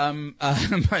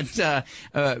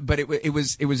 But it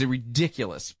was a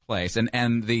ridiculous place, and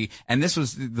this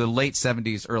was the late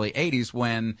 70s, early 80s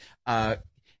when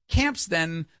camps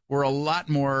then were a lot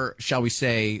more, shall we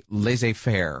say,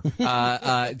 laissez-faire.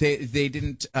 They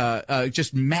didn't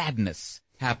just madness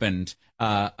happened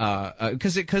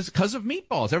because of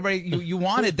Meatballs. Everybody, you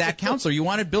wanted that counselor. You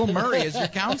wanted Bill Murray as your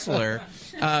counselor,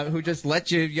 who just let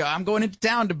you. I'm going into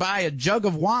town to buy a jug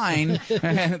of wine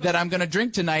that I'm going to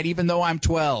drink tonight, even though I'm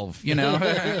 12.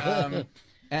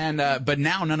 But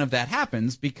now none of that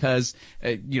happens because,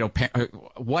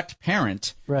 what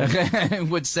parent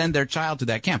would send their child to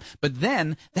that camp? But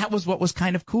then that was what was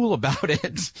kind of cool about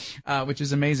it, which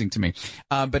is amazing to me.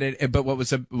 But what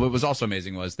was also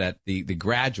amazing was that the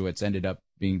graduates ended up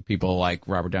being people like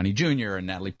Robert Downey Jr. and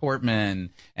Natalie Portman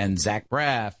and Zach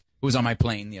Braff, who was on my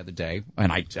plane the other day,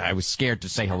 and I was scared to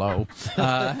say hello.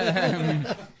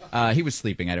 He was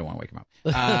sleeping. I didn't want to wake him up.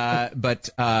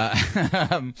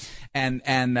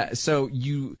 So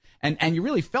you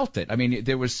really felt it. I mean,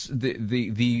 there was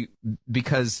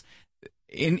because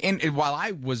while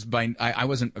I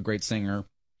wasn't a great singer,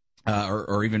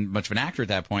 or even much of an actor at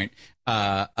that point,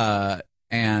 but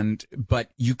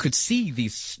you could see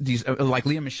these like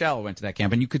Leah Michele went to that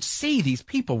camp, and you could see these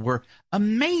people were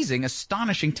amazing,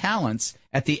 astonishing talents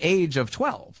at the age of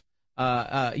 12.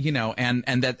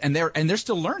 And they're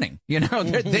still learning, they're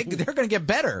going to get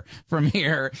better from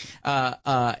here.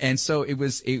 And so it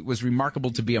was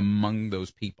remarkable to be among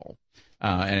those people.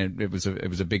 And it was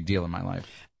a big deal in my life.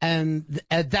 And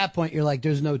at that point, you're like,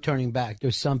 there's no turning back.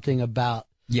 There's something about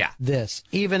this.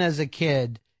 Even as a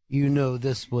kid,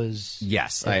 this was.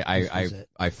 Yes.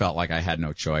 I felt like I had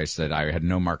no choice, that I had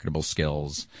no marketable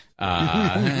skills.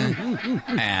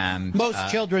 And most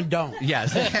children don't.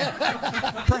 Yes,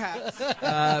 perhaps.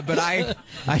 But I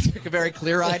took a very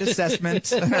clear-eyed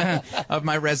assessment of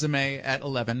my resume at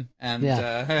 11, and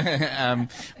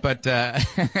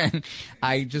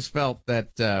I just felt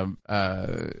that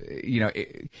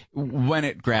when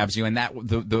it grabs you, and that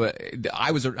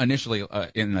I was initially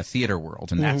in the theater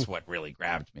world, and that's what really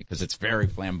grabbed me, because it's very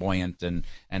flamboyant and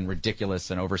ridiculous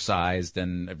and oversized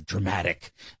and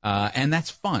dramatic, and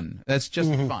that's fun. That's just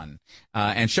fun.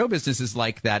 And show business is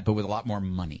like that, but with a lot more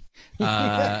money. So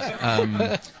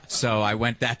I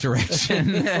went that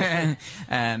direction,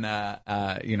 and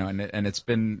it's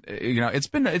been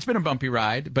a bumpy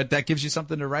ride, but that gives you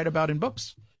something to write about in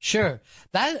books. Sure.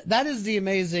 That is the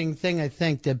amazing thing, I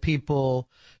think, that people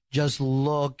just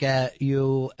look at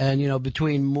you and,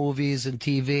 between movies and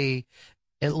TV,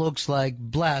 it looks like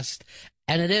blessed,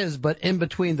 and it is, but in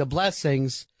between the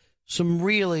blessings, some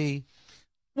really...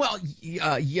 Well,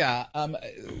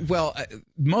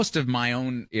 most of my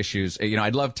own issues,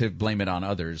 I'd love to blame it on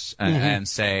others and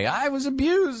say I was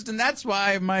abused and that's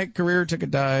why my career took a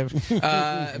dive.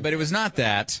 But it was not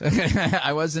that.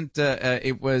 I wasn't,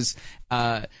 it was,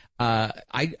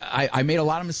 I made a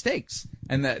lot of mistakes.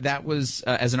 And that was,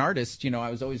 as an artist, I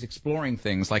was always exploring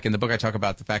things. Like in the book, I talk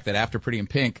about the fact that after Pretty in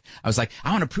Pink, I was like,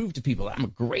 I want to prove to people that I'm a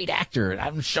great actor.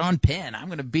 I'm Sean Penn. I'm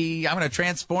going to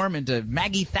transform into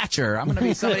Maggie Thatcher. I'm going to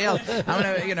be somebody else. I'm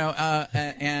going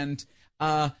to,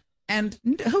 and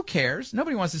who cares?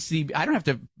 Nobody wants to see. I don't have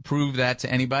to prove that to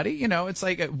anybody. It's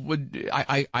like, but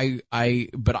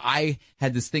I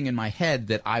had this thing in my head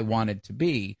that I wanted to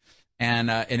be. And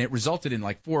it resulted in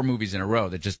like 4 movies in a row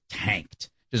that just tanked.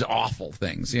 Just awful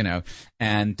things, and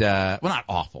well, not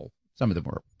awful. Some of them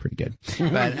were pretty good,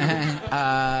 but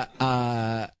I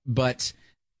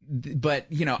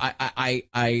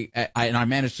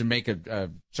managed to make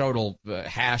a total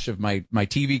hash of my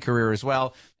TV career as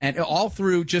well, and all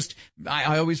through just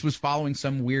I always was following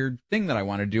some weird thing that I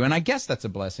wanted to do, and I guess that's a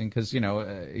blessing because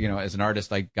as an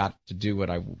artist I got to do what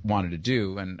I wanted to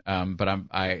do, and but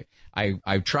I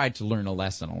tried to learn a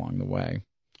lesson along the way.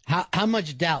 How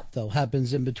much doubt though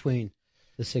happens in between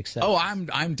the success? Oh,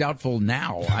 I'm doubtful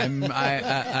now.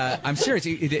 I'm serious.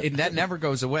 That never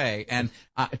goes away. And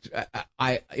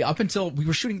I up until we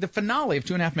were shooting the finale of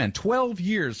 2.5 Men, 12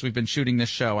 years we've been shooting this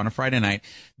show on a Friday night.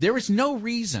 There is no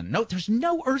reason, there's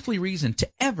no earthly reason to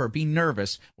ever be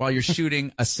nervous while you're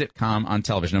shooting a sitcom on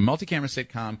television. A multi-camera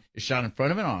sitcom is shot in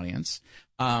front of an audience.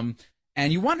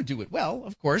 And you want to do it well,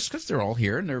 of course, because they're all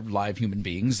here and they're live human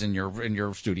beings in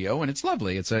your studio, and it's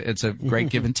lovely. It's a great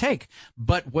give and take.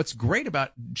 But what's great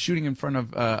about shooting in front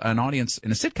of an audience in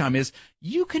a sitcom is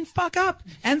you can fuck up,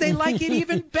 and they like it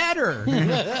even better.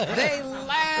 They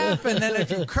laugh, and then if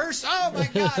you curse, oh my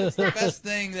God, it's the best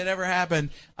thing that ever happened.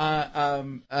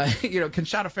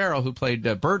 Conchata Ferrell, who played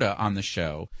Berta on the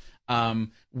show,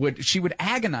 would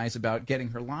agonize about getting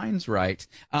her lines right.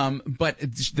 But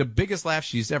the biggest laugh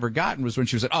she's ever gotten was when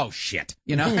she was like, oh shit,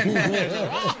 Berta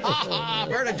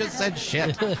just said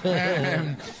shit.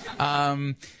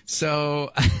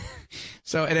 So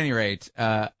at any rate,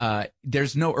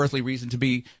 there's no earthly reason to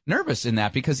be nervous in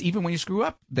that, because even when you screw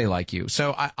up, they like you.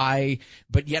 So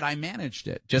but yet I managed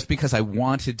it just because I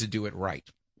wanted to do it right.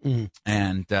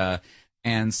 And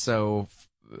so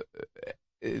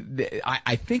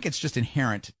I think it's just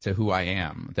inherent to who I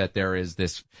am that there is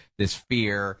this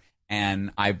fear,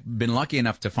 and I've been lucky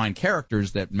enough to find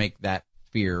characters that make that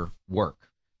fear work.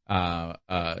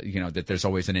 That there's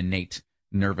always an innate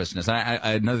nervousness.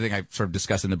 Another thing I sort of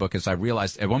discuss in the book is I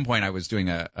realized at one point I was doing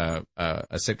a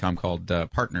sitcom called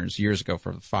Partners years ago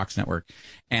for the Fox network,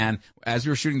 and as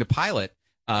we were shooting the pilot,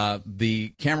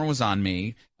 the camera was on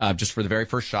me just for the very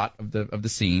first shot of the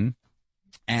scene.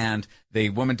 And the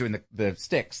woman doing the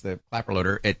sticks, the clapper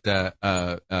loader, it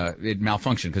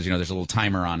malfunctioned because there's a little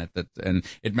timer on it and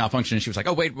it malfunctioned. And she was like,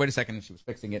 "Oh, wait a second!" And she was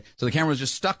fixing it. So the camera was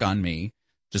just stuck on me,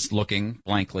 just looking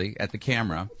blankly at the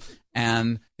camera,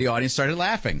 and the audience started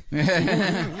laughing,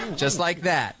 just like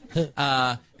that.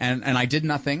 And I did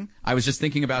nothing. I was just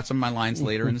thinking about some of my lines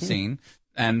later in the scene,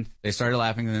 and they started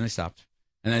laughing, and then they stopped.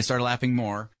 And then I started laughing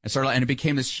more. And it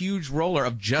became this huge roller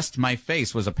of just my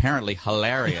face was apparently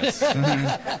hilarious. And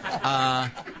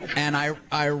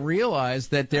I realized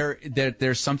that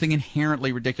there's something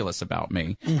inherently ridiculous about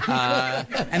me. And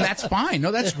that's fine.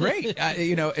 No, that's great.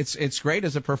 It's great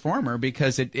as a performer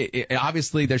because it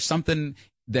obviously there's something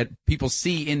that people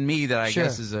see in me that I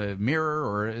guess is a mirror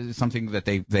or something that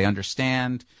they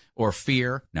understand. Or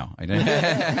fear? No,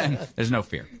 there's no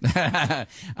fear.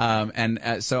 So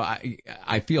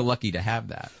I feel lucky to have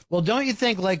that. Well, don't you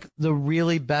think like the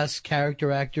really best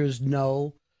character actors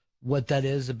know what that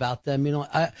is about them?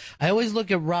 I always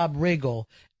look at Rob Riggle,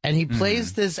 and he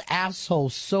plays this asshole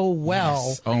so well.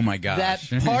 Yes. Oh my gosh.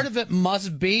 That part of it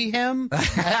must be him,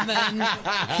 and then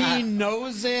he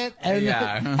knows it, and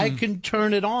I can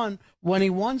turn it on when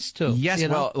he wants to. Yes,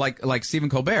 well, like Stephen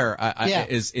Colbert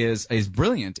is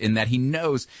brilliant in that he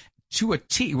knows to a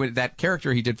T. With that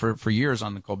character he did for years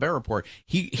on the Colbert Report,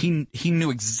 he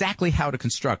knew exactly how to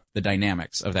construct the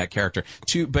dynamics of that character.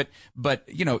 But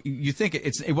you think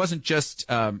it wasn't just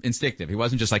instinctive. He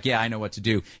wasn't just like, I know what to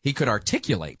do. He could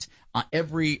articulate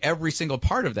every single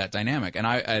part of that dynamic, and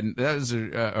that was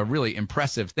a really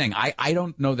impressive thing. I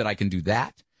don't know that I can do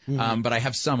that. But I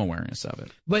have some awareness of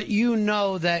it. But you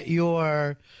know that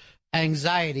your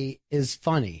anxiety is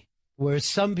funny, where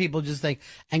some people just think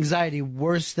anxiety,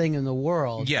 worst thing in the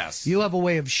world. Yes. You have a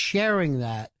way of sharing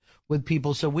that with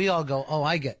people, so we all go, oh,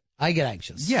 I get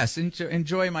anxious. Yes,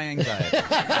 enjoy my anxiety.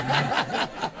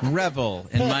 Revel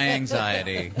in my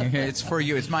anxiety. It's for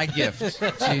you. It's my gift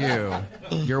to you.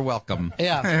 You're welcome.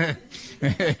 Yeah.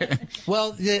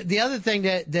 Well, the other thing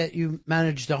that you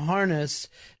managed to harness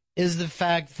is the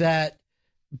fact that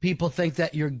people think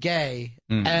that you're gay,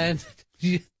 and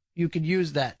you could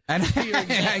use that. And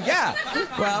yeah,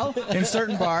 well, in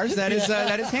certain bars, that is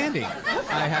handy.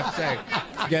 I have to say,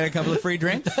 get a couple of free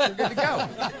drinks, you're good to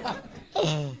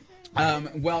go.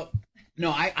 Well,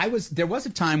 no, there was a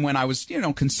time when I was,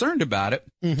 concerned about it,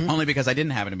 only because I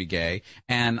didn't happen to be gay,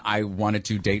 and I wanted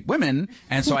to date women,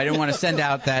 and so I didn't want to send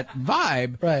out that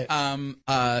vibe. Right.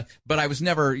 But I was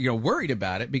never, worried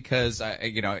about it because,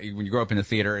 when you grow up in the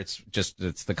theater, it's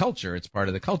the culture. It's part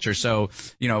of the culture. So,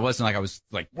 it wasn't like I was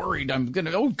like worried I'm going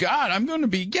to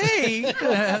be gay.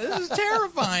 This is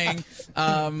terrifying.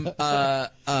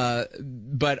 But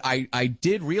I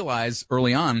did realize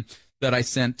early on that I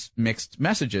sent mixed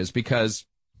messages because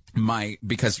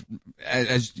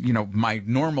as you know, my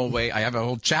normal way, I have a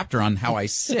whole chapter on how I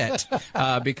sit,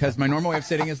 because my normal way of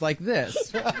sitting is like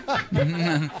this.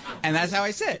 And that's how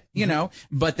I sit,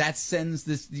 but that sends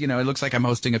this, it looks like I'm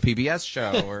hosting a PBS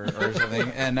show or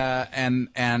something.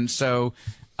 And so,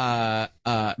 but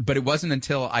it wasn't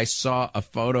until I saw a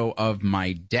photo of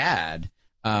my dad,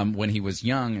 when he was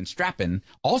young and strapping,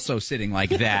 also sitting like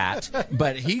that,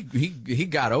 but he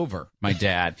got over my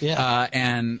dad. Yeah.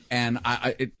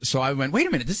 So I went, wait a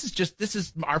minute, this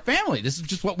is our family. This is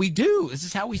just what we do. This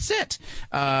is how we sit.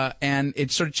 And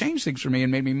it sort of changed things for me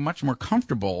and made me much more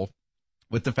comfortable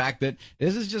with the fact that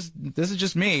this is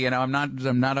just me. I'm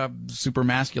not a super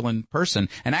masculine person.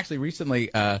 And actually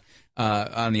recently, on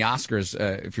the Oscars,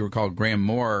 if you recall, Graham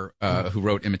Moore, who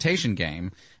wrote Imitation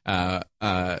Game,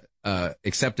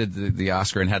 accepted the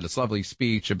Oscar and had this lovely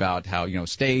speech about how,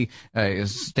 stay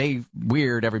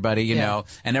weird, everybody, and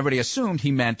everybody assumed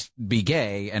he meant be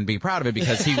gay and be proud of it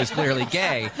because he was clearly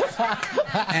gay.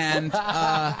 And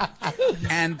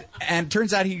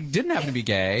turns out he didn't happen to be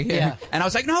gay. Yeah. And I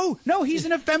was like, no, he's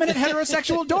an effeminate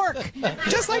heterosexual dork,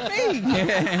 just like me.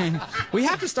 We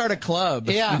have to start a club.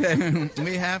 Yeah.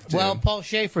 We have to. Well, Paul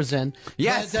Schaefer's in.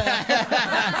 Yes.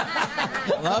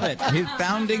 Love it. He's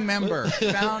founding member.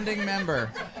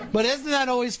 But isn't that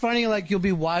always funny? Like, you'll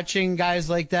be watching guys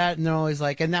like that, and they're always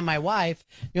like, and then my wife.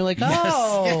 You're like,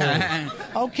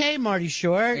 okay, Marty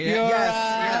Short.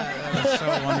 That's so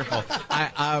wonderful.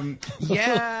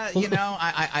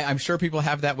 I'm sure people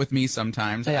have that with me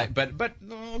sometimes. Yeah. But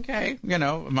okay,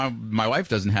 my wife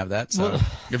doesn't have that. So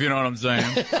if you know what I'm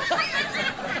saying.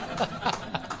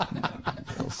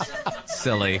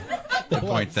 Silly to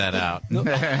point that out.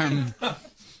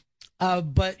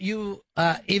 But you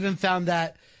even found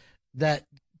that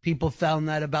people found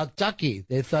that about Ducky.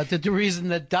 They thought that the reason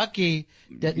that Ducky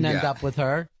didn't end up with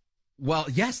her. Well,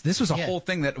 yes, this was a whole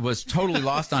thing that was totally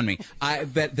lost on me.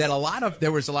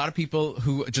 There was a lot of people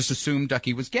who just assumed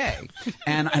Ducky was gay,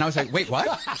 and I was like, wait, what?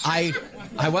 I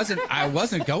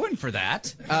wasn't going for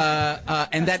that.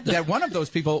 And that one of those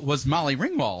people was Molly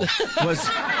Ringwald.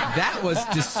 That was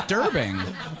disturbing.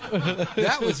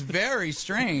 That was very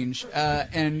strange.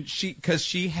 And because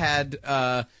she had.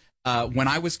 When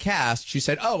I was cast, she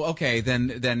said, "Oh, okay,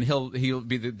 then he'll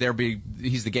be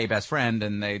he's the gay best friend,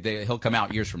 and he'll come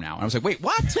out years from now." And I was like, "Wait,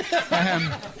 what?"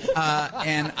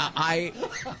 And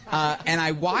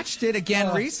I watched it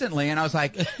again recently, and I was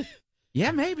like, "Yeah,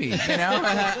 maybe,"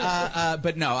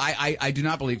 But no, I do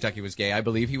not believe Ducky was gay. I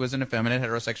believe he was an effeminate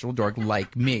heterosexual dork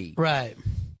like me. Right,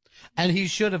 and he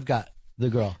should have got the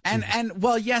girl. And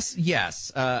well, yes.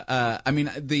 I mean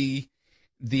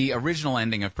the original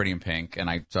ending of Pretty in Pink, and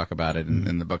I talk about it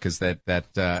in the book, is that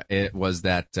it was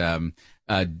that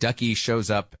Ducky shows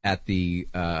up at the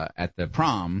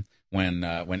prom when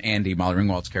Andy, Molly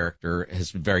Ringwald's character,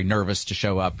 is very nervous to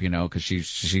show up, because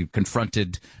she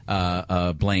confronted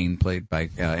Blaine, played by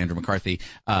Andrew McCarthy.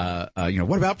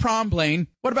 What about prom, Blaine?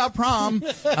 What about prom?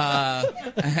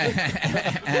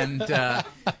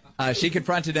 She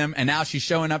confronted him, and now she's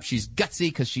showing up. She's gutsy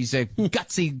because she's a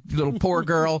gutsy little poor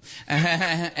girl.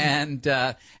 And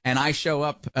I show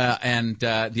up, and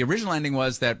the original ending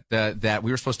was that we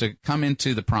were supposed to come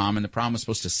into the prom, and the prom was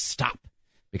supposed to stop,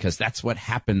 because that's what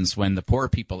happens when the poor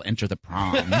people enter the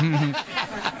prom.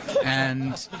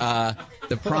 And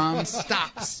the prom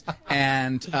stops,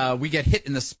 and we get hit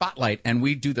in the spotlight, and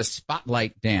we do the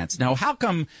spotlight dance. Now, how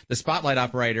come the spotlight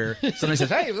operator suddenly says,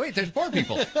 "Hey, wait, there's poor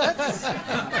people.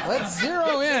 Let's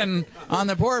zero in on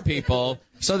the poor people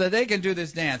so that they can do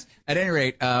this dance." At any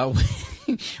rate,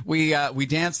 we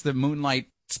dance the Moonlight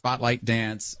Spotlight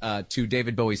dance to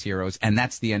David Bowie's Heroes, and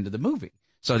that's the end of the movie.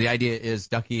 So the idea is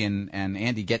Ducky and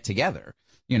Andy get together,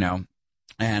 and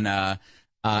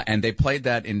they played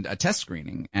that in a test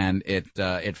screening, and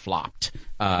it flopped.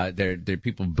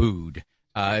 People booed.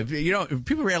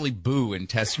 People rarely boo in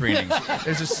test screenings.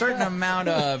 There's a certain amount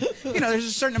of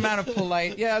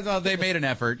polite. Yeah, well, they made an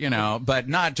effort, but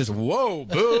not just whoa,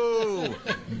 boo,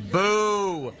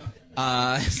 boo.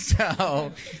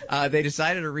 So they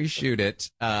decided to reshoot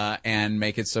it and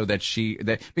make it so that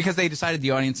because they decided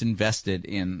the audience invested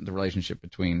in the relationship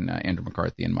between Andrew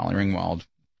McCarthy and Molly Ringwald,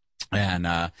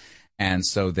 and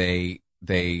so they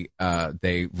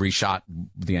reshot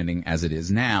the ending as it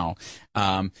is now.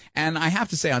 And I have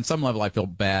to say, on some level, I feel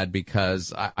bad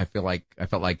because I felt like,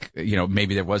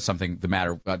 maybe there was something the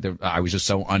matter. I was just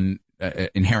so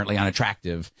inherently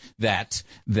unattractive that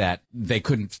the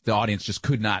audience just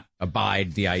could not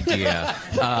abide the idea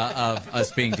of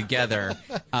us being together.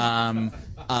 But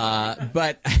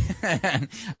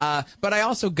I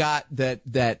also got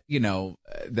that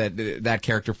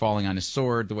character falling on his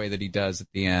sword the way that he does at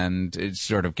the end, it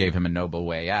sort of gave him a noble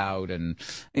way out. And,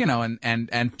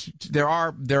 and there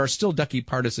are still Ducky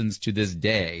partisans to this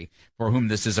day for whom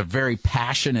this is a very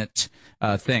passionate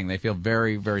thing. They feel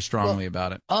very, very strongly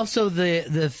about it. Also,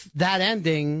 that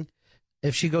ending,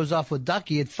 if she goes off with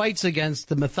Ducky, it fights against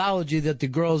the mythology that the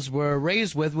girls were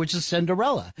raised with, which is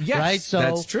Cinderella. Yes, right? So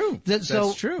that's true. That's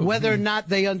true. Whether or not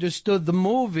they understood the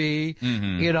movie,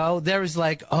 there is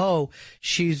like, oh,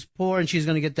 she's poor and she's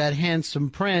going to get that handsome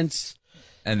prince.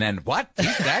 And then what?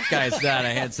 That guy's not a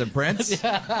handsome prince.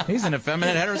 Yeah. He's an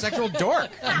effeminate heterosexual dork.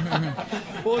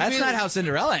 Well, that's not how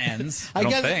Cinderella ends. I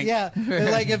guess, think. Yeah.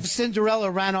 Like if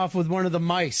Cinderella ran off with one of the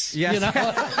mice. Yes. You know?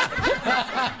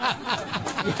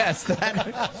 Yes,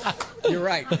 you're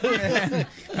right.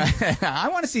 I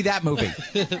want to see that movie.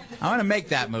 I want to make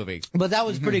that movie. But that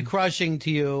was pretty crushing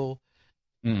to you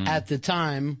at the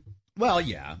time. Well,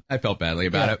 yeah, I felt badly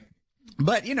about it.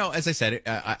 But, as I said,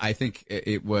 I think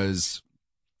it was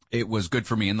good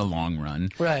for me in the long run.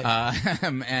 Right.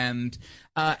 And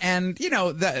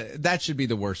that should be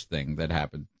the worst thing that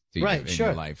happened to you in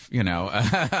your life,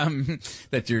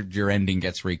 that your ending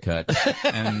gets recut.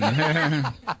 And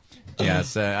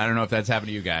yes, I don't know if that's happened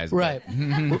to you guys. Right.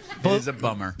 It is a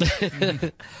bummer.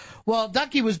 Well,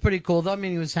 Ducky was pretty cool, though. I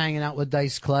mean, he was hanging out with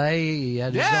Dice Clay. He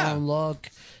had his own look.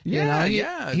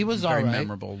 He was all right. Very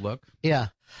memorable look. Yeah.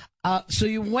 So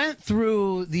you went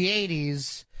through the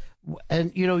 80s,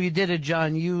 and, you did a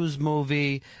John Hughes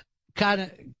movie,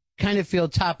 kind of feel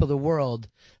top of the world.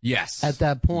 Yes. At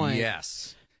that point.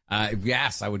 Yes.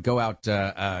 Yes, I would go out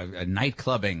night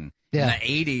clubbing in the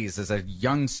 80s as a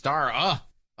young star.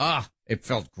 It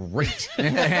felt great.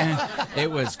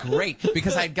 It was great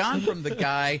because I'd gone from the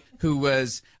guy who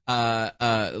was,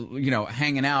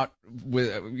 hanging out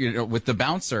with the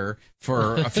bouncer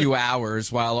for a few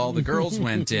hours while all the girls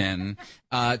went in,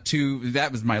 to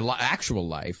that was my actual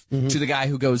life, to the guy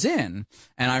who goes in.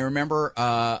 And I remember,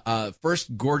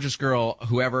 first gorgeous girl,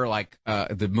 whoever,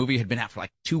 the movie had been out for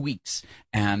like 2 weeks.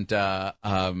 And I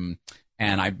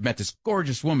met this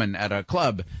gorgeous woman at a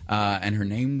club, and her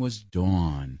name was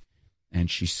Dawn. And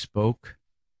she spoke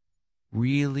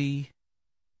really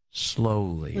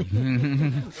slowly.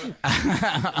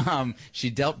 She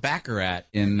dealt baccarat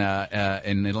in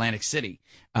Atlantic City,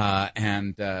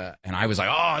 and I was like,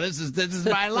 oh, this is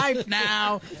my life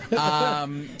now.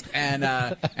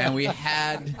 And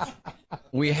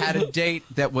we had a date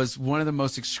that was one of the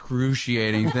most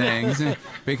excruciating things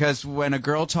because when a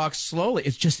girl talks slowly,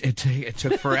 it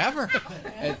took forever.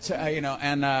 And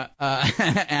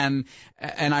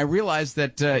I realized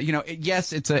that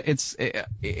yes,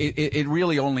 it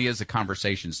really only is a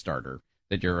conversation starter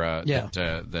that you're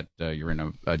you're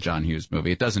in a John Hughes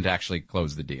movie. It doesn't actually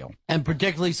close the deal. And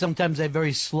particularly sometimes a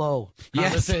very slow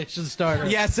conversation starter.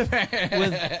 Yes.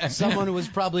 With someone who was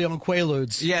probably on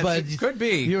Quaaludes. Yes, but it could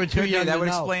be. You were too young That to would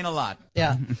know. explain a lot.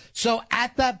 Yeah. So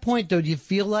at that point, though, do you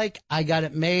feel like I got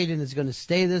it made and it's going to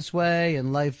stay this way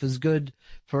and life is good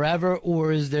forever?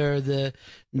 Or is there the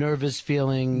nervous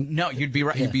feeling? No, you'd be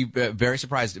right. Yeah. You'd be very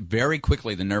surprised. Very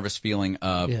quickly, the nervous feeling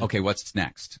of, okay, what's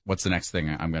next? What's the next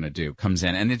thing I'm going to do comes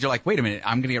in. And then you're like, wait a minute,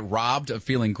 I'm going to get robbed of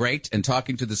feeling great and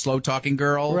talking to the slow talking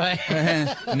girl. Right.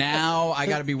 Now I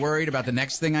got to be worried about the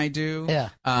next thing I do. Yeah.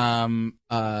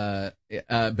 But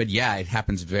yeah, it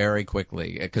happens very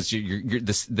quickly because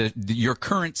your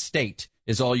current state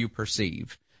is all you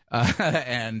perceive.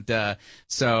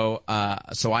 So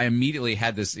I immediately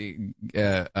had this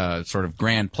sort of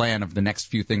grand plan of the next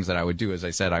few things that I would do. As I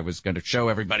said, I was going to show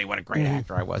everybody what a great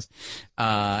actor I was,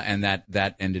 and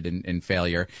that ended in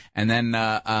failure. And then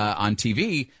on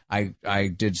TV, I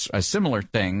did a similar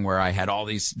thing where I had all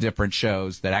these different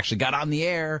shows that actually got on the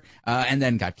air and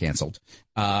then got canceled.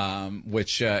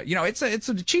 Which it's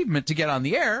an achievement to get on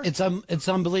the air. It's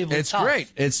unbelievable. It's great.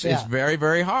 It's very,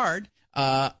 very hard.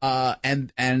 But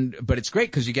it's great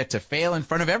because you get to fail in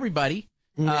front of everybody,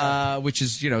 which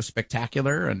is,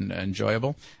 spectacular and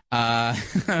enjoyable. You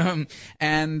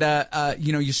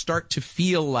start to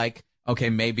feel like, okay,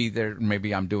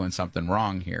 maybe I'm doing something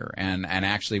wrong here. And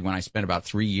actually, when I spent about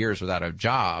 3 years without a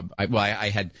job, I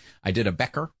did a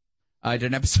Becker. I did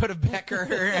an episode of Becker.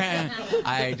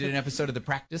 I did an episode of The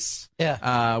Practice.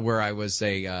 Yeah. Where I was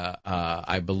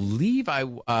I believe I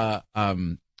was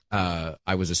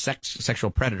a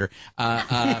sexual predator.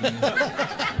 I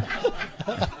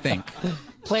think.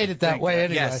 Played it that way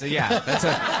anyway. Yes, yeah.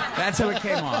 That's how it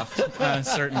came off,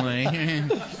 certainly. And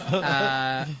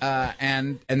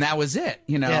that was it,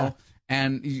 you know. Yeah.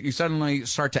 And you suddenly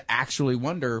start to actually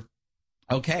wonder,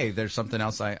 okay, there's something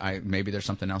else maybe there's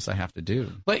something else I have to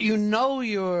do. But you know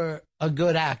you're a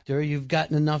good actor. You've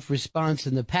gotten enough response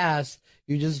in the past.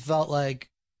 You just felt like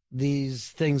these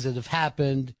things that have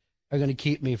happened are going to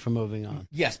keep me from moving on.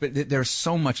 Yes, but there's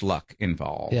so much luck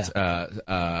involved. Yeah.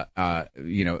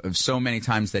 You know, so many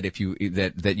times that if you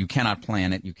that you cannot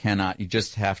plan it, you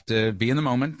just have to be in the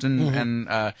moment,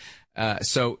 and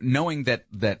so knowing that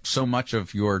so much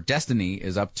of your destiny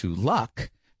is up to luck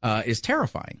is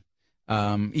terrifying.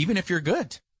 Even if you're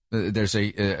good, there's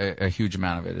a huge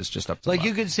amount of it is just up to luck.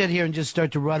 You could sit here and just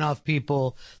start to run off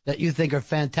people that you think are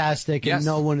fantastic and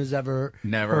no one has ever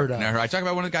heard of. Never. I talk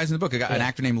about one of the guys in the book, an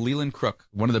actor named Leland Crook,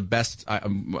 one of the best,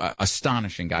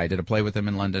 astonishing guy. I did a play with him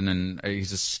in London, and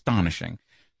he's astonishing.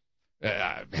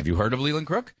 Have you heard of Leland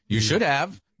Crook? You should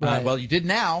have. Right. Well, you did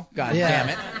now. God damn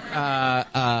it.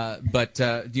 But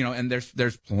you know, and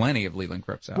there's plenty of Leland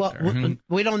Crooks out there.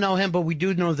 We don't know him, but we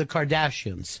do know the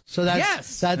Kardashians. So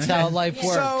that's how life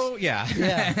works. So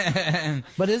yeah.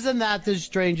 But isn't that the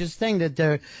strangest thing, that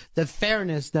the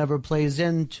fairness never plays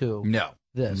into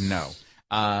this? No.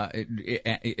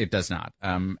 It does not.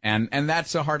 And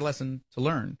that's a hard lesson to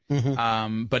learn.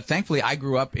 Mm-hmm. But thankfully I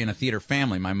grew up in a theater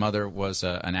family. My mother was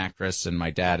an actress, and my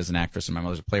dad is an actress, and my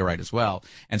mother's a playwright as well.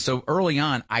 And so early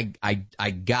on, I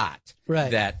got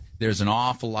that there's an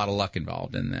awful lot of luck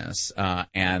involved in this.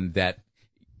 And that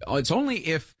it's only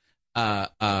if,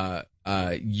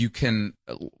 you can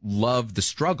love the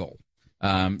struggle,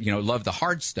 love the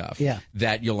hard stuff,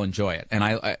 that you'll enjoy it.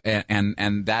 And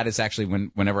and that is actually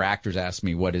whenever actors ask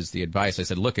me what is the advice, I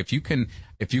said, look, if you can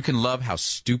love how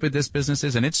stupid this business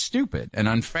is, and it's stupid and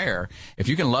unfair, if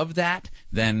you can love that,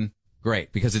 then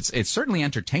great, because it's certainly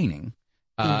entertaining.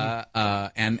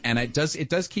 And it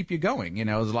does keep you going. You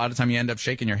know, a lot of time you end up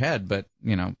shaking your head, but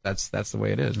you know, that's the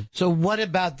way it is. So what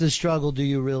about the struggle do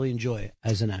you really enjoy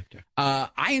as an actor?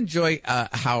 I enjoy,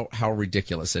 how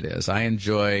ridiculous it is. I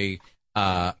enjoy,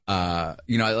 at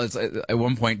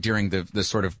one point during the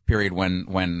sort of period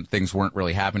when things weren't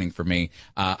really happening for me,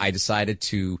 I decided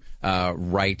to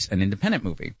write an independent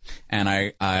movie, and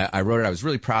I wrote it. I was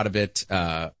really proud of it.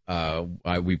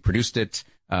 We produced it,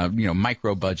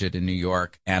 micro budget in New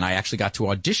York, and I actually got to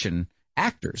audition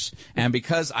actors. And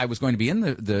because I was going to be in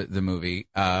the movie,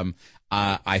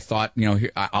 I thought,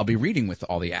 I'll be reading with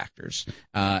all the actors.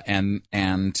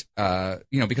 Because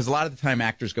a lot of the time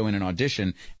actors go in and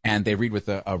audition and they read with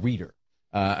a reader.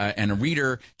 And a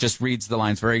reader just reads the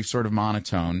lines very sort of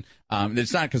monotone.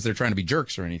 It's not because they're trying to be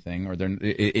jerks or anything, or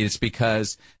it's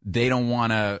because they don't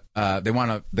want to, they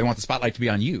want the spotlight to be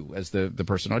on you as the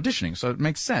person auditioning. So it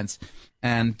makes sense.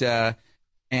 But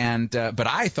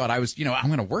I thought I was, I'm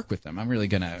going to work with them. I'm really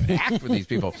going to act with these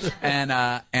people.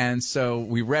 And so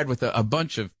we read with a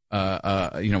bunch of,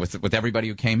 with everybody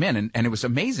who came in, and it was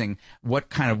amazing what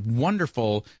kind of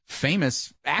wonderful,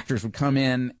 famous actors would come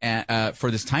in, for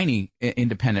this tiny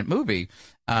independent movie,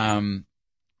 and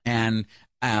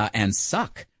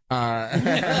suck.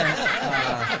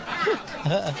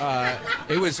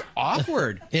 It was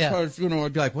awkward. Because,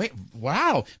 I'd be like, wait,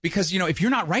 wow. Because, if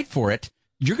you're not right for it,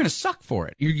 you're going to suck for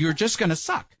it. You're just going to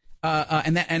suck.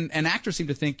 And actors seem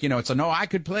to think, I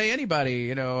could play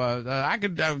anybody. I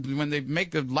could, when they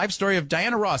make the life story of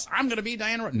Diana Ross, I'm going to be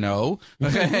Diana Ross. No,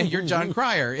 you're John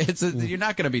Cryer. You're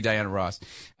not going to be Diana Ross.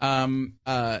 But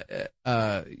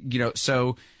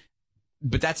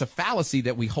that's a fallacy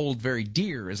that we hold very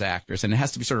dear as actors, and it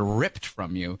has to be sort of ripped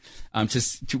from you.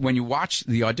 To when you watch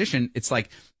the audition, it's like,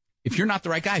 if you're not the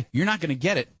right guy, you're not going to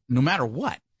get it no matter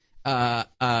what.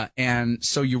 And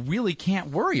so you really can't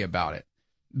worry about it,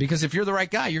 because if you're the right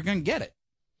guy, you're going to get it.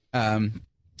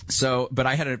 But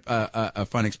I had a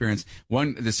fun experience.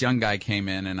 This young guy came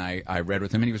in, and I read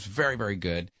with him, and he was very, very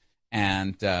good.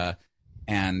 And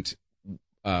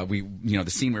we, the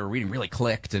scene we were reading really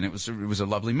clicked, and it was a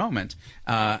lovely moment.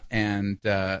 We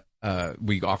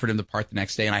offered him the part the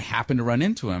next day, and I happened to run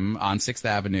into him on 6th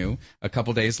Avenue a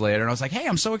couple days later, and I was like, hey,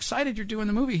 I'm so excited you're doing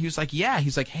the movie. He was like, yeah.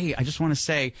 He's like, hey, I just want to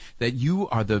say that you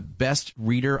are the best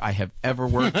reader I have ever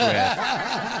worked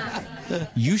with.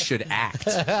 You should act.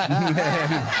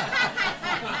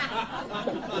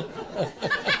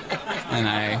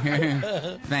 And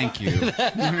I thank you.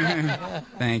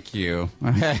 Thank you.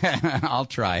 I'll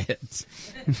try it.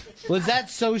 Was that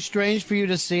so strange for you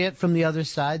to see it from the other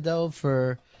side, though?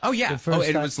 Oh yeah. It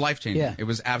time? was life-changing. Yeah. It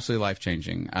was absolutely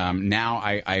life-changing. Now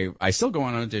I still go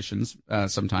on auditions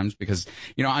sometimes because,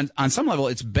 on some level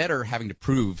it's better having to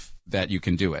prove that you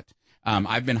can do it.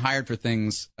 I've been hired for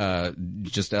things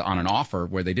just on an offer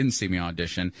where they didn't see me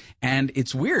audition, and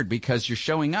it's weird because you're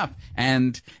showing up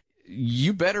and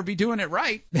you better be doing it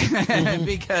right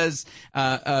because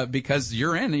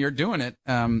you're in and you're doing it.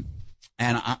 And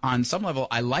on some level,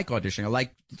 I like auditioning. I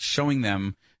like showing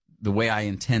them the way I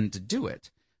intend to do it,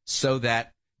 so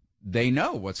that they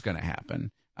know what's going to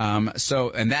happen. And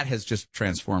that has just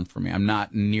transformed for me. I'm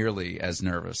not nearly as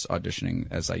nervous auditioning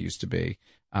as I used to be.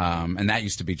 And that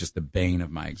used to be just the bane of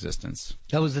my existence.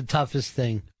 That was the toughest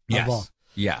thing Yes. of all.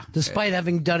 Yeah. Despite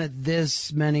having done it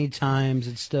this many times,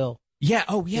 it's still... Yeah.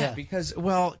 Oh, yeah. Because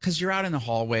you're out in the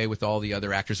hallway with all the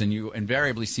other actors, and you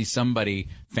invariably see somebody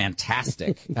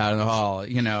fantastic out in the hall,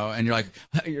 and you're like,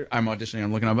 I'm auditioning,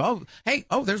 I'm looking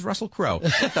up, there's Russell Crowe.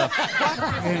 What the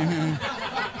fuck?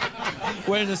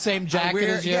 Wearing the same jacket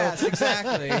as you. Yes,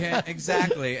 exactly.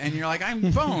 Exactly. And you're like,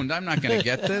 I'm boned. I'm not going to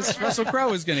get this. Russell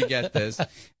Crowe is going to get this. And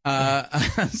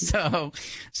I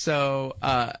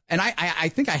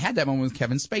think I had that moment with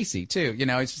Kevin Spacey too.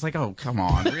 It's just like, oh, come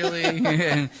on,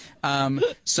 really?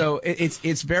 So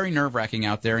it's very nerve-wracking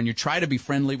out there, and you try to be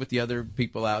friendly with the other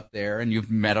people out there, and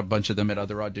you've met a bunch of them at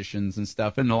other auditions and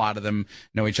stuff, and a lot of them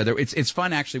know each other. It's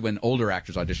fun actually when older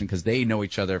actors audition because they know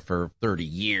each other for 30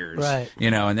 years, right?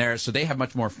 And they have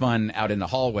much more fun out in the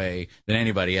hallway than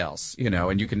anybody else, and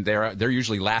they're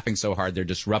usually laughing so hard they're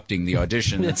disrupting the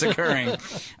audition that's occurring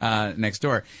next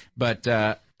door. But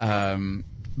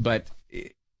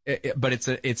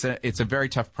it's a very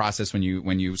tough process when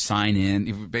you sign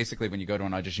in. Basically, when you go to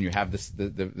an audition, you have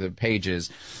the pages,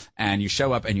 and you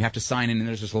show up and you have to sign in, and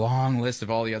there's this long list of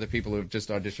all the other people who have just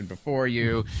auditioned before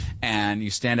you, and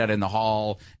you stand out in the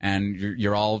hall, and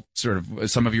you're all sort of,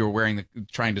 some of you are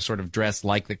trying to sort of dress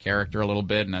like the character a little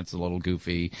bit, and that's a little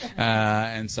goofy,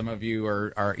 and some of you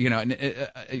are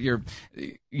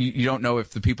you don't know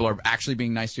if the people are actually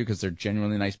being nice to you because they're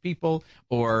genuinely nice people,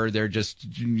 or they're just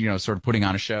sort of putting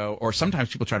on a show, or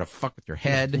sometimes people try to fuck with your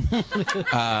head.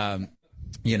 And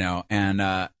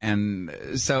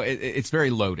so it's very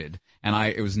loaded,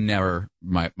 and it was never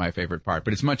my favorite part,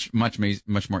 but it's much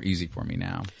more easy for me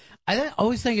now. I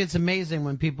always think it's amazing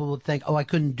when people will think, oh, I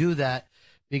couldn't do that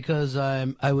because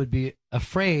I would be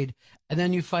afraid, and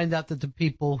then you find out that the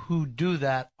people who do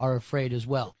that are afraid as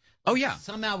well. Oh yeah.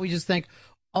 Somehow we just think,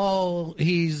 oh,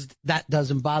 that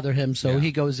doesn't bother him, so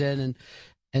he goes in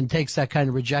and takes that kind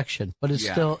of rejection. But it's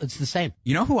the same.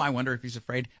 You know who I wonder if he's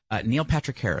afraid? Neil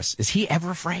Patrick Harris. Is he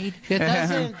ever afraid? It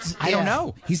doesn't. I don't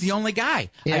know. He's the only guy.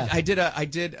 Yeah. I did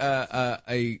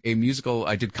a musical.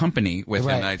 I did Company with him.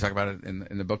 And I talk about it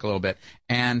in the book a little bit.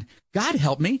 And God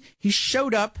help me, he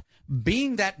showed up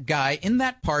being that guy in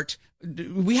that part.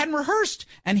 We hadn't rehearsed,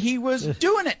 and he was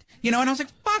doing it, and I was like,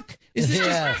 fuck, is this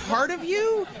just part of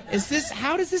you?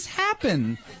 How does this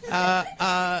happen? So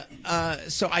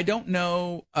I don't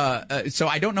know,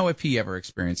 if he ever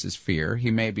experiences fear. He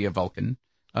may be a Vulcan.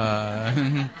 But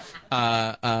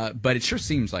it sure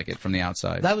seems like it from the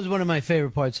outside. That was one of my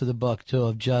favorite parts of the book, too,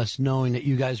 of just knowing that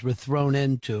you guys were thrown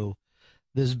into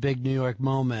this big New York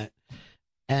moment.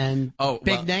 And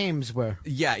big names were.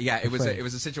 Yeah. It was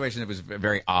a situation that was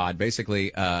very odd.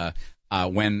 Basically,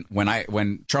 when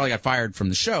Charlie got fired from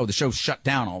the show shut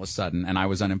down all of a sudden, and I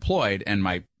was unemployed, and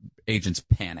my agents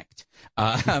panicked.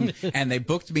 And they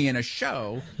booked me in a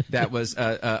show that was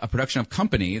a production of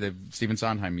Company, the Stephen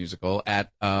Sondheim musical,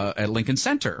 at Lincoln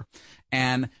Center.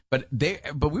 But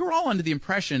we were all under the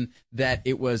impression that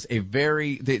it was a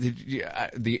very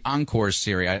the Encore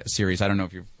series. I don't know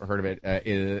if you've heard of it.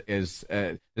 Is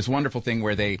this wonderful thing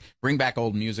where they bring back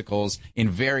old musicals in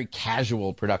very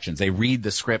casual productions. They read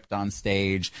the script on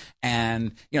stage,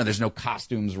 and there's no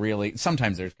costumes really.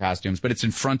 Sometimes there's costumes, but it's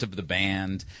in front of the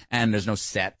band, and there's no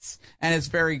sets, and it's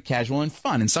very casual and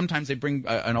fun. And sometimes they bring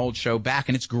an old show back,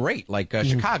 and it's great. Like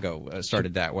Chicago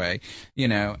started that way,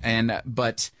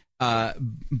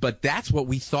 But that's what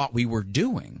we thought we were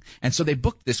doing. And so they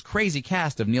booked this crazy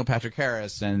cast of Neil Patrick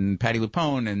Harris and Patti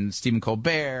LuPone and Stephen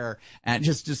Colbert and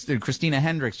just Christina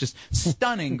Hendricks, just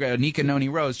stunning, Nika Noni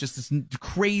Rose, just this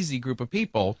crazy group of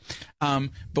people.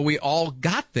 But we all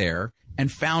got there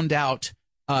and found out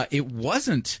it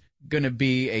wasn't going to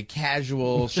be a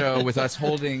casual show with us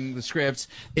holding the scripts.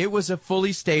 It was a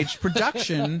fully staged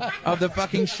production of the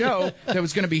fucking show that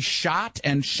was going to be shot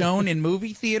and shown in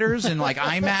movie theaters and like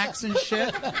IMAX and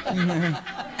shit.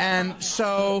 And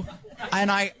so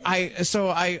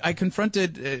I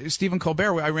confronted Stephen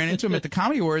Colbert. I ran into him at the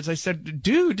Comedy Awards. I said,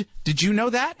 "Dude, did you know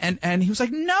that?" And he was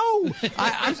like, "No,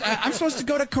 I'm supposed to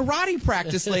go to karate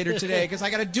practice later today because I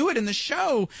got to do it in the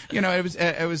show." You know,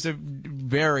 it was a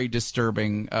very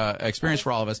disturbing experience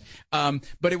for all of us.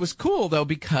 But it was cool though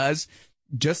because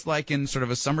just like in sort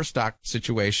of a summer stock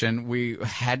situation, we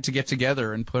had to get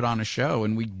together and put on a show,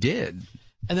 and we did.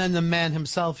 And then the man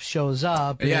himself shows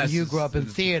up, and yes, you grew up in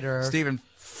theater. Stephen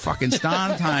fucking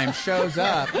Sondheim shows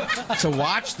up to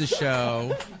watch the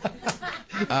show.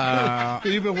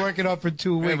 You've been working on for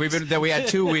 2 weeks. We had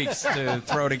 2 weeks to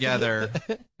throw together,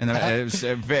 and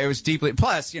it was deeply.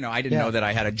 Plus, you know, I didn't know that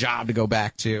I had a job to go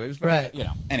back to. It was right. You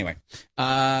know. Anyway,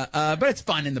 but it's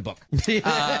fun in the book. But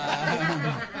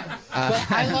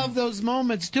I love those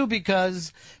moments too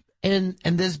because in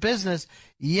this business,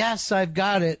 yes, I've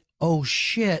got it. Oh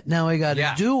shit! Now I got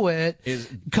to do it.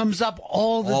 Comes up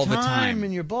all the time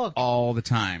in your book. All the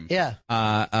time. Yeah.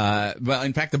 Well,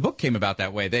 in fact, the book came about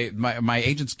that way. My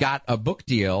agents got a book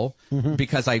deal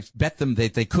because I bet them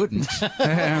that they couldn't.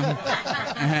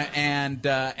 And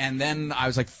then I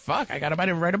was like, "Fuck! I got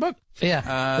to write a book."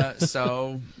 Yeah.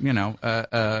 So you know,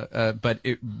 but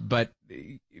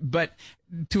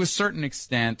to a certain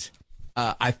extent.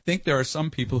 I think there are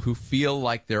some people who feel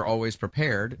like they're always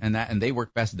prepared, and they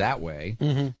work best that way.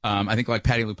 I think like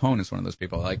Patti LuPone is one of those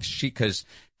people. Like because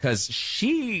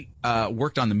she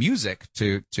worked on the music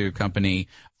to Company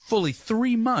fully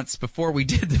 3 months before we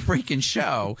did the freaking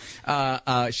show.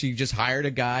 She just hired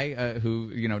a guy who,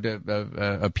 you know,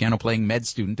 a piano playing med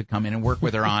student to come in and work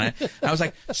with her on it. And I was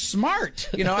like, smart.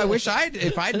 You know, I wish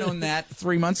if I'd known that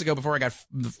 3 months ago before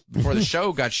the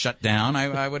show got shut down,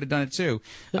 I would have done it too.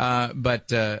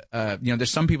 But you know,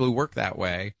 there's some people who work that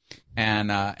way,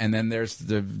 and then there's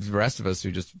the rest of us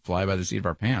who just fly by the seat of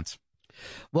our pants.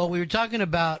 Well, we were talking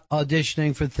about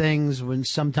auditioning for things when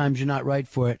sometimes you're not right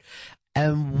for it.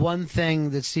 And one thing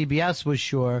that CBS was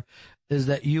sure is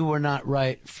that you were not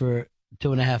right for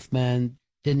 2.5 Men.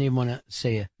 Didn't even want to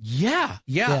say it. Yeah.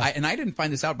 And I didn't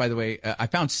find this out, by the way. I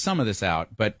found some of this out,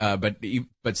 but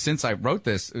since I wrote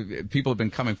this, people have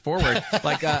been coming forward.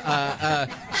 Like Chuck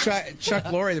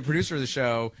Lorre, the producer of the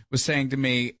show, was saying to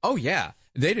me, "Oh yeah,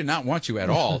 they did not want you at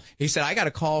all." He said, "I got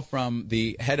a call from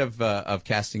the head of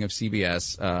casting of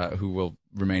CBS, who will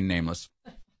remain nameless."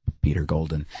 Peter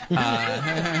Golden,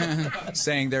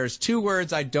 saying there's 2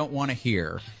 words I don't want to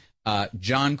hear,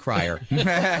 John Cryer.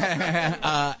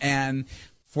 And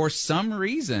for some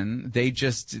reason,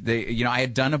 you know, I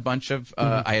had done a bunch of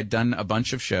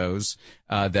shows,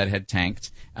 that had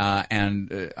tanked, and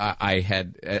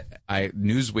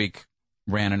Newsweek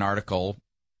ran an article,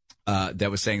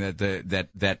 that was saying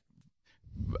that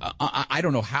I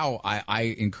don't know how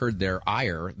I incurred their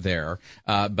ire there,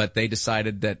 but they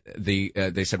decided that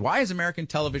they said, "Why is American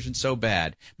television so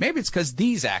bad? Maybe it's because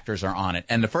these actors are on it."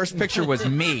 And the first picture was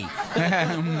me.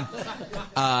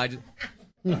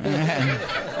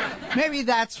 Maybe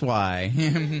that's why.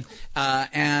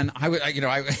 And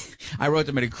I wrote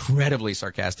them an incredibly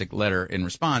sarcastic letter in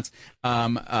response,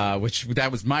 which that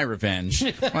was my revenge.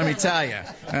 Let me tell you,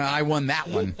 I won that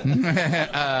one.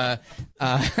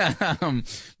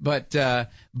 But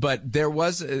there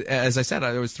was, as I said,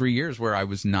 there was 3 years where I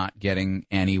was not getting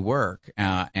any work,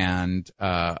 and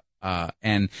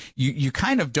you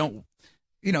kind of don't.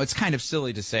 You know, it's kind of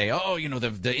silly to say, "Oh, you know,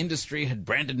 the industry had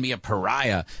branded me a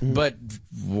pariah," but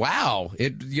wow,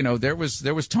 there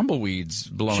was tumbleweeds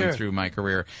blowing through my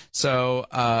career. So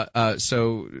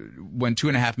when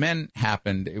 2.5 Men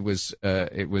happened, it was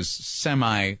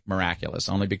semi miraculous,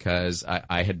 only because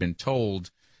I had been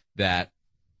told that,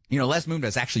 you know, Les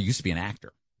Moonves actually used to be an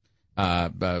actor.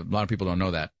 But a lot of people don't know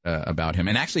that about him,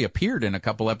 and actually appeared in a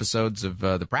couple episodes of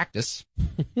The Practice.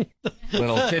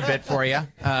 Little tidbit for you,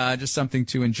 just something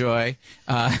to enjoy.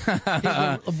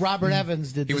 Robert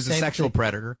Evans did. He was a sexual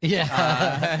predator.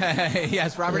 Yeah.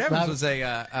 Yes, Robert Evans was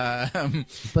a.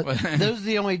 But those are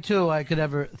the only 2 I could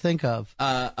ever think of.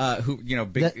 Who, you know,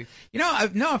 big.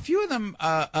 A few of them.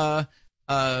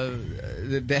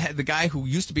 The guy who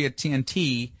used to be at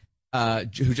TNT.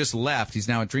 Who just left? He's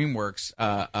now at DreamWorks.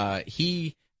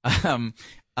 He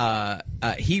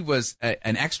was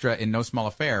an extra in No Small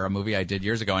Affair, a movie I did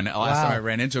years ago. And the last time I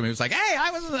ran into him, he was like, "Hey,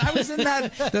 I was in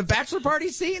the bachelor party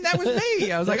scene. That was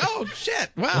me." I was like, "Oh shit!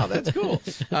 Wow, that's cool."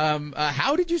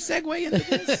 How did you segue into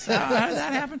this? How did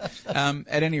that happen?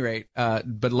 At any rate,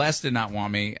 but Les did not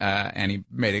want me, and he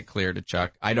made it clear to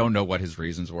Chuck. I don't know what his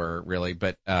reasons were really,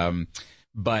 but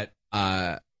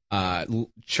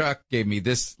Chuck gave me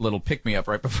this little pick-me-up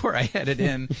right before I headed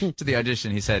in to the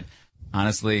audition. He said,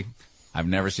 "Honestly, I've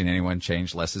never seen anyone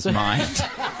change Les's mind."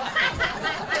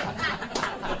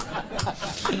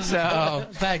 So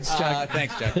thanks, Chuck.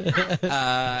 Thanks, Chuck.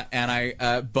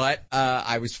 But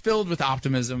I was filled with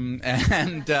optimism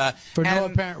and for no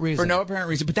apparent reason. For no apparent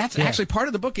reason. But that's actually part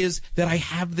of the book is that I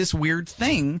have this weird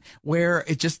thing where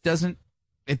it just doesn't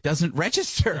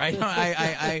register.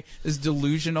 I this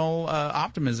delusional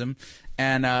optimism,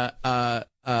 and I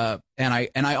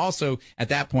also at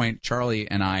that point Charlie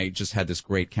and I just had this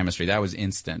great chemistry that was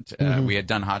instant. We had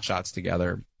done Hot Shots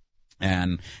together.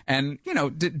 And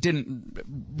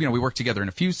didn't we worked together in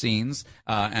a few scenes,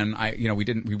 and we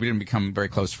didn't become very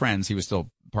close friends. He was still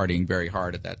partying very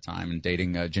hard at that time and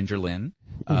dating Ginger Lynn,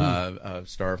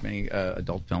 star of many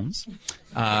adult films.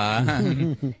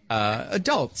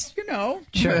 Adults,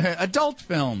 sure. Adult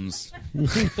films.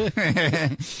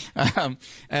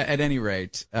 At any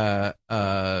rate, but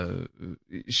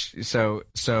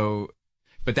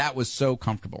that was so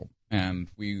comfortable, and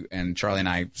Charlie and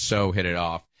I so hit it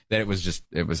off that it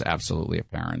was absolutely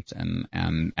apparent,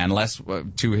 and Les,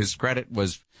 to his credit,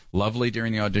 was lovely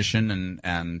during the audition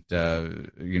and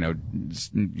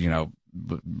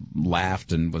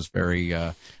laughed and was very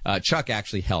Chuck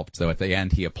actually helped, though at the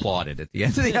end he applauded at the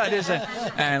end of the audition,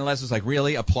 and Les was like,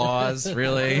 really, applause,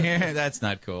 really? That's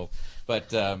not cool. But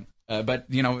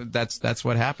that's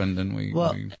what happened,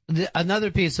 and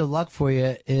another piece of luck for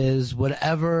you is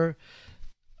whatever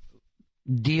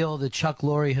deal that Chuck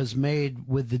Lorre has made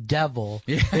with the devil,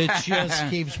 it just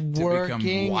keeps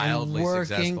working and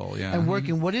working and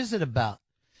working. What is it about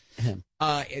him?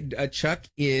 Chuck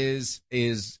is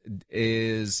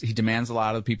he demands a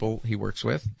lot of the people he works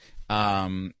with.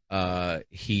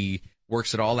 He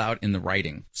works it all out in the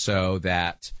writing so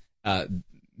that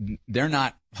they're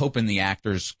not hoping the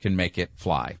actors can make it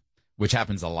fly, which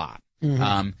happens a lot.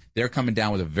 They're coming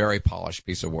down with a very polished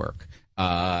piece of work.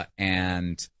 Have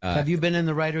you been in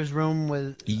the writer's room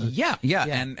with? Yeah.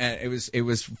 And it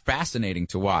was fascinating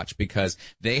to watch because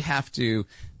they have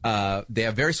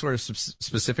very sort of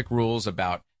specific rules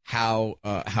about how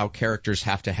characters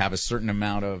have to have a certain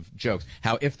amount of jokes.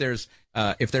 How if there's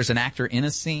an actor in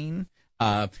a scene,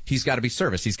 he's got to be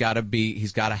serviced. He's got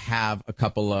to have a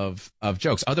couple of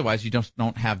jokes. Otherwise, you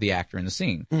don't have the actor in the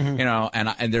scene.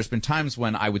 And there's been times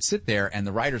when I would sit there and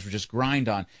the writers would just grind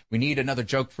on, we need another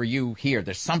joke for you here.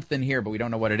 There's something here, but we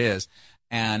don't know what it is.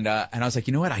 And I was like,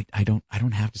 you know what? I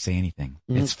don't have to say anything.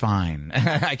 It's fine.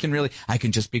 I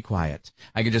can just be quiet.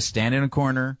 I can just stand in a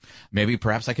corner. Maybe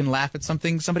perhaps I can laugh at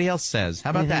something somebody else says. How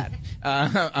about that?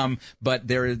 But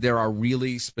there are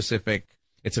really specific.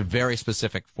 It's a very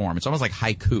specific form. It's almost like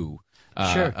haiku,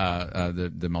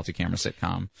 the multi-camera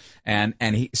sitcom, and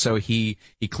he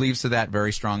cleaves to that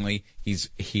very strongly. He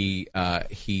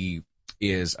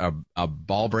is a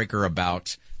ball breaker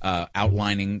about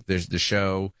outlining the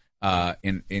show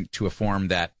into a form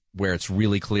where it's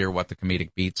really clear what the comedic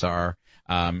beats are.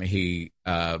 The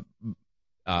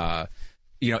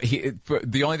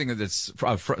only thing that's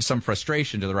some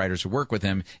frustration to the writers who work with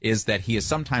him is that he is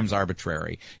sometimes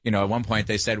arbitrary. At one point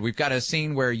they said, we've got a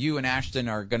scene where you and Ashton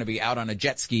are going to be out on a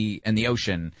jet ski in the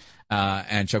ocean.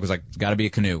 And Chuck was like, it's got to be a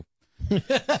canoe.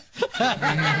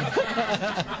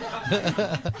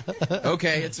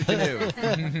 Okay, it's a canoe.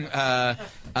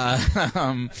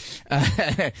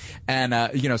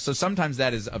 So sometimes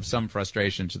that is of some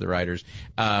frustration to the writers.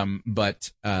 But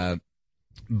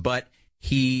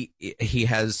he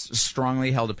has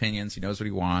strongly held opinions. He knows what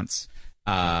he wants.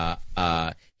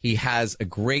 He has a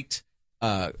great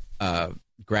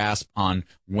grasp on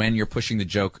when you're pushing the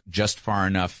joke just far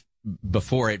enough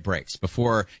before it breaks,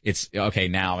 before it's okay.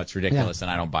 Now it's ridiculous,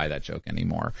 and I don't buy that joke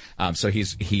anymore. So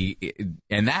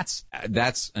that's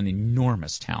an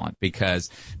enormous talent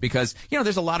because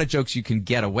there's a lot of jokes you can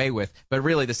get away with, but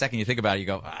really the second you think about it, you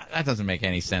go, that doesn't make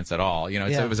any sense at all.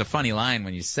 It was a funny line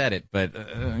when you said it, but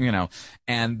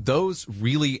and those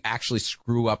really actually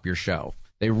screw up your show.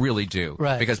 They really do,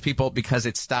 right? Because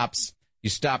it stops. You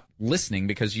stop listening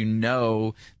because you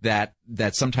know that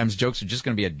sometimes jokes are just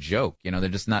going to be a joke. They're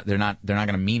not going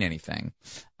to mean anything.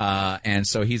 And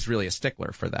so he's really a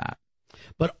stickler for that.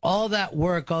 But all that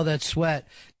work, all that sweat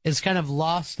is kind of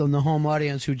lost on the home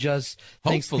audience who just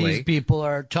thinks these people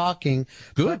are talking.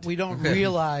 Good. But we don't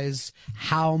realize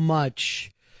how much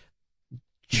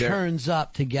churns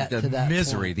up to get to that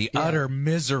misery, point. The utter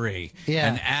misery,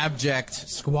 and abject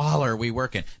squalor we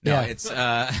work in. No, it's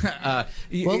well, at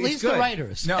least the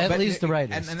writers. No, at least the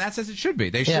writers, and that's as it should be.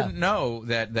 They shouldn't know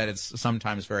that it's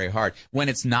sometimes very hard. When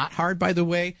it's not hard, by the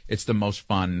way, it's the most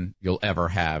fun you'll ever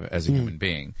have as a human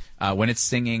being. When it's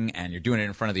singing and you're doing it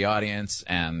in front of the audience,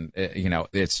 and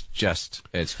it's just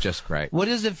great. What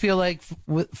does it feel like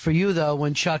for you though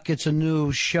when Chuck gets a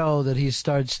new show that he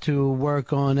starts to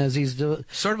work on as he's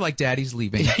Sort of like Daddy's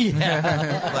leaving.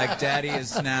 Like Daddy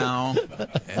is now,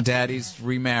 Daddy's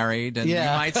remarried, and you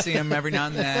might see him every now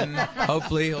and then.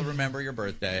 Hopefully he'll remember your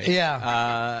birthday.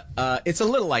 It's a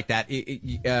little like that.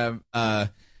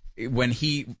 When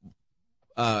he,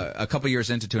 a couple years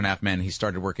into 2.5 Men, he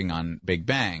started working on Big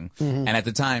Bang, and at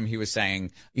the time he was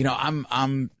saying, you know, I'm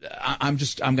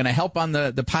going to help on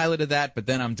the pilot of that, but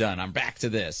then I'm done. I'm back to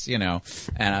this, you know.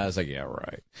 And I was like, yeah,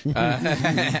 right.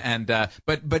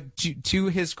 But to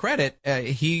his credit,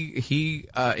 he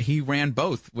ran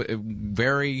both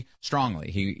very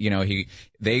strongly.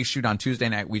 They shoot on Tuesday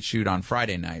night, we shoot on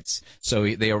Friday nights.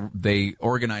 So they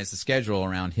organize the schedule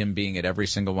around him being at every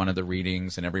single one of the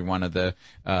readings and every one of the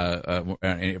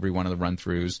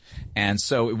run-throughs. And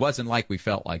so it wasn't like we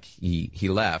felt like he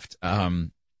left.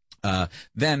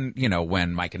 Then, you know,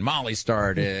 when Mike and Molly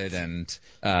started and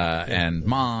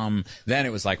Mom, then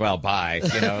it was like, well, bye.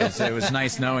 You know, it was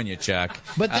nice knowing you, Chuck.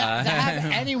 But to have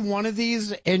any one of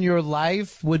these in your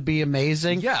life would be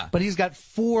amazing. Yeah. But he's got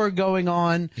 4 going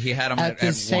on. He had them at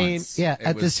the same once.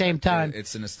 The same time.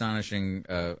 It's an astonishing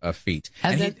feat.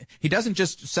 And and then, he doesn't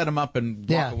just set them up and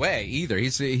walk away either.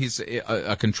 He's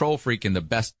a control freak in the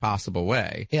best possible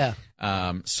way. Yeah.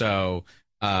 So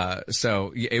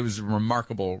it was a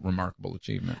remarkable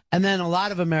achievement. And then a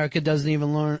lot of America doesn't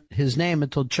even learn his name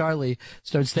until Charlie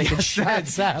starts taking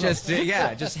shots at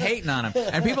him. Just hating on him.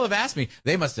 And people have asked me,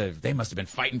 they must have been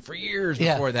fighting for years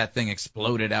before that thing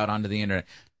exploded out onto the internet.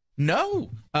 No,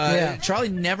 Charlie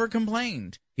never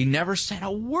complained. He never said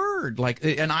a word.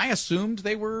 And I assumed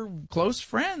they were close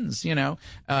friends. You know,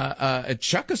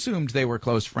 Chuck assumed they were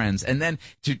close friends, and then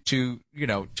for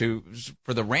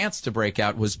the rants to break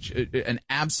out was an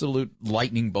absolute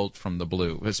lightning bolt from the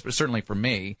blue. Certainly for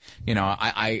me, you know,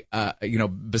 I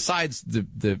besides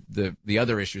the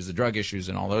other issues, the drug issues,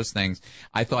 and all those things,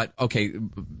 I thought, okay,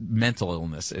 mental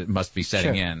illness it must be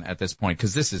setting in at this point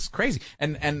because this is crazy.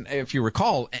 And if you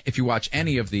recall, if you watch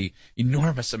any of the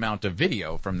enormous amount of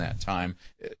video from that time,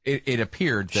 it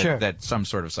appeared that some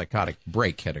sort of psychotic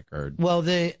break had occurred. Well,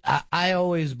 I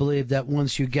always believe that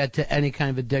once you get to any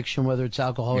kind of addiction, whether it's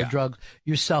alcohol or drug,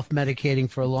 you're self-medicating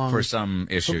for some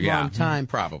issue, long time,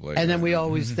 probably. And then we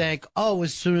always think,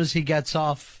 as soon as he gets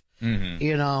off,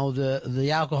 you know,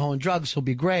 the alcohol and drugs, he'll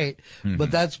be great.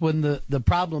 But that's when the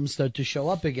problems start to show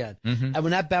up again, and when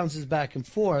that bounces back and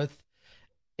forth,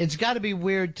 it's got to be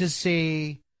weird to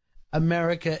see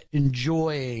America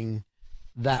enjoying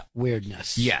that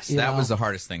weirdness. Yes, that was the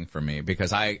hardest thing for me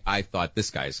because I thought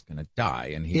this guy's going to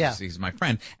die and he's my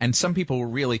friend. And some people were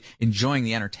really enjoying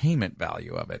the entertainment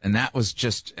value of it. And that was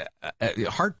just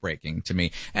heartbreaking to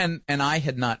me. And I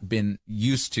had not been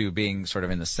used to being sort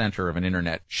of in the center of an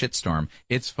internet shitstorm.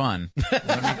 It's fun, let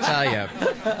me tell you.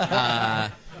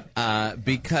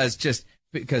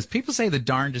 Because people say the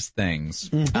darndest things,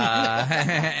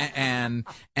 I'm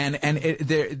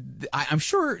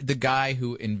sure the guy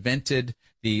who invented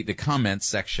the comments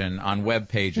section on web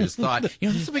pages thought, you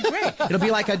know, this will be great. It'll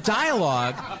be like a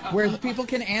dialogue where people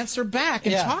can answer back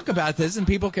and talk about this, and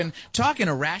people can talk in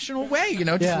a rational way, you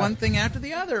know, just one thing after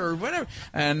the other or whatever.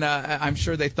 And I'm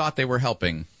sure they thought they were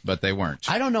helping, but they weren't.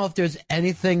 I don't know if there's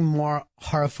anything more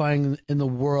horrifying in the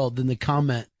world than the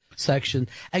comment section,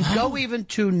 and go even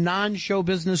to non-show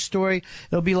business story.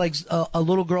 It'll be like a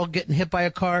little girl getting hit by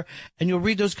a car, and you'll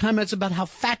read those comments about how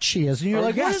fat she is, and you're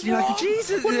like, yes, you're like,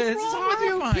 Jesus, what is wrong with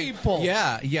you people?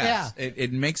 Yeah.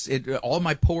 It makes it all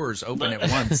my pores open at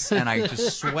once, and I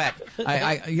just sweat.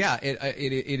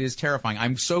 It is terrifying.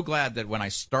 I'm so glad that when I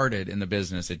started in the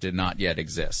business, it did not yet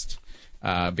exist.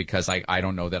 Because I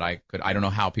don't know that I don't know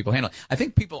how people handle it. I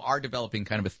think people are developing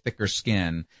kind of a thicker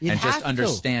skin and just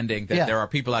understanding that there are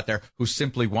people out there who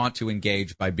simply want to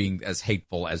engage by being as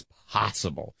hateful as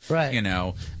possible. Right. You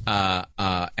know,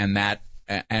 and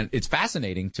it's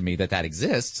fascinating to me that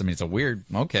exists. I mean, it's a weird,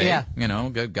 you know,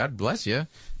 God bless you,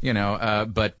 you know,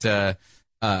 but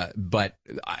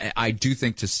I do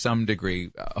think to some degree,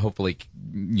 hopefully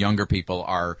younger people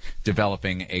are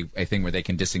developing a thing where they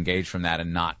can disengage from that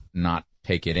and not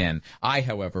take it in. I,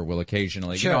 however, will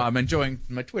occasionally, you know, I'm enjoying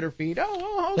my Twitter feed.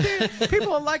 Okay.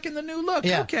 People are liking the new look.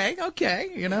 Yeah.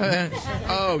 Okay. You know,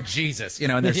 oh, Jesus. You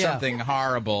know, and there's something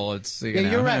horrible. It's, you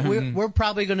know. You're right. We're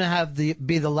probably going to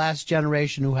be the last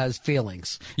generation who has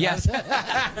feelings. Yes.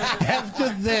 After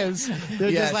this, they're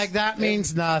just like, that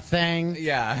means nothing.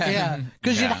 Yeah.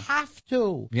 Because you'd have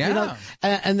to. Yeah. You know?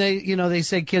 And they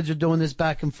say kids are doing this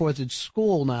back and forth at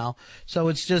school now. So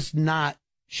it's just not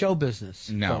show business.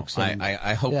 No, folks.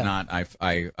 I hope not.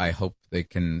 I hope they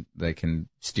can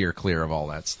steer clear of all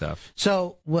that stuff.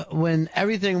 So when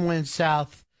everything went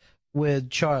south with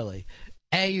Charlie,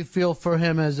 A, you feel for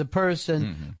him as a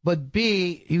person, but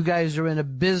B, you guys are in a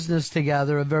business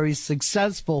together, a very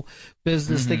successful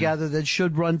business together that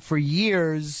should run for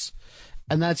years,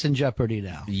 and that's in jeopardy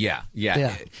now. Yeah.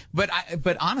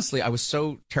 But honestly, I was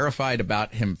so terrified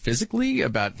about him physically,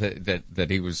 about that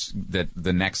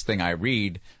the next thing I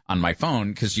read on my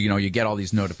phone, because you get all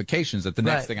these notifications that the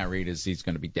next thing I read is he's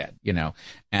going to be dead,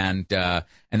 and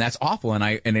that's awful.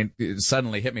 And it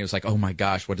suddenly hit me. It was like, oh my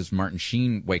gosh, what does Martin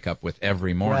Sheen wake up with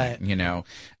every morning?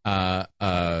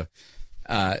 So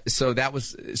that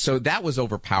was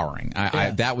overpowering.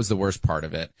 That was the worst part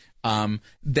of it.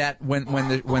 That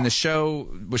when the show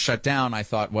was shut down, I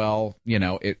thought, well,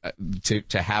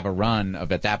 to have a run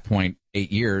of at that point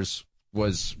 8 years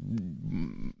was,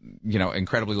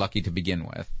 incredibly lucky to begin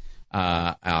with.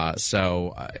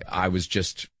 So I was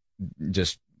just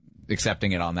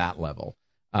accepting it on that level.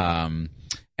 And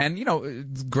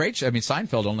great show. I mean,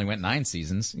 Seinfeld only went 9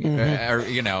 seasons, and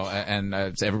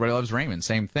Everybody Loves Raymond,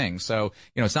 same thing. So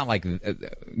it's not like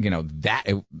that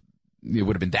it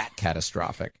would have been that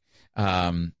catastrophic.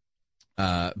 But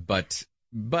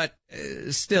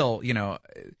still,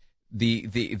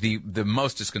 the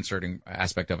most disconcerting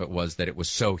aspect of it was that it was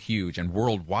so huge and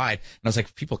worldwide. And I was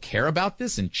like, people care about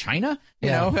this in China,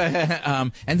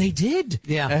 and they did,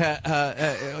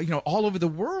 all over the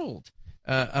world.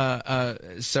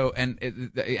 So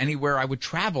anywhere I would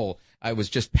travel, I was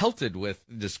just pelted with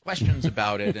just questions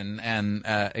about it,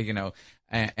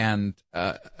 I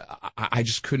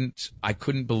just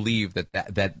couldn't believe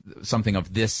that something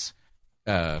of this,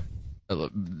 the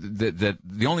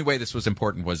only way this was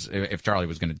important was if Charlie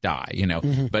was going to die,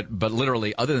 but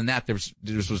literally other than that,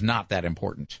 this was not that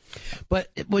important. But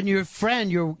when you're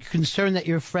concerned that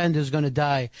your friend is going to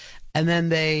die, and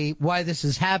then why this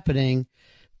is happening,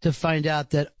 to find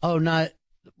out that,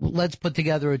 let's put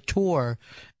together a tour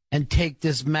and take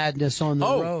this madness on the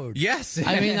road. Yes.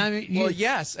 I mean, well,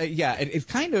 yes.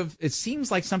 It seems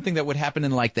like something that would happen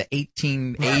in like the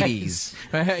 1880s,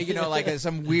 like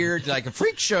some weird, like a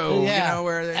freak show,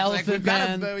 where it's like, we've got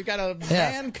a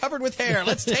man covered with hair.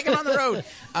 Let's take him on the road.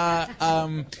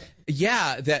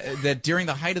 That during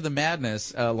the height of the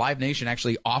madness, Live Nation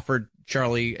actually offered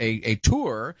Charlie a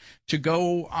tour to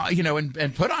go,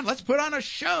 and let's put on a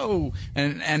show.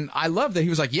 And I love that he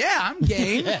was like, yeah, I'm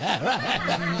game.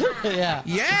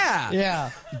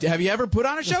 Yeah. Have you ever put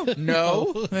on a show?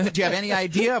 No. Do you have any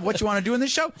idea of what you want to do in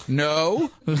this show?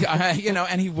 No.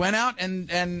 And he went out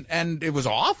and it was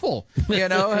awful.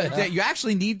 You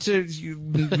actually need to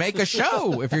make a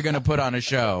show if you're going to put on a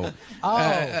show.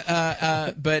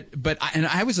 But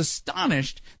I was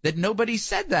astonished that nobody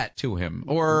said that to him,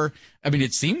 or I mean,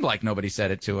 it seemed like nobody said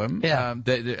it to him. Yeah.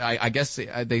 I guess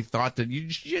they thought that you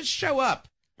just show up,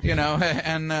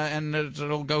 and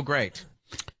it'll go great.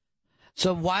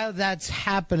 So while that's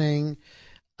happening,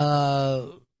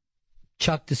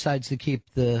 Chuck decides to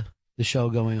keep the show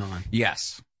going on.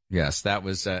 Yes, that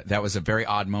was a very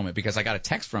odd moment, because I got a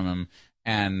text from him.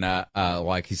 And,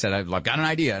 like he said, I've got an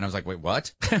idea. And I was like, wait,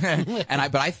 what? But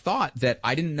I thought that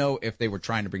I didn't know if they were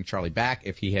trying to bring Charlie back,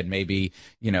 if he had maybe,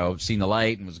 seen the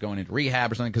light and was going into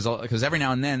rehab or something. Cause every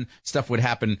now and then stuff would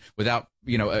happen without,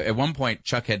 at one point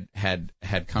Chuck had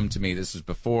come to me. This was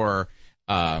before,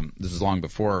 this was long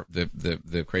before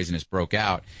the craziness broke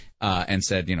out, and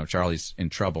said, Charlie's in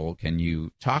trouble. Can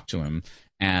you talk to him?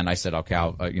 And I said,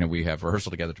 okay, we have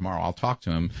rehearsal together tomorrow. I'll talk to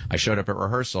him. I showed up at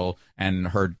rehearsal and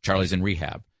heard Charlie's in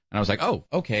rehab. And I was like, oh,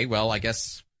 okay, well, I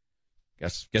guess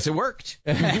it worked.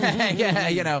 Yeah,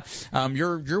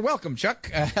 you're welcome,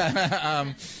 Chuck.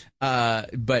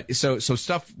 But so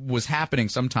stuff was happening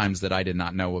sometimes that I did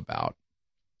not know about.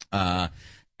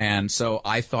 And so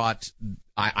I thought,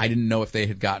 I didn't know if they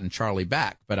had gotten Charlie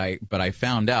back, but I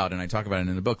found out, and I talk about it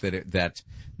in the book, that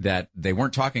they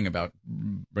weren't talking about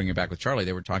bringing back with Charlie.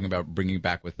 They were talking about bringing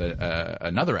back with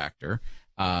another actor.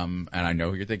 And I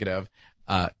know who you're thinking of,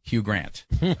 Hugh Grant.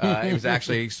 It was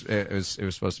actually, it was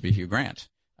supposed to be Hugh Grant.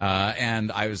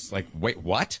 And I was like, wait,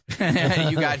 what?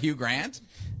 You got Hugh Grant?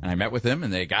 And I met with him,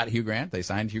 and they got Hugh Grant. They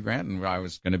signed Hugh Grant, and I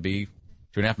was going to be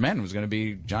 2.5 Men. It was going to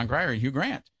be John Cryer and Hugh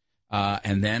Grant.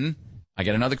 And then I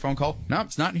get another phone call. No,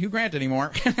 it's not Hugh Grant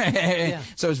anymore. So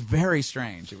it was very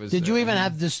strange. It was. Did you even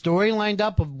have the story lined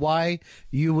up of why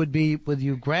you would be with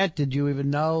Hugh Grant? Did you even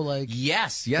know? Like,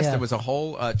 yes. There was a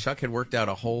whole. Chuck had worked out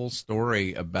a whole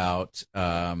story about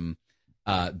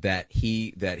that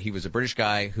he was a British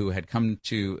guy who had come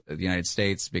to the United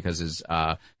States because his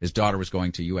daughter was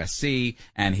going to USC,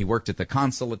 and he worked at the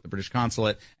consulate, the British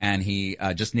consulate, and he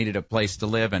just needed a place to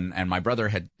live, and my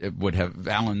brother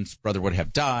Alan's brother would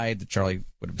have died, Charlie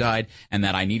would have died, and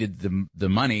that I needed the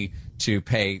money to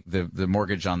pay the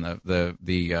mortgage on the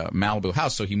Malibu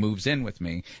house. So he moves in with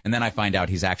me, and then I find out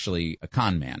he's actually a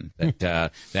con man,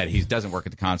 that he doesn't work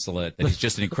at the consulate, that he's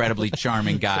just an incredibly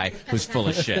charming guy who's full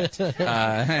of shit.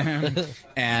 And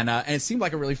it seemed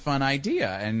like a really fun idea,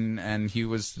 and he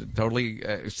was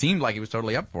totally seemed like he was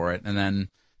totally up for it, and then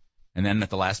at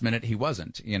the last minute he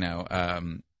wasn't.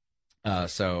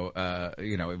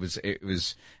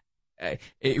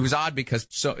 It was odd because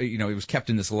it was kept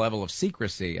in this level of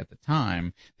secrecy at the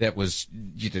time that was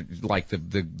like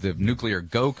the nuclear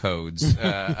go codes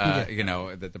that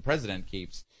the president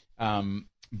keeps.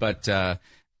 But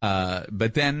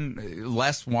then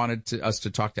Les wanted us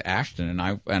to talk to Ashton,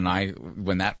 and I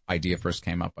when that idea first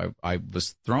came up, I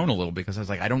was thrown a little because I was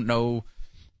like, I don't know.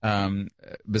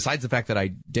 Besides the fact that I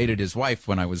dated his wife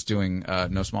when I was doing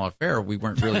No Small Affair, we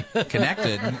weren't really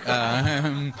connected,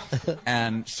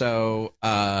 and so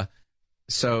I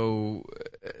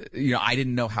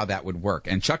didn't know how that would work,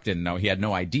 and Chuck didn't know. He had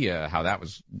no idea how that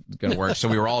was going to work. So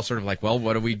we were all sort of like, well,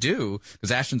 what do we do?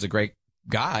 Because Ashton's a great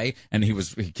guy, and he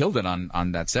killed it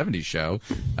on that '70s show,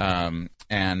 and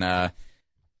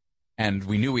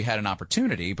we knew we had an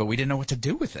opportunity, but we didn't know what to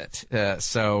do with it.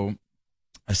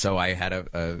 So I had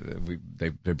they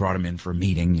brought him in for a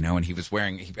meeting, and he was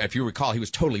wearing, if you recall, he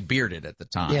was totally bearded at the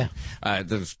time. Yeah. That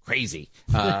was crazy.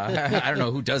 I don't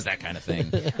know who does that kind of thing.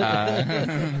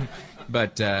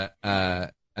 But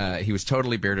he was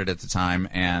totally bearded at the time,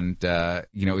 and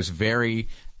it was very,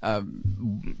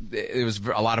 it was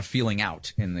a lot of feeling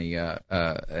out in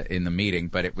the meeting,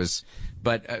 but it was,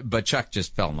 but Chuck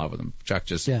just fell in love with him. Chuck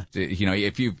just,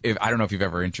 if I don't know if you've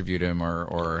ever interviewed him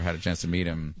or had a chance to meet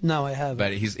him. No, I haven't.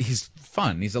 But he's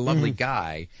fun. He's a lovely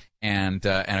guy and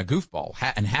a goofball,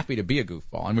 and happy to be a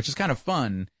goofball, and which is kind of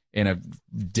fun in a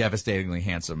devastatingly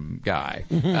handsome guy.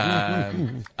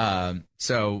 And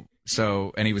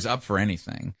he was up for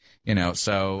anything,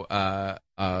 so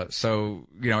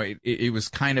it was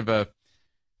kind of a,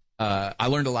 I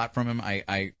learned a lot from him.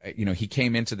 He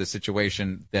came into the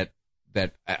situation that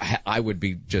I would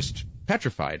be just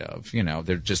petrified of.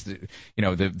 They're just,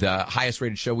 the highest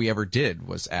rated show we ever did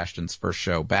was Ashton's first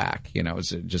show back. It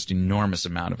was just enormous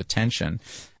amount of attention,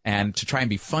 and to try and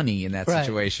be funny in that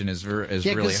situation is really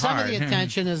hard. Some of the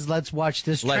attention is let's watch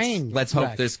this train. Let's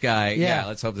hope this guy.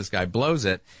 Let's hope this guy blows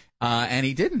it. And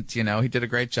he didn't. He did a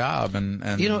great job. And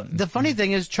the funny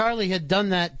thing is, Charlie had done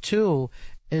that too.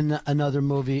 In another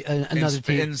movie, another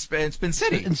team. In Spin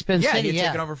City. In Spin City, he had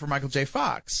taken over for Michael J.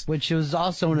 Fox. Which was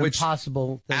also an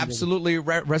impossible thing. Absolutely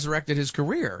resurrected his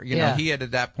career. He had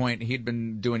at that point, he'd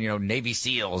been doing, Navy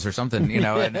SEALs or something, and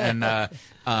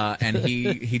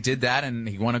he did that, and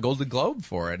he won a Golden Globe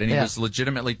for it. And he was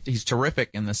legitimately, he's terrific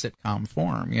in the sitcom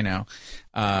form,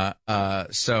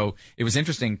 So it was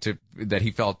interesting that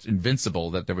he felt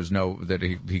invincible, that there was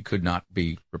that he could not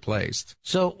be replaced.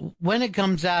 So when it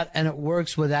comes out and it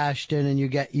works with Ashton and you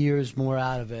get years more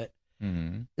out of it,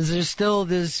 is there still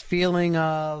this feeling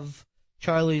of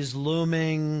Charlie's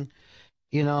looming?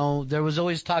 There was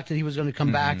always talk that he was going to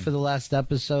come back for the last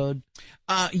episode.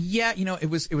 It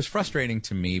was frustrating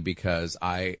to me because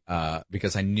I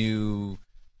knew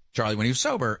Charlie when he was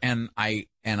sober, and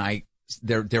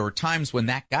there were times when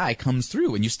that guy comes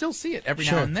through, and you still see it every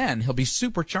now and then. He'll be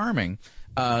super charming.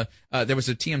 There was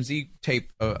a TMZ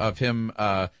tape of him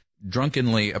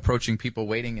drunkenly approaching people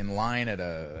waiting in line at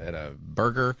a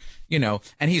burger,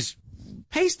 and he's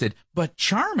pasted but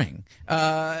charming,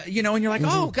 and you're like,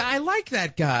 oh, I like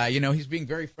that guy. He's being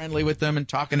very friendly with them and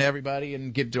talking to everybody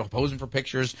and posing for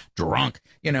pictures, drunk,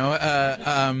 but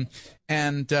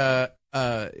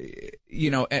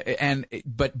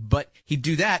he'd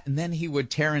do that, and then he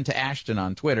would tear into Ashton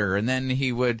on Twitter, and then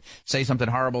he would say something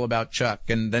horrible about Chuck,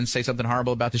 and then say something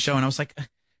horrible about the show, and I was like,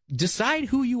 decide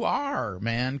who you are,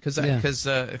 man, because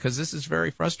this is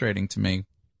very frustrating to me.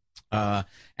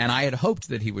 And I had hoped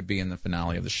that he would be in the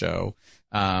finale of the show,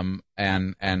 and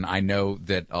I know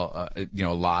that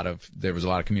there was a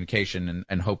lot of communication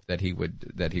and hope that he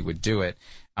would do it.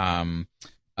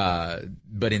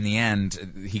 But in the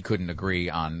end, he couldn't agree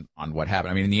on what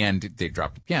happened. I mean, in the end, they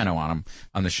dropped the piano on him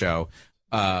on the show,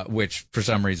 which for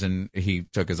some reason he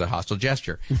took as a hostile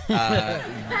gesture. But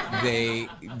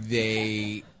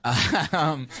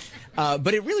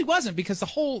it really wasn't, because that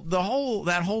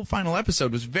whole final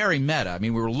episode was very meta. I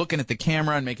mean, we were looking at the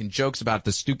camera and making jokes about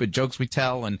the stupid jokes we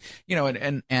tell, and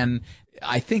and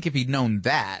I think if he'd known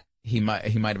that, he might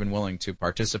have been willing to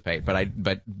participate,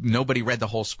 but nobody read the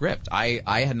whole script. I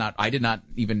did not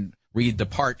even read the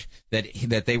part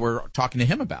that they were talking to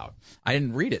him about. I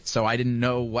didn't read it, so I didn't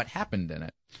know what happened in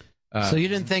it. So you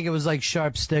didn't think it was like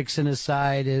sharp sticks in his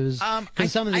side? It was some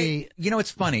of the.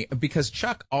 It's funny because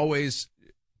Chuck Lorre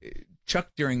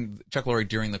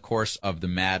during the course of the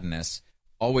madness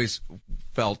always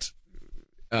felt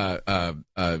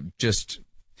just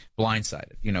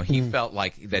blindsided. He felt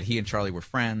like that he and Charlie were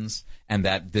friends, and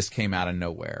that this came out of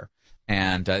nowhere,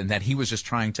 and that he was just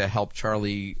trying to help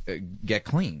Charlie get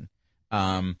clean.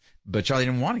 But Charlie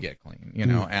didn't want to get clean,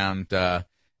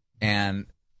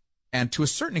 and to a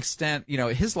certain extent,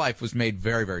 his life was made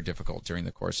very, very difficult during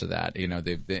the course of that.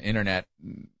 The internet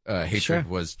hatred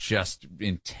was just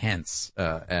intense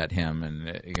at him,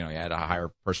 and he had a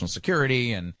higher personal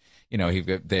security, and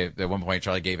at one point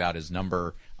Charlie gave out his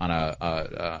number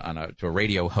to a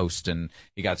radio host, and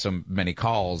he got so many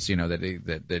calls,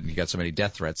 that he got so many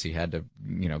death threats, he had to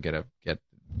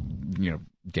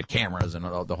get cameras and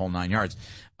the whole 9 yards.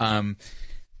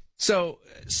 So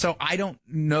I don't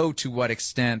know to what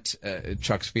extent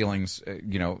Chuck's feelings,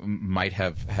 might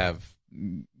have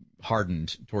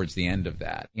hardened towards the end of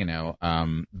that,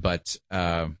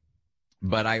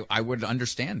 but I would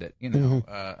understand it,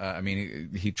 I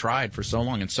mean, he tried for so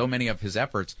long, and so many of his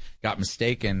efforts got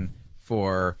mistaken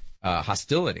for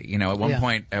hostility. At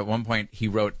one point he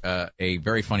wrote a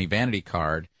very funny vanity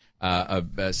card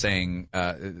saying,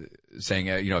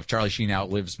 if Charlie Sheen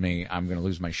outlives me, I'm going to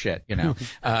lose my shit, and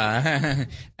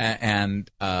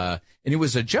it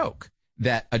was a joke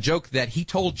that he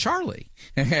told Charlie,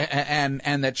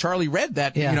 and that Charlie read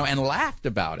that, and laughed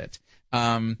about it.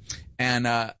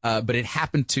 But it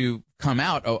happened to come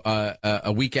out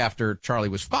a week after Charlie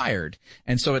was fired,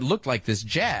 and so it looked like this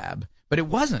jab, but it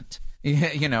wasn't.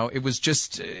 It was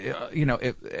just,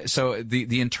 so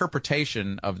the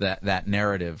interpretation of that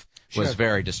narrative was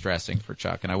very distressing for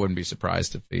Chuck, and I wouldn't be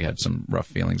surprised if he had some rough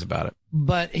feelings about it.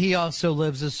 But he also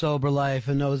lives a sober life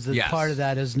and knows that part of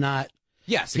that is not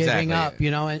giving up,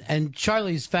 and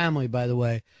Charlie's family, by the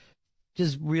way,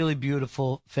 just really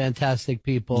beautiful, fantastic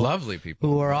people. Lovely people.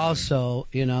 Who are also,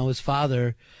 his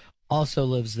father also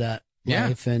lives that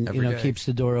life and, keeps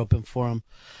the door open for him.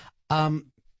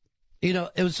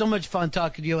 It was so much fun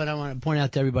talking to you, and I want to point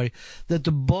out to everybody that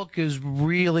the book is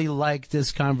really like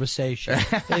this conversation.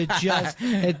 It's a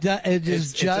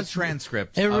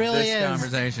transcript. It really this is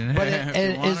conversation. But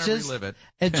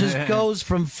it just goes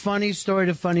from funny story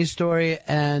to funny story,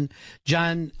 and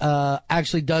John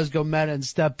actually does go meta and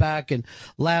step back and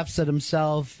laughs at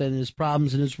himself and his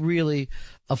problems, and it's really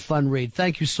a fun read.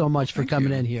 Thank you so much for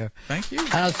coming in here. Thank you.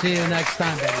 And I'll see you next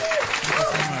time, baby.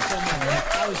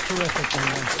 That was terrific,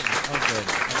 man.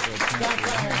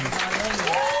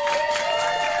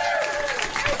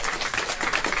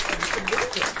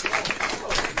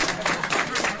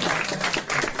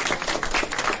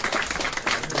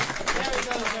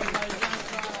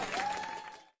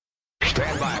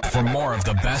 Stand by for more of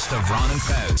the best of Ron and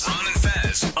Fez. Ron and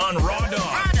Fez on Raw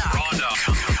Dog.